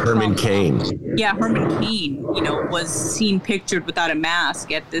happened, or the Herman Cain. Yeah, Herman Cain, was seen pictured without a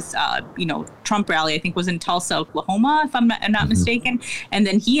mask at this, Trump rally. I think was in Tulsa, Oklahoma, if I'm not mistaken. And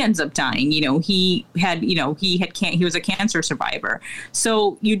then he ends up dying. He was a cancer survivor.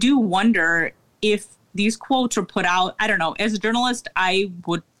 So you do wonder if these quotes were put out. I don't know. As a journalist, I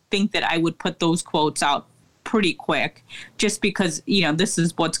would think that I would put those quotes out pretty quick, just because, this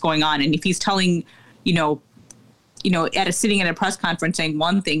is what's going on. And if he's telling, sitting at a press conference saying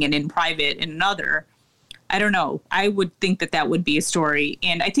one thing and in private another, I don't know. I would think that would be a story.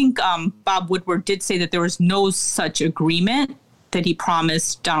 And I think Bob Woodward did say that there was no such agreement, that he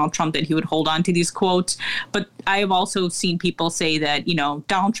promised Donald Trump that he would hold on to these quotes. But I have also seen people say that,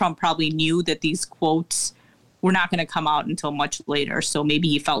 Donald Trump probably knew that these quotes were not going to come out until much later. So maybe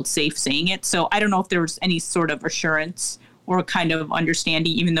he felt safe saying it. So I don't know if there was any sort of assurance or kind of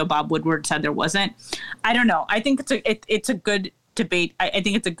understanding, even though Bob Woodward said there wasn't. I don't know. I think it's a good debate. I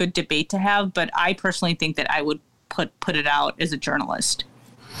think it's a good debate to have, but I personally think that I would put it out as a journalist.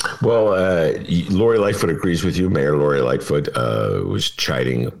 Well, Lori Lightfoot agrees with you. Mayor Lori Lightfoot was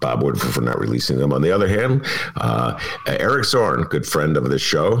chiding Bob Woodward for not releasing them. On the other hand, Eric Zorn, good friend of the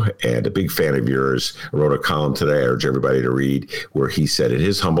show and a big fan of yours, wrote a column today I urge everybody to read, where he said, in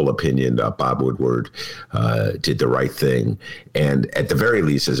his humble opinion, Bob Woodward did the right thing. And at the very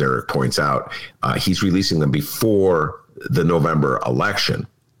least, as Eric points out, he's releasing them before the November election,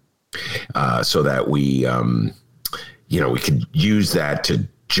 so that we could use that to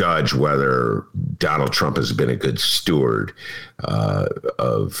judge whether Donald Trump has been a good steward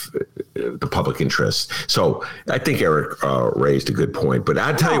of the public interest. So I think Eric raised a good point. But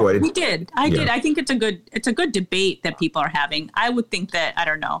I'll tell you what. He did. I did. I think it's a good debate that people are having. I would think that, I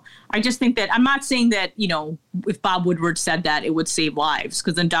don't know. I just think that, I'm not saying that, if Bob Woodward said that, it would save lives,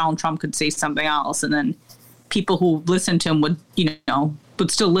 because then Donald Trump could say something else, and then people who listen to him would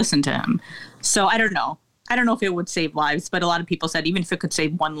still listen to him. So I don't know. I don't know if it would save lives, but a lot of people said even if it could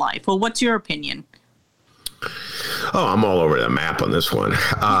save one life. Well, what's your opinion? Oh, I'm all over the map on this one.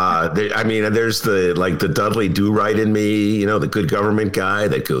 There's the Dudley Do-Right in me, the good government guy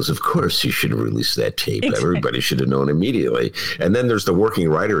that goes, of course, you should have released that tape. Exactly. Everybody should have known immediately. And then there's the working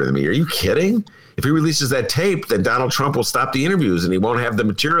writer in me. Are you kidding? If he releases that tape, then Donald Trump will stop the interviews and he won't have the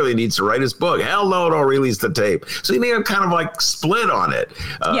material he needs to write his book. Hell no, don't release the tape. So I'm kind of split on it.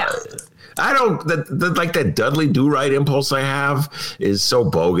 Yeah. I don't that Dudley Do-Right impulse I have is so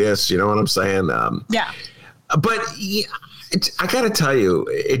bogus. You know what I'm saying? Yeah. But I got to tell you,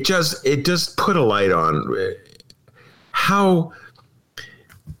 it just put a light on how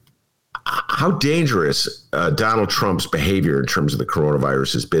dangerous Donald Trump's behavior in terms of the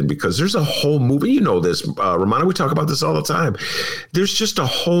coronavirus has been, because there's a whole movement. This, Rummana, we talk about this all the time. There's just a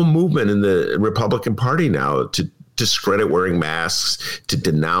whole movement in the Republican Party now to discredit wearing masks, to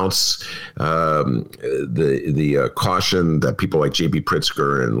denounce the caution that people like J.B.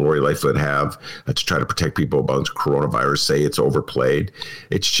 Pritzker and Lori Lightfoot have to try to protect people against coronavirus, say it's overplayed.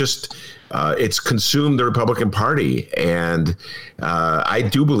 It's just it's consumed the Republican Party. And I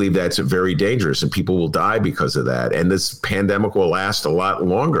do believe that's very dangerous, and people will die because of that. And this pandemic will last a lot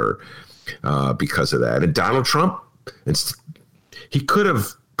longer because of that. And Donald Trump, he could have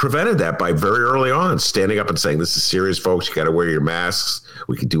prevented that by very early on standing up and saying, this is serious, folks. You got to wear your masks.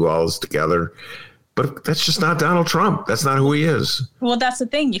 We can do all this together. But that's just not Donald Trump. That's not who he is. Well, that's the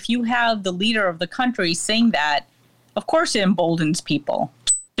thing. If you have the leader of the country saying that, of course it emboldens people,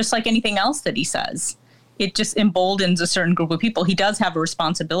 just like anything else that he says. It just emboldens a certain group of people. He does have a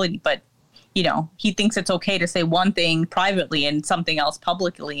responsibility, but, he thinks it's okay to say one thing privately and something else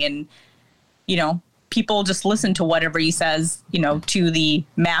publicly. And, people just listen to whatever he says, to the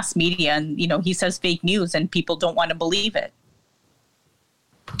mass media. And, he says fake news and people don't want to believe it.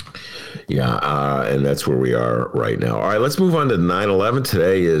 Yeah, and that's where we are right now. All right, let's move on to 9/11.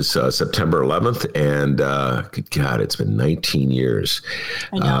 Today is September 11th, and good God, it's been 19 years.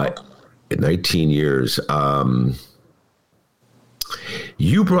 I know. 19 years.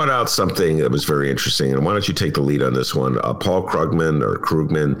 You brought out something that was very interesting, and why don't you take the lead on this one? Paul Krugman,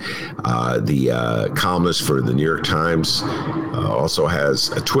 the columnist for the New York Times, also has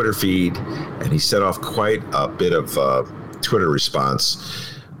a Twitter feed, and he set off quite a bit of Twitter response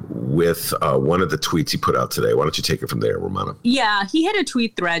with one of the tweets he put out today. Why don't you take it from there, Rummana? Yeah, he had a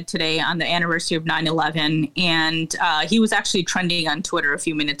tweet thread today on the anniversary of 9/11, and he was actually trending on Twitter a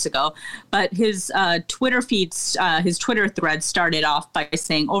few minutes ago. But his Twitter feeds, his Twitter thread started off by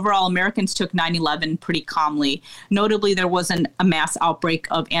saying, overall, Americans took 9/11 pretty calmly. Notably, there wasn't a mass outbreak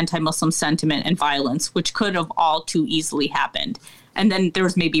of anti-Muslim sentiment and violence, which could have all too easily happened. And then there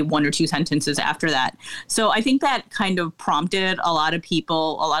was maybe one or two sentences after that. So I think that kind of prompted a lot of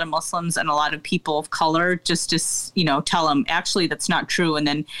people, a lot of Muslims and a lot of people of color just to, tell them, actually, that's not true. And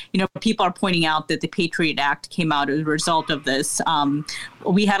then, people are pointing out that the Patriot Act came out as a result of this.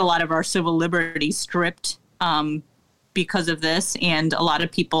 We had a lot of our civil liberties stripped because of this. And a lot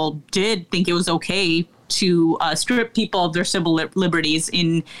of people did think it was okay to strip people of their civil liberties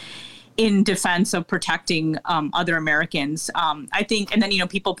in defense of protecting other Americans. I think, and then,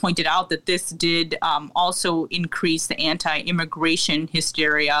 people pointed out that this did also increase the anti-immigration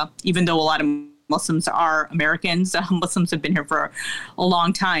hysteria, even though a lot of Muslims are Americans. Muslims have been here for a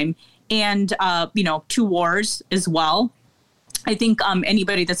long time. And, 2 wars as well. I think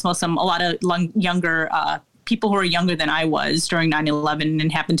anybody that's Muslim, a lot of younger people who are younger than I was during 9/11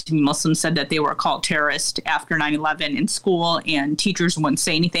 and happened to be Muslim said that they were called terrorists after 9/11 in school, and teachers wouldn't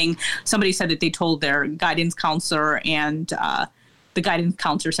say anything. Somebody said that they told their guidance counselor, and the guidance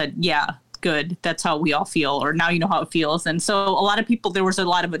counselor said, yeah, good, that's how we all feel, or now you know how it feels. And so a lot of people, there was a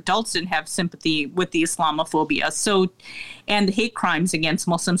lot of adults didn't have sympathy with the Islamophobia. So, and hate crimes against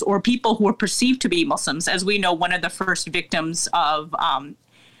Muslims or people who were perceived to be Muslims. As we know, one of the first victims of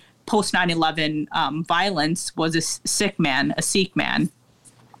post 9/11 violence was a Sikh man,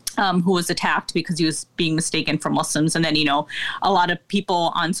 who was attacked because he was being mistaken for Muslims. And then, a lot of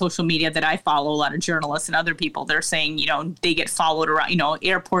people on social media that I follow, a lot of journalists and other people, they're saying, they get followed around,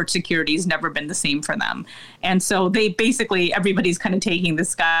 airport security has never been the same for them. And so they basically, everybody's kind of taking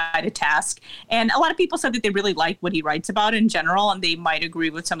this guy to task. And a lot of people said that they really like what he writes about in general, and they might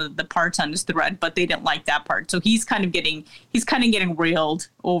agree with some of the parts on his thread, but they didn't like that part. So he's kind of getting railed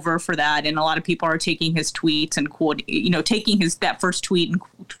over for that. And a lot of people are taking his tweets and taking that first tweet and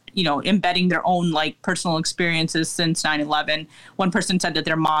embedding their own personal experiences since 9/11. One person said that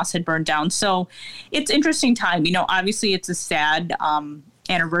their mosque had burned down. So it's interesting time. Obviously it's a sad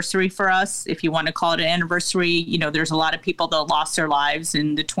anniversary for us, if you want to call it an anniversary. There's a lot of people that lost their lives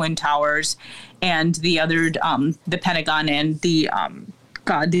in the Twin Towers and the other, the Pentagon and the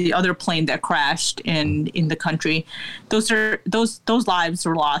other plane that crashed in the country. Those lives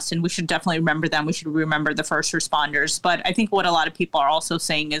were lost, and we should definitely remember them. We should remember the first responders. But I think what a lot of people are also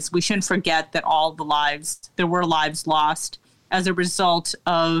saying is we shouldn't forget that there were lives lost as a result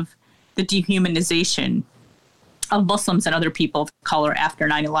of the dehumanization of Muslims and other people of color after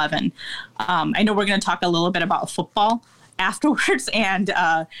 9/11. I know we're going to talk a little bit about football afterwards, and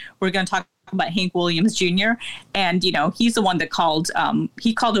we're going to talk about Hank Williams Jr. And, he's the one that called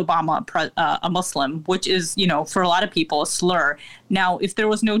Obama a Muslim, which is, for a lot of people, a slur. Now, if there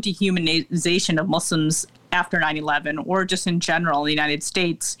was no dehumanization of Muslims after 9/11 or just in general in the United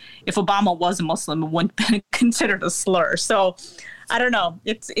States, if Obama was a Muslim, it wouldn't have been considered a slur. So I don't know.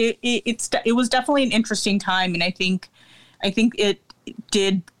 It was definitely an interesting time. And I think it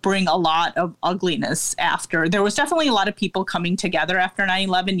did bring a lot of ugliness after. There was definitely a lot of people coming together after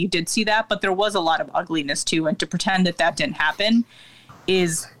 9/11. You did see that, but there was a lot of ugliness too. And to pretend that didn't happen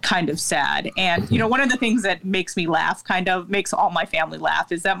is kind of sad. And, one of the things that makes me laugh, makes all my family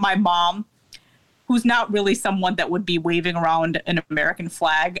laugh, is that my mom, who's not really someone that would be waving around an American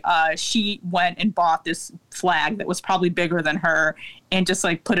flag, she went and bought this flag that was probably bigger than her and just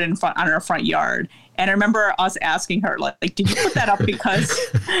put it on her front yard. And I remember us asking her, did you put that up because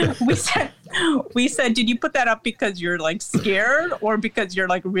we said, did you put that up because you're scared or because you're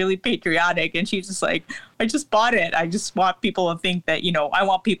really patriotic? And she's just I just bought it. I just want people to think that, I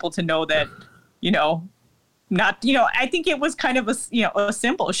want people to know that, not, I think it was kind of a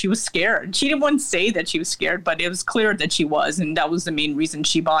symbol. She was scared. She didn't want to say that she was scared, but it was clear that she was. And that was the main reason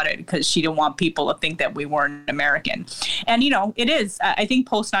she bought it, because she didn't want people to think that we weren't American. And, it is. I think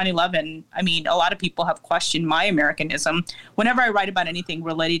post 9/11, a lot of people have questioned my Americanism. Whenever I write about anything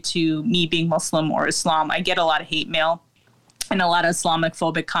related to me being Muslim or Islam, I get a lot of hate mail and a lot of Islamic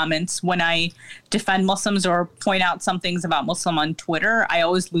phobic comments. When I defend Muslims or point out some things about Muslim on Twitter, I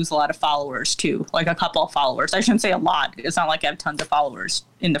always lose a lot of followers too, a couple of followers. I shouldn't say a lot. It's not like I have tons of followers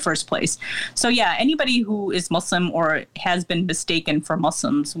in the first place. So yeah, anybody who is Muslim or has been mistaken for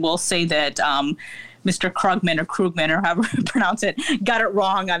Muslims will say that Mr. Krugman or however you pronounce it, got it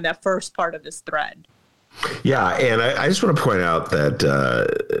wrong on that first part of this thread. Yeah, and I just want to point out that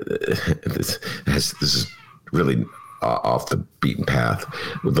this is really off the beaten path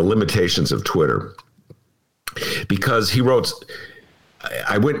with the limitations of Twitter, because he wrote.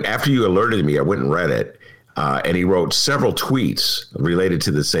 I went after you alerted me. I went and read it, and he wrote several tweets related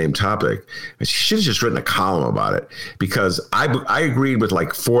to the same topic. He should have just written a column about it, because I agreed with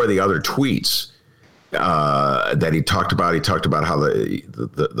like 4 of the other tweets that he talked about. He talked about how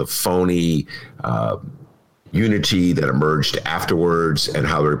the phony unity that emerged afterwards, and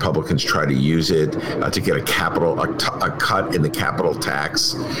how the Republicans try to use it to get a cut in the capital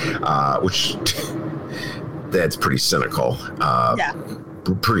tax, which that's pretty cynical.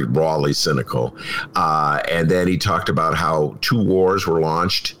 Pretty rawly cynical. And then he talked about how 2 wars were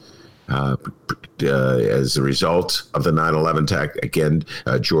launched as a result of the 9/11 attack. Again,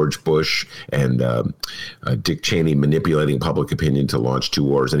 George Bush and Dick Cheney manipulating public opinion to launch 2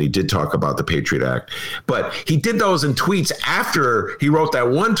 wars. And he did talk about the Patriot Act. But he did those in tweets after he wrote that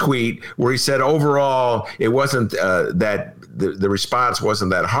one tweet where he said overall it wasn't that the response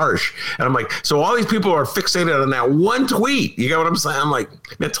wasn't that harsh. And I'm like, so all these people are fixated on that one tweet. You get what I'm saying? I'm like,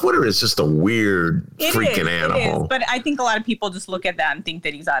 man, Twitter is just a weird freaking animal. It is, but I think a lot of people just look at that and think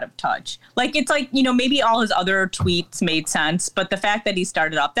that he's out of touch. Like, it's like, maybe all his other tweets made sense, but the fact that he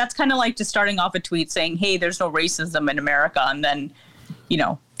started off, that's kind of like just starting off a tweet saying, hey, there's no racism in America. And then,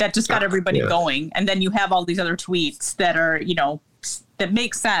 that just got everybody going. And then you have all these other tweets that are, that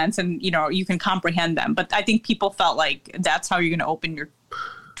make sense and, you can comprehend them. But I think people felt like that's how you're going to open your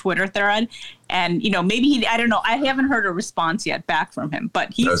Twitter thread. And, maybe I don't know. I haven't heard a response yet back from him,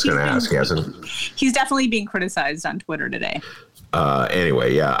 but he's definitely being criticized on Twitter today.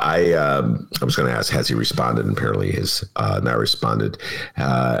 Anyway, yeah, I was going to ask, has he responded? And apparently he's not responded. All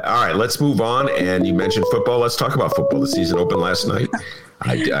right, let's move on. And you mentioned football. Let's talk about football. The season opened last night.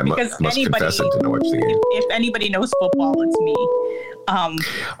 I must confess I didn't watch the game. If anybody knows football, it's me.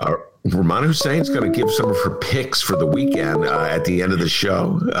 Rummana Hussain is going to give some of her picks for the weekend at the end of the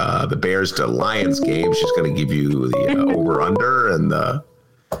show. The Bears to Lions game. She's going to give you the over/under and the.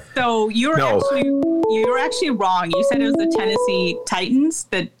 So you're actually wrong. You said it was the Tennessee Titans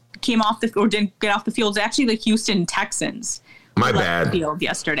that came off didn't get off the field. It's actually the Houston Texans. My bad. Field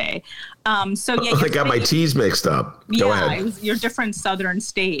yesterday. I got my T's mixed up. Go ahead. It was your different southern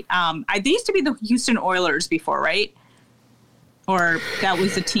state. They used to be the Houston Oilers before, right? Or that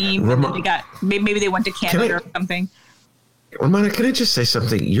was the team. And then maybe they went to Canada or something. Rummana, can I just say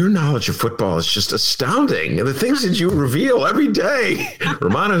something? Your knowledge of football is just astounding. And the things that you reveal every day.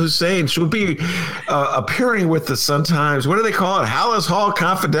 Rummana Hussain, she'll be appearing with the Sun-Times. What do they call it? Hallis Hall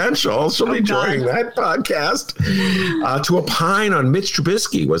Confidential. She'll be joining that podcast to opine on Mitch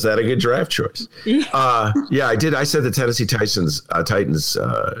Trubisky. Was that a good draft choice? Yeah, I did. I said the Tennessee Titans.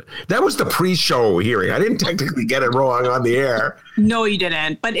 That was the pre-show hearing. I didn't technically get it wrong on the air. No, you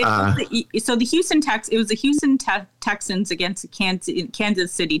didn't. But so the Houston it was the Houston Texans against the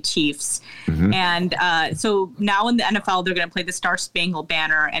Kansas City Chiefs. Mm-hmm. And so now in the NFL, they're going to play the Star Spangled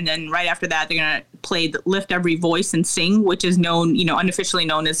Banner. And then right after that, they're going to play the Lift Every Voice and Sing, which is known, unofficially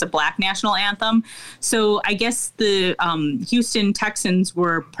known as the Black National Anthem. So I guess the Houston Texans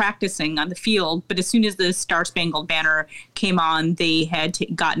were practicing on the field, but as soon as the Star Spangled Banner came on, they had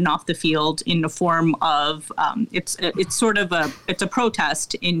gotten off the field in the form of it's sort of a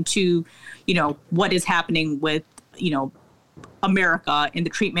protest into, what is happening with, America and the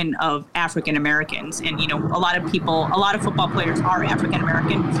treatment of African Americans. And, a lot of football players are African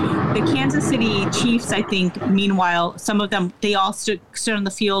American. The Kansas City Chiefs, I think, meanwhile, some of them, they all stood on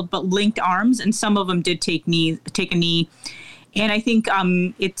the field, but linked arms, and some of them did take a knee. And I think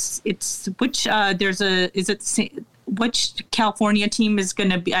which California team is going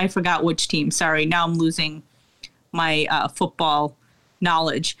to be, I forgot which team. Sorry. Now I'm losing my football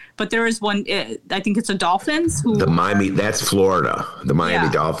knowledge, but there is one. I think it's the Dolphins. That's Florida. The Miami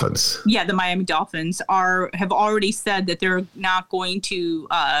Dolphins. Yeah, the Miami Dolphins have already said that they're not going to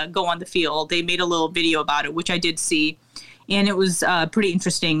go on the field. They made a little video about it, which I did see, and it was pretty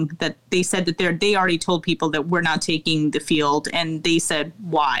interesting that they said that they already told people that we're not taking the field, and they said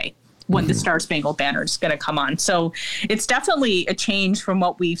why when the Star Spangled Banner is going to come on. So it's definitely a change from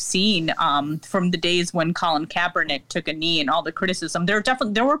what we've seen from the days when Colin Kaepernick took a knee and all the criticism. There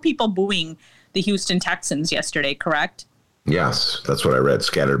were people booing the Houston Texans yesterday, correct? Yes, that's what I read.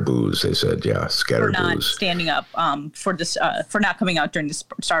 Scattered boos, they said. Yeah, scattered boos. For not standing up for this, for not coming out during the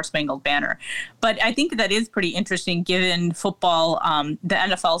Star Spangled Banner. But I think that is pretty interesting given football, the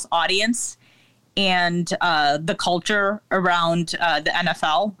NFL's audience. and the culture around the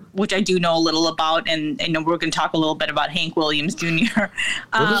NFL, which I do know a little about, and we're going to talk a little bit about Hank Williams Jr.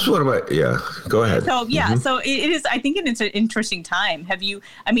 Well, this is one of my, go ahead. So, so it is, I think it's an interesting time.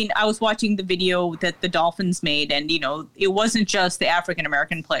 I was watching the video that the Dolphins made, and, it wasn't just the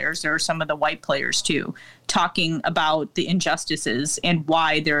African-American players. There were some of the white players, too, talking about the injustices and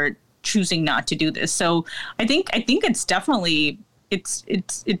why they're choosing not to do this. So I think it's definitely... It's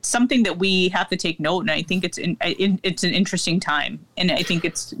something that we have to take note, and I think it's an interesting time, and I think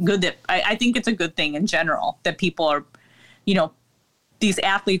it's good that I think it's a good thing in general that people are, these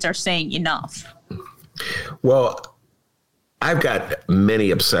athletes are saying enough. Well, I've got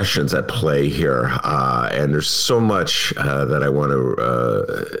many obsessions at play here, and there's so much that I want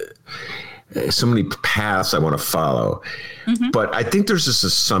to, so many paths I want to follow, but I think there's this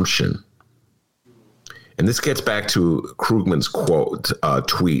assumption. And this gets back to Krugman's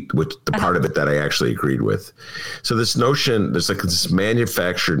tweet, which the part of it that I actually agreed with. So this notion, there's like this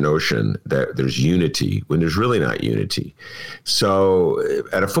manufactured notion that there's unity when there's really not unity. So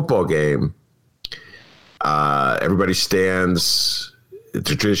at a football game, everybody stands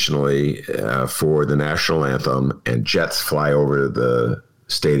traditionally for the national anthem, and jets fly over the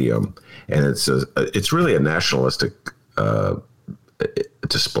stadium, and it's really a nationalistic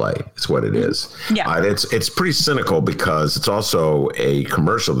display. It's what it is. Yeah. It's pretty cynical because it's also a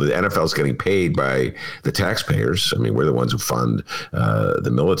commercial. The NFL is getting paid by the taxpayers. I mean, we're the ones who fund the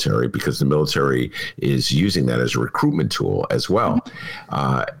military because the military is using that as a recruitment tool as well.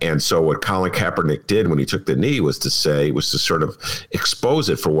 And so what Colin Kaepernick did when he took the knee was to sort of expose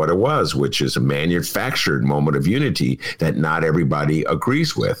it for what it was, which is a manufactured moment of unity that not everybody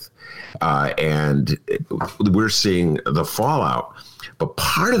agrees with. And we're seeing the fallout. But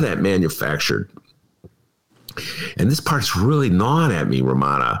part of that manufactured, and this part's really gnawing at me,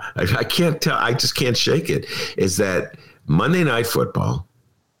 Rummana, I can't tell, I just can't shake it, is that Monday Night Football,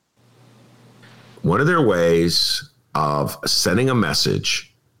 one of their ways of sending a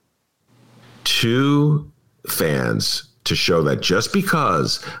message to fans to show that just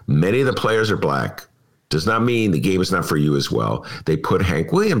because many of the players are black does not mean the game is not for you as well. They put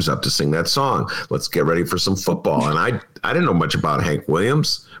Hank Williams up to sing that song. Let's get ready for some football. And I didn't know much about Hank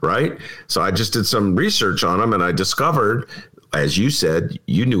Williams, right? So I just did some research on him, and I discovered, as you said,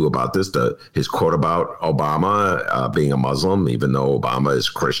 you knew about this, his quote about Obama being a Muslim, even though Obama is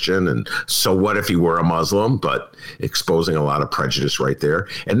Christian. And so what if he were a Muslim? But exposing a lot of prejudice right there.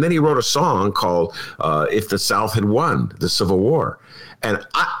 And then he wrote a song called If the South Had Won the Civil War. And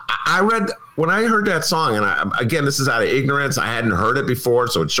when I heard that song, and again, this is out of ignorance. I hadn't heard it before,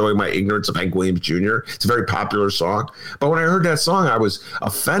 so it's showing my ignorance of Hank Williams Jr. It's a very popular song. But when I heard that song, I was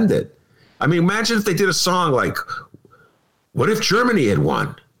offended. I mean, imagine if they did a song like, what if Germany had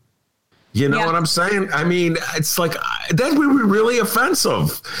won? You know what I'm saying? I mean, it's like, that would be really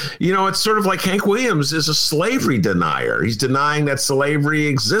offensive. It's sort of like Hank Williams is a slavery denier. He's denying that slavery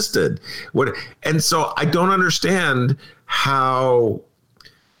existed. And so I don't understand how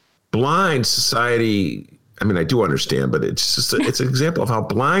blind society, I mean, I do understand, but it's just it's an example of how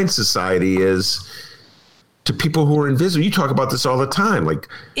blind society is to people who are invisible. You talk about this all the time. Like,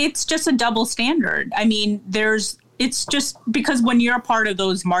 it's just a double standard. I mean, it's just because when you're a part of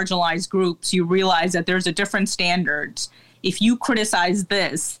those marginalized groups, you realize that there's a different standards. If you criticize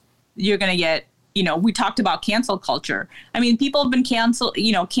this, you're going to get, we talked about cancel culture. I mean, people have been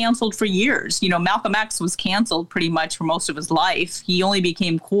canceled for years. Malcolm X was canceled pretty much for most of his life. He only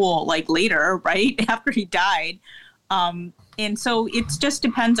became cool like later, right? After he died. And so it just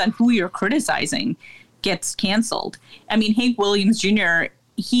depends on who you're criticizing gets canceled. I mean, Hank Williams Jr.,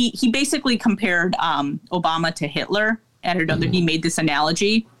 he basically compared Obama to Hitler. I don't know that he made this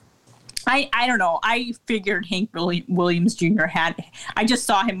analogy. I don't know. I figured Hank Williams Jr. I just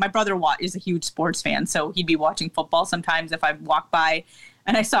saw him. My brother is a huge sports fan, so he'd be watching football sometimes if I walk by.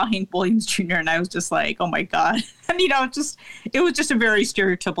 And I saw Hank Williams Jr. and I was just like, oh my God. And, it was just a very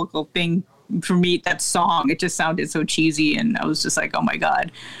stereotypical thing for me, that song. It just sounded so cheesy. And I was just like, oh my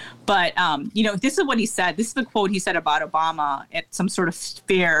God. But, this is what he said. This is the quote he said about Obama at some sort of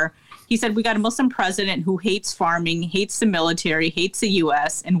fair. He said, we got a Muslim president who hates farming, hates the military, hates the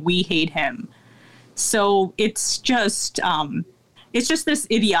U.S., and we hate him. So it's just this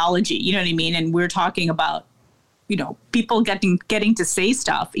ideology, you know what I mean? And we're talking about, people getting to say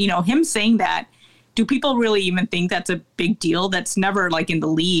stuff. Him saying that, do people really even think that's a big deal? That's never like in the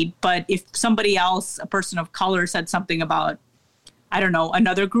lead. But if somebody else, a person of color, said something about, I don't know,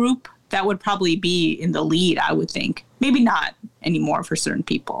 another group, that would probably be in the lead, I would think. Maybe not anymore for certain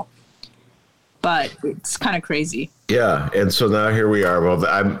people. But it's kind of crazy. Yeah, and so now here we are. Well,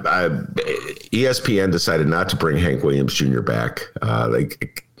 ESPN decided not to bring Hank Williams Jr. back. I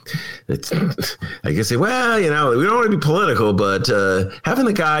guess we don't want to be political, but having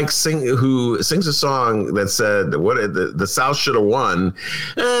the guy who sings a song that said the South should have won,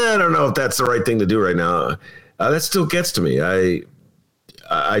 I don't know if that's the right thing to do right now. That still gets to me. I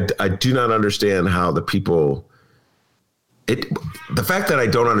do not understand how the people. The fact that I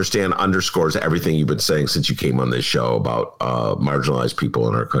don't understand underscores everything you've been saying since you came on this show about marginalized people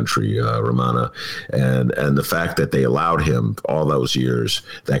in our country, Rummana, and the fact that they allowed him all those years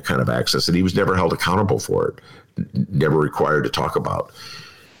that kind of access, and he was never held accountable for it, never required to talk about.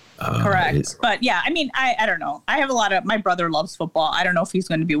 Correct. But yeah, I mean, I don't know. I have my brother loves football. I don't know if he's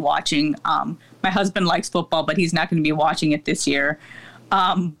going to be watching. My husband likes football, but he's not going to be watching it this year.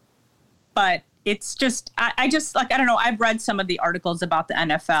 But it's just, I don't know. I've read some of the articles about the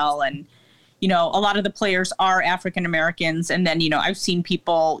NFL, and, a lot of the players are African Americans. And then, I've seen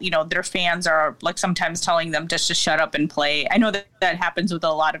people, their fans are like sometimes telling them just to shut up and play. I know that happens with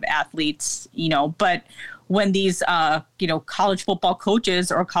a lot of athletes, but when these, college football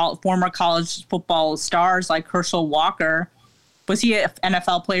coaches or former college football stars like Herschel Walker, was he an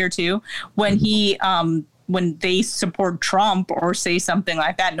NFL player too? When he, when they support Trump or say something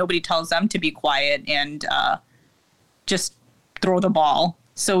like that, nobody tells them to be quiet and just throw the ball.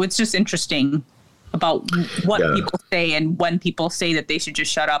 So it's just interesting about what people say and when people say that they should just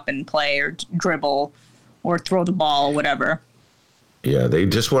shut up and play or dribble or throw the ball or whatever. Yeah, they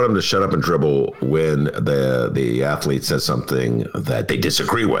just want them to shut up and dribble when the athlete says something that they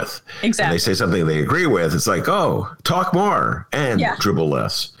disagree with. Exactly. And they say something they agree with. It's like, oh, talk more and dribble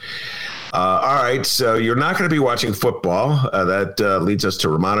less. All right, so you're not going to be watching football. That leads us to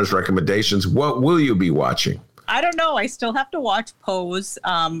Rummana's recommendations. What will you be watching? I don't know. I still have to watch Pose.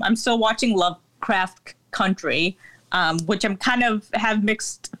 I'm still watching Lovecraft Country, which I'm kind of have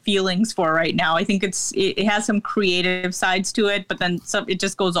mixed feelings for right now. I think it has some creative sides to it, but then it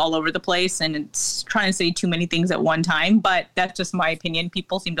just goes all over the place, and it's trying to say too many things at one time. But that's just my opinion.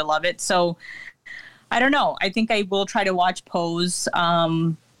 People seem to love it. So I don't know. I think I will try to watch Pose.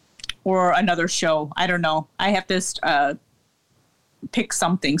 Or another show. I don't know. I have to pick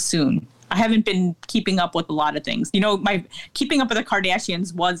something soon. I haven't been keeping up with a lot of things. My Keeping Up with the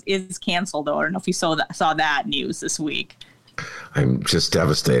Kardashians is canceled, though. I don't know if you saw that news this week. I'm just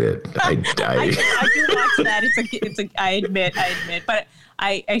devastated. I do watch that. I admit, but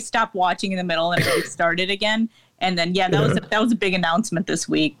I stopped watching in the middle and it started again. And then that was a big announcement this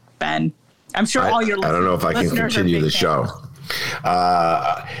week, Ben. I'm sure all your listeners. I don't know if I can continue the show.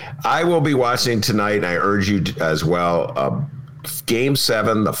 I will be watching tonight, and I urge you as well. Game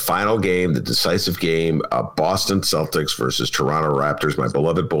 7, the final game, the decisive game, Boston Celtics versus Toronto Raptors. My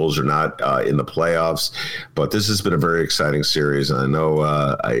beloved Bulls are not in the playoffs, but this has been a very exciting series. And I know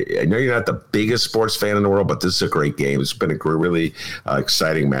I know you're not the biggest sports fan in the world, but this is a great game. It's been a really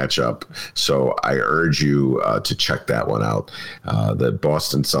exciting matchup. So I urge you to check that one out. The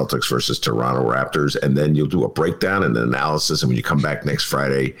Boston Celtics versus Toronto Raptors. And then you'll do a breakdown and an analysis. And when you come back next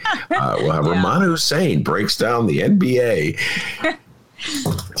Friday, we'll have Rummana Hussain breaks down the NBA.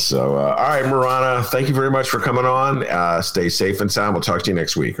 So, all right, Rummana, thank you very much for coming on. Stay safe and sound. We'll talk to you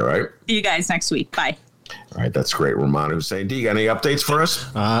next week. All right. See you guys next week. Bye. All right. That's great. Rummana Hussain. Do you got any updates for us?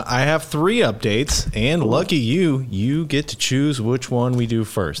 I have 3 updates, and lucky you get to choose which one we do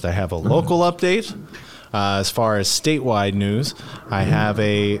first. I have a local update. As far as statewide news, I have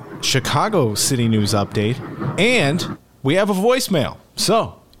a Chicago City news update, and we have a voicemail.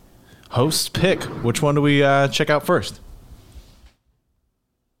 So, hosts pick. Which one do we check out first?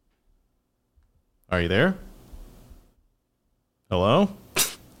 Are you there? Hello?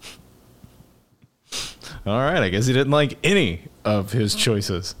 All right, I guess he didn't like any of his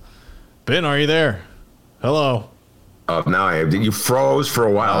choices. Ben, are you there? Hello? Now I have. You froze for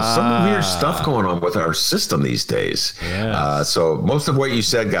a while. Some weird stuff going on with our system these days. Yes. So most of what you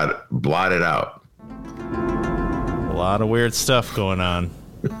said got blotted out. A lot of weird stuff going on.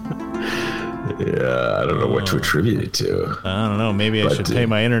 Yeah, I don't know what to attribute it to. I don't know. Maybe I should pay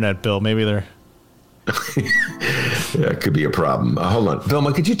my internet bill. Maybe they're... Yeah, it could be a problem. Hold on.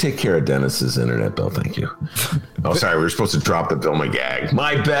 Vilma, could you take care of Dennis's internet bill? Thank you. Oh, sorry. We were supposed to drop the Vilma gag.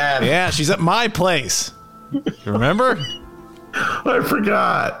 My bad. Yeah, she's at my place. You remember? I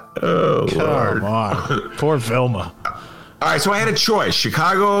forgot. Oh, Come Lord. on. Poor Vilma. All right, so I had a choice: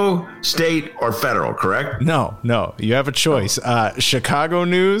 Chicago, state, or federal. Correct? No. You have a choice: Chicago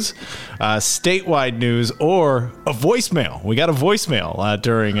news, statewide news, or a voicemail. We got a voicemail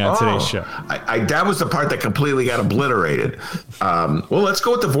during today's show. That was the part that completely got obliterated. Well, let's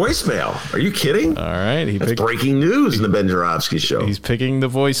go with the voicemail. Are you kidding? All right, that's breaking news in the Ben Joravsky Show. He's picking the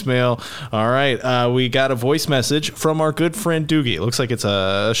voicemail. All right, we got a voice message from our good friend Doogie. It looks like it's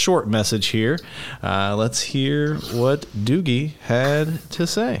a short message here. Let's hear what Doogie had to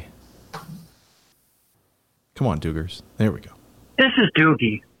say. Come on, Doogers. There we go. This is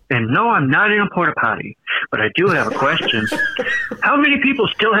Doogie. And no, I'm not in a porta potty, but I do have a question. How many people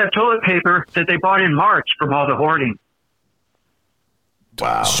still have toilet paper that they bought in March from all the hoarding?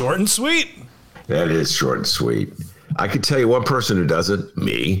 Wow. Short and sweet. That is short and sweet. I could tell you one person who doesn't,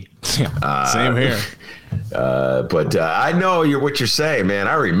 me. Same here. But I know what you're saying, man.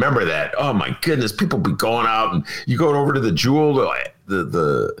 I remember that. Oh my goodness, people be going out and you go over to the Jewel,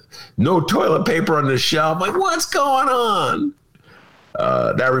 the no toilet paper on the shelf. Like, what's going on?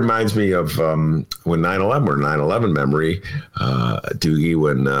 That reminds me of when 9/11, or 9/11 memory, Doogie,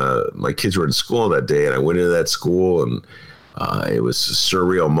 when my kids were in school that day, and I went into that school, and it was a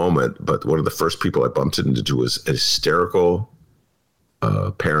surreal moment. But one of the first people I bumped into was a hysterical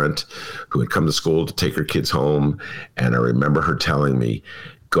parent who had come to school to take her kids home. And I remember her telling me,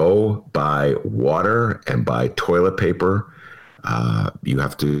 go buy water and buy toilet paper. You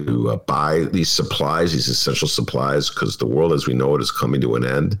have to buy these supplies, these essential supplies, because the world as we know it is coming to an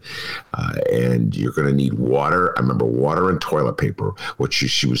end. And you're going to need water. I remember water and toilet paper, which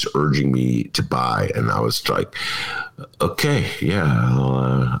she was urging me to buy. And I was like, okay, yeah,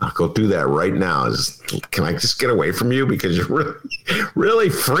 I'll go do that right now. Can I just get away from you? Because you're really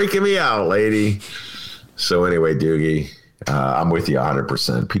freaking me out, lady. So anyway, Doogie, I'm with you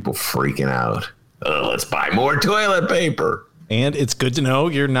 100%. People freaking out. Let's buy more toilet paper. And it's good to know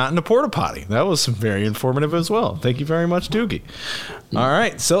you're not in a porta potty. That was very informative as well. Thank you very much, Doogie. All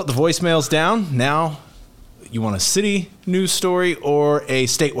right, so the voicemail's down. Now, you want a city news story or a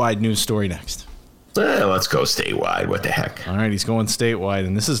statewide news story next? Let's go statewide. What the heck? All right, he's going statewide,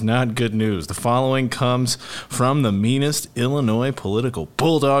 and this is not good news. The following comes from the meanest Illinois political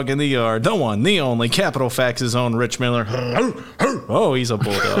bulldog in the yard, the one, the only, Capital Facts' own Rich Miller. Oh, he's a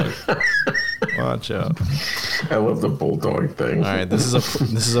bulldog. Watch out. I love the bulldog thing. All right, this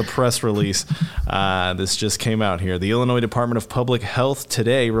is a press release. This just came out here. The Illinois Department of Public Health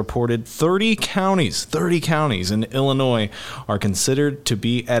today reported 30 counties in Illinois are considered to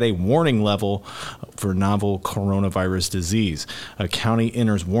be at a warning level for novel coronavirus disease. A county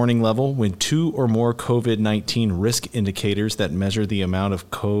enters warning level when 2 or more COVID-19 risk indicators that measure the amount of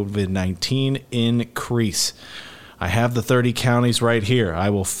COVID-19 increase. I have the 30 counties right here.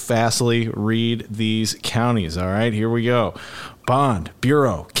 I will fastly read these counties. All right, here we go. Bond,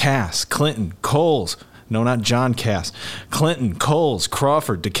 Bureau, Cass, Clinton, Coles. No, not John Cass. Clinton, Coles,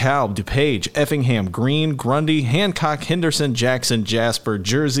 Crawford, DeKalb, DuPage, Effingham, Greene, Grundy, Hancock, Henderson, Jackson, Jasper,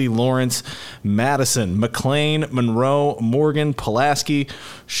 Jersey, Lawrence, Madison, McLean, Monroe, Morgan, Pulaski,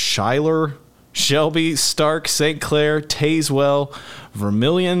 Schuyler, Shelby, Stark, St. Clair, Tazewell,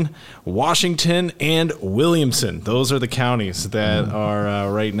 Vermilion, Washington, and Williamson. Those are the counties that are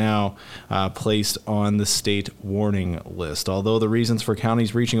right now placed on the state warning list. Although the reasons for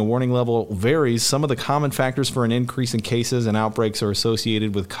counties reaching a warning level varies, some of the common factors for an increase in cases and outbreaks are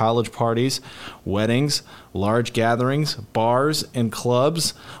associated with college parties, weddings, large gatherings, bars and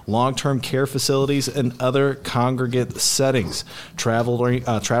clubs, long-term care facilities, and other congregate settings, traveling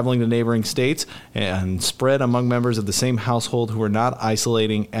to neighboring states, and spread among members of the same household who are not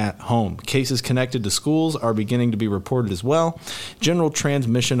isolating at home. Cases connected to schools are beginning to be reported as well. General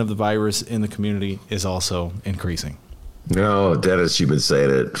transmission of the virus in the community is also increasing. No, Dennis, you've been saying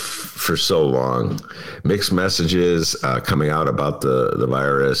it for so long. Mixed messages coming out about the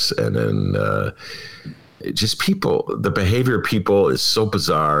virus, and then just people, the behavior of people is so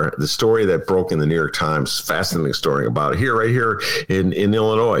bizarre. The story that broke in the New York Times, fascinating story about it right here in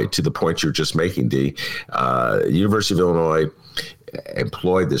Illinois, to the point you're just making, D. University of Illinois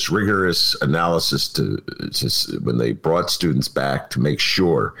employed this rigorous analysis to when they brought students back to make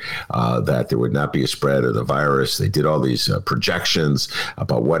sure that there would not be a spread of the virus. They did all these projections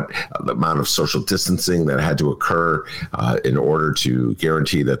about what the amount of social distancing that had to occur in order to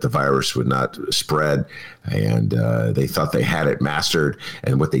guarantee that the virus would not spread. And they thought they had it mastered.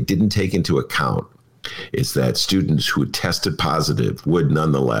 And what they didn't take into account is that students who tested positive would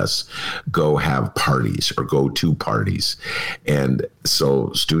nonetheless go have parties or go to parties. And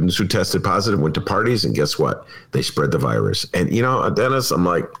so students who tested positive went to parties, and guess what? They spread the virus. And, you know, Dennis, I'm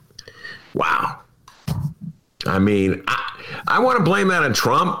like, wow. I mean, I want to blame that on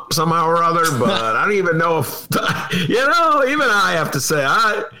Trump somehow or other, but I don't even know if, even I have to say,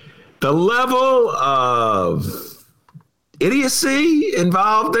 the level of idiocy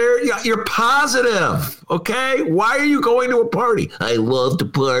involved there, you're positive, okay? Why are you going to a party? I love to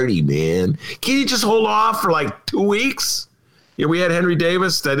party, man. Can you just hold off for like 2 weeks? We had Henry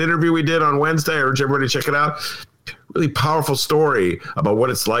Davis, that interview we did on Wednesday. I urge everybody to check it out. Really powerful story about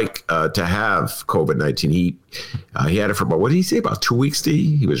what it's like to have COVID-19. He had it for about, what did he say, about 2 weeks,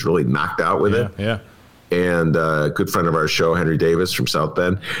 D? He was really knocked out with it. Yeah. And a good friend of our show, Henry Davis from South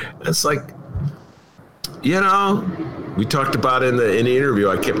Bend. It's like, we talked about in the interview,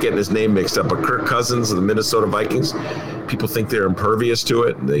 I kept getting his name mixed up, but Kirk Cousins of the Minnesota Vikings, people think they're impervious to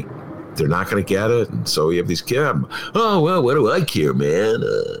it, and they're not going to get it. And so you have these kids, oh, well, what do I care, man?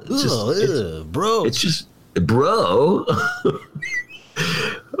 Bro. It's just, bro.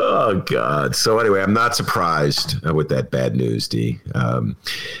 Oh, God. So anyway, I'm not surprised with that bad news, D. And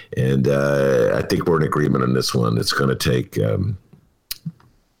I think we're in agreement on this one. It's going to take...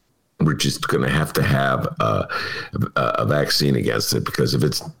 we're just going to have a vaccine against it, because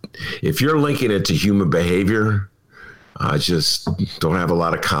if you're linking it to human behavior, I just don't have a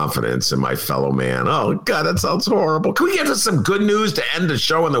lot of confidence in my fellow man. Oh, God, that sounds horrible. Can we get to some good news to end the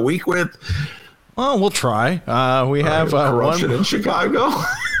show in the week with? Well, we'll try. We have corruption in Chicago.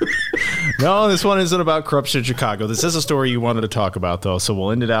 No, this one isn't about corruption in Chicago. This is a story you wanted to talk about, though, so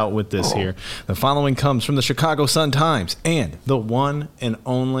we'll end it out with this here. The following comes from the Chicago Sun-Times and the one and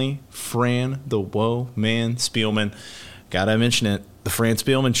only Fran the Woe Man Spielman. Gotta mention it. The Fran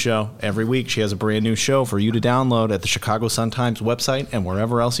Spielman Show. Every week she has a brand new show for you to download at the Chicago Sun-Times website and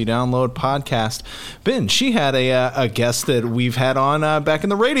wherever else you download podcast. Ben, she had a guest that we've had on back in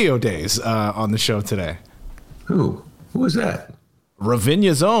the radio days on the show today. Who? Who was that?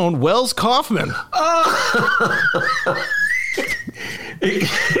 Ravinya's own Wells Kaufman.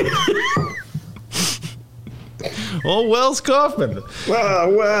 Oh, Wells Kaufman.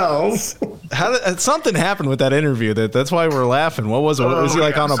 Wells. Something happened with that interview. That's why we're laughing. What was it? Was he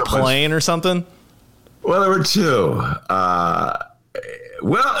like on a plane or something? Well, there were two. Well,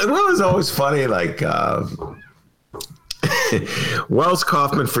 it was always funny. Like Wells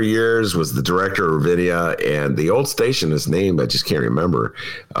Kaufman for years was the director of Ravinia, and the old station is named, I just can't remember,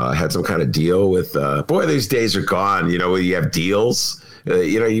 had some kind of deal with, boy, these days are gone. You have deals.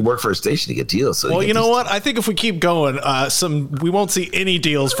 You work for a station to get deals. So well, you know what? I think if we keep going, we won't see any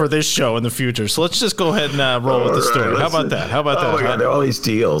deals for this show in the future. So let's just go ahead and roll with the story. How about that? Oh my God, there are all these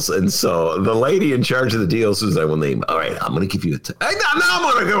deals, and so the lady in charge of the deals, whose I will name. All right, I'm going to give you now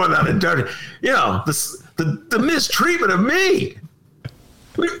I'm going to go with that. The mistreatment of me.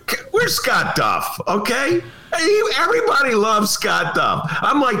 We're Scott Duff, okay? Everybody loves Scott Duff.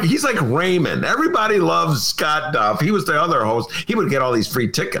 He's like Raymond. Everybody loves Scott Duff. He was the other host. He would get all these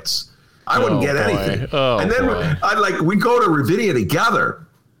free tickets. I wouldn't get anything. And then we'd go to Ravinia together.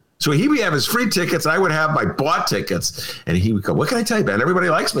 So he would have his free tickets. I would have my bought tickets. And he would go, what can I tell you, man? Everybody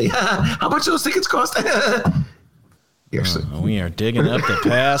likes me. How much do those tickets cost? We are digging up the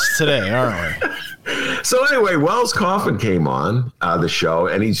past today, aren't we? So anyway, Wells Kaufman came on the show,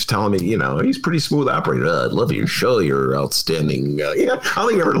 and he's telling me, he's pretty smooth operator. I love your show. You're outstanding. I don't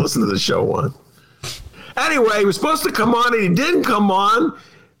think you ever listened to the show once. Anyway, he was supposed to come on, and he didn't come on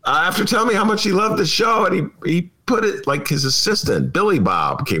after telling me how much he loved the show, and he put it like his assistant, Billy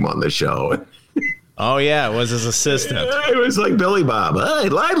Bob, came on the show. Oh, yeah, it was his assistant. It was like Billy Bob.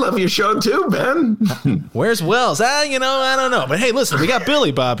 I love your show, too, Ben. Where's Wells? I don't know. But, hey, listen, we got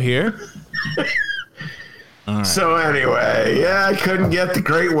Billy Bob here. Right. So anyway, I couldn't get the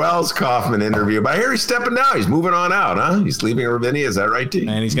great Wells Kaufman interview, but I hear he's stepping down. He's moving on out, huh? He's leaving Ravinia. Is that right, T?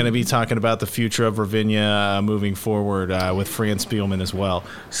 And he's going to be talking about the future of Ravinia moving forward with Fran Spielman as well.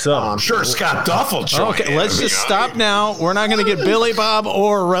 So I'm sure Scott Duff will join. Okay, let's just stop now. We're not going to get Billy Bob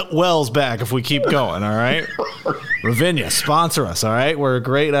or Wells back if we keep going, all right? Ravinia, sponsor us, all right? We're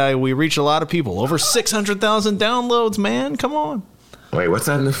great. We reach a lot of people. Over 600,000 downloads, man. Come on. Wait, what's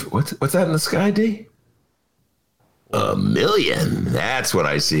that in the sky, D? 1 million. That's what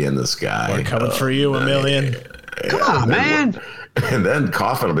I see in the sky. We're coming for you, 1 million. Come on, man. And then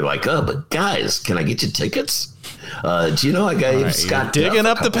Kaufman will be like, but guys, can I get you tickets? Do you know I got Scott digging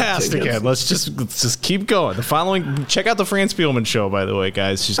up the past again? Let's just keep going. Check out the Fran Spielman Show, by the way,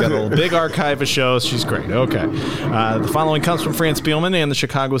 guys. She's got a little big archive of shows. She's great. Okay. The following comes from Fran Spielman and the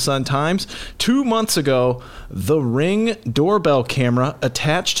Chicago Sun-Times. 2 months ago, the Ring doorbell camera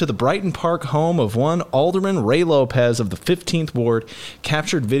attached to the Brighton Park home of one Alderman Ray Lopez of the 15th Ward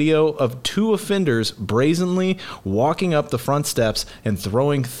captured video of two offenders brazenly walking up the front steps and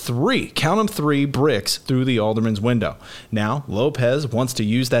throwing three bricks through the Alderman's his window. Now, Lopez wants to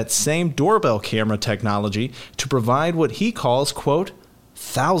use that same doorbell camera technology to provide what he calls, quote,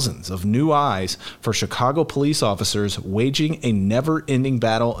 thousands of new eyes for Chicago police officers waging a never-ending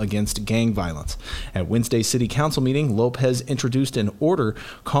battle against gang violence. At Wednesday's city council meeting, Lopez introduced an order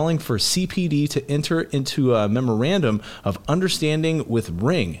calling for CPD to enter into a memorandum of understanding with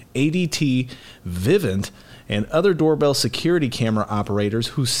Ring, ADT, Vivint, and other doorbell security camera operators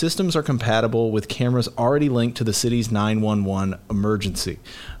whose systems are compatible with cameras already linked to the city's 911 emergency.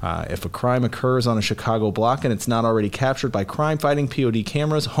 If a crime occurs on a Chicago block and it's not already captured by crime-fighting POD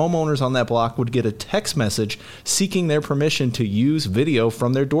cameras, homeowners on that block would get a text message seeking their permission to use video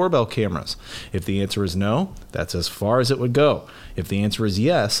from their doorbell cameras. If the answer is no, that's as far as it would go. If the answer is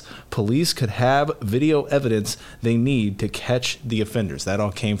yes, police could have video evidence they need to catch the offenders. That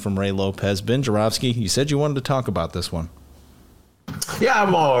all came from Ray Lopez. Ben Jarofsky, you said you wanted to talk about this one. Yeah,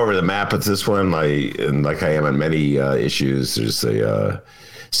 I'm all over the map with this one. Like I am on many issues. There's a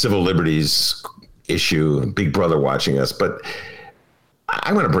civil liberties issue, Big Brother watching us. But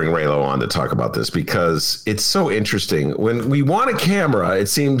I'm going to bring Raylo on to talk about this because it's so interesting. When we want a camera, it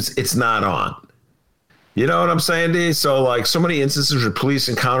seems it's not on. You know what I'm saying, D? So, like, so many instances of police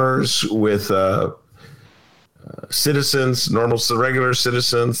encounters with citizens, regular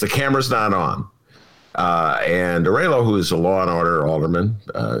citizens, the camera's not on. And Raylo, who is a law and order alderman,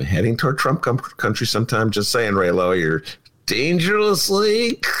 heading toward Trump country sometime, just saying, Raylo, you're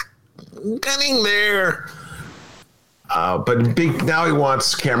dangerously getting there. But now he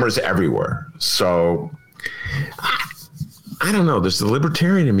wants cameras everywhere. So I don't know. There's the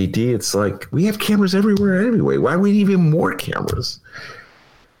libertarian in me, D. It's like we have cameras everywhere anyway. Why we need even more cameras?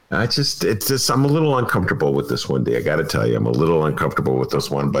 I'm a little uncomfortable with this one, D. I got to tell you, I'm a little uncomfortable with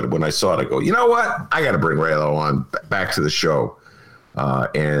this one. But when I saw it, I go, you know what? I got to bring Raylo on back to the show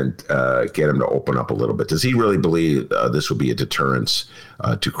and get him to open up a little bit. Does he really believe this will be a deterrence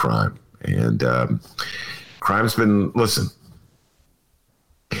to crime? And crime's been,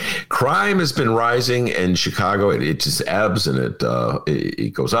 crime has been rising in Chicago. It just ebbs and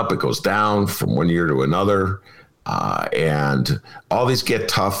it goes up, it goes down from one year to another. And all these Get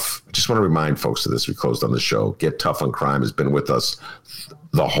Tough, just want to remind folks of this. We closed on the show. Get Tough on Crime has been with us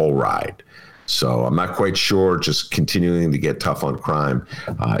the whole ride. So I'm not quite sure just continuing to get tough on crime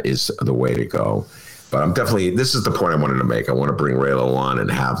is the way to go. But this is the point I wanted to make. I want to bring Raylo on and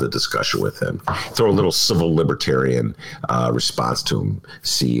have the discussion with him. Throw a little civil libertarian response to him,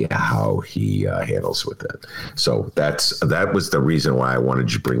 see how he handles with it. So that was the reason why I wanted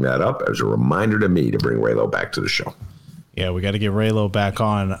you to bring that up as a reminder to me to bring Raylo back to the show. Yeah, we got to get Raylo back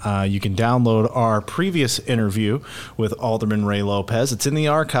on. You can download our previous interview with Alderman Ray Lopez. It's in the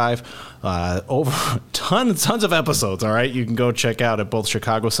archive. Over tons of episodes, all right? You can go check out at both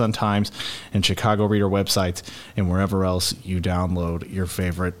Chicago Sun-Times and Chicago Reader websites and wherever else you download your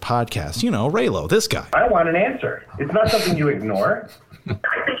favorite podcast. You know, Raylo, this guy. I want an answer. It's not something you ignore. I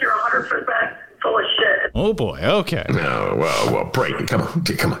think you're 100% full of shit. Oh, boy. Okay. No, well, break it. Come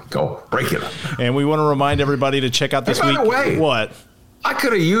on, go. Break it up. And we want to remind everybody to check out this week. By the way, what? I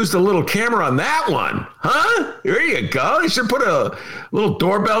could have used a little camera on that one. Huh? There you go. You should put a little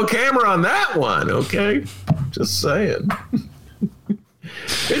doorbell camera on that one. Okay. Just saying.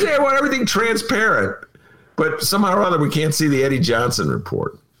 I want everything transparent, but somehow or other we can't see the Eddie Johnson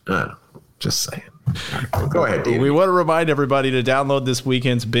report. I don't know. Just saying. Go ahead, Dave. We want to remind everybody to download this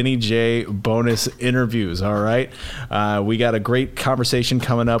weekend's Benny J bonus interviews, all right? We got a great conversation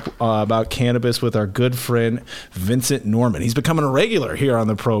coming up about cannabis with our good friend Vincent Norman. He's becoming a regular here on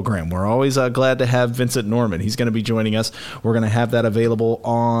the program. We're always glad to have Vincent Norman. He's going to be joining us. We're going to have that available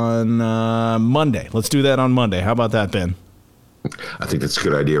on Monday. Let's do that on Monday. How about that, Ben? I think that's a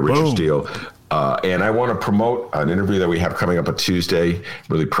good idea, Richard Steele. And I want to promote an interview that we have coming up on Tuesday.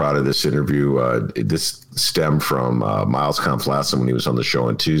 Really proud of this interview. This stemmed from Miles Conflassen when he was on the show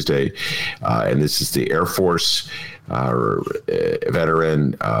on Tuesday. And this is the Air Force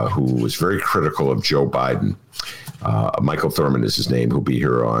veteran who was very critical of Joe Biden. Michael Thurman is his name, who'll be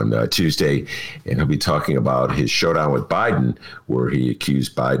here on Tuesday, and he'll be talking about his showdown with Biden, where he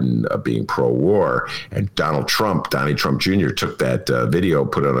accused Biden of being pro-war, and Donnie Trump Jr. took that video,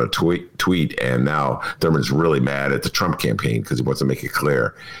 put it on a tweet, and now Thurman's really mad at the Trump campaign because he wants to make it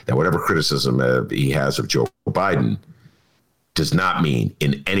clear that whatever criticism he has of Joe Biden, does not mean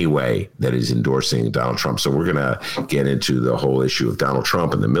in any way that he's endorsing Donald Trump. So we're going to get into the whole issue of Donald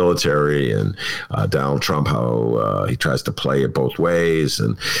Trump and the military, and Donald Trump, how he tries to play it both ways,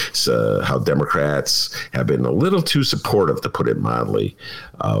 and how Democrats have been a little too supportive, to put it mildly,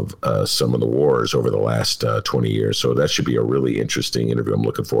 of some of the wars over the last 20 years. So that should be a really interesting interview. I'm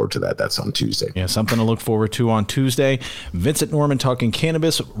looking forward to that. That's on Tuesday. Yeah, something to look forward to on Tuesday. Vincent Norman talking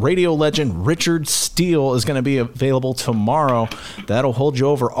cannabis. Radio legend Richard Steele is going to be available tomorrow. That'll hold you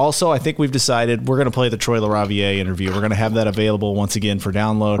over. Also, I think we've decided we're going to play the Troy LaRaviere interview. We're going to have that available once again for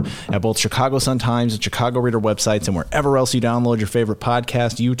download at both Chicago Sun-Times and Chicago Reader websites, and wherever else you download your favorite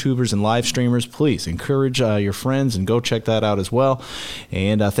podcast, YouTubers, and live streamers. Please encourage your friends and go check that out as well.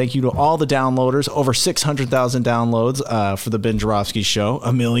 And thank you to all the downloaders. Over 600,000 downloads for the Ben Joravsky Show.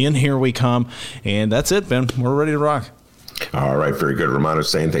 1 million. Here we come. And that's it, Ben. We're ready to rock. All right, very good. Rummana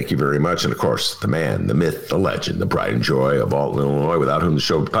Hussain, thank you very much. And of course, the man, the myth, the legend, the pride and joy of Alton, Illinois, without whom the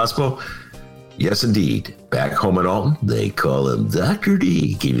show would be possible. Yes, indeed. Back home in Alton, they call him Dr.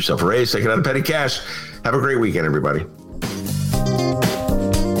 D. Give yourself a raise, take it out of petty cash. Have a great weekend, everybody.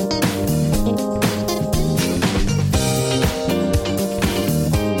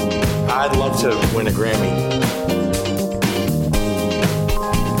 I'd love to win a Grammy.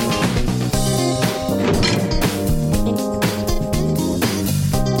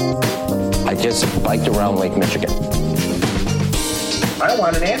 I just biked around Lake Michigan. I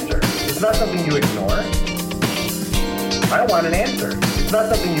want an answer. It's not something you ignore. I want an answer. It's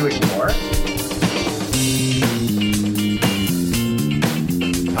not something you ignore.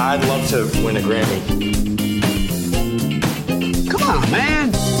 I'd love to win a Grammy. Come on,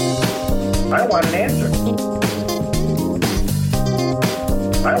 man. I want an answer.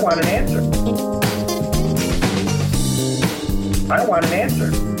 I want an answer. I want an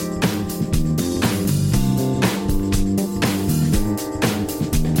answer.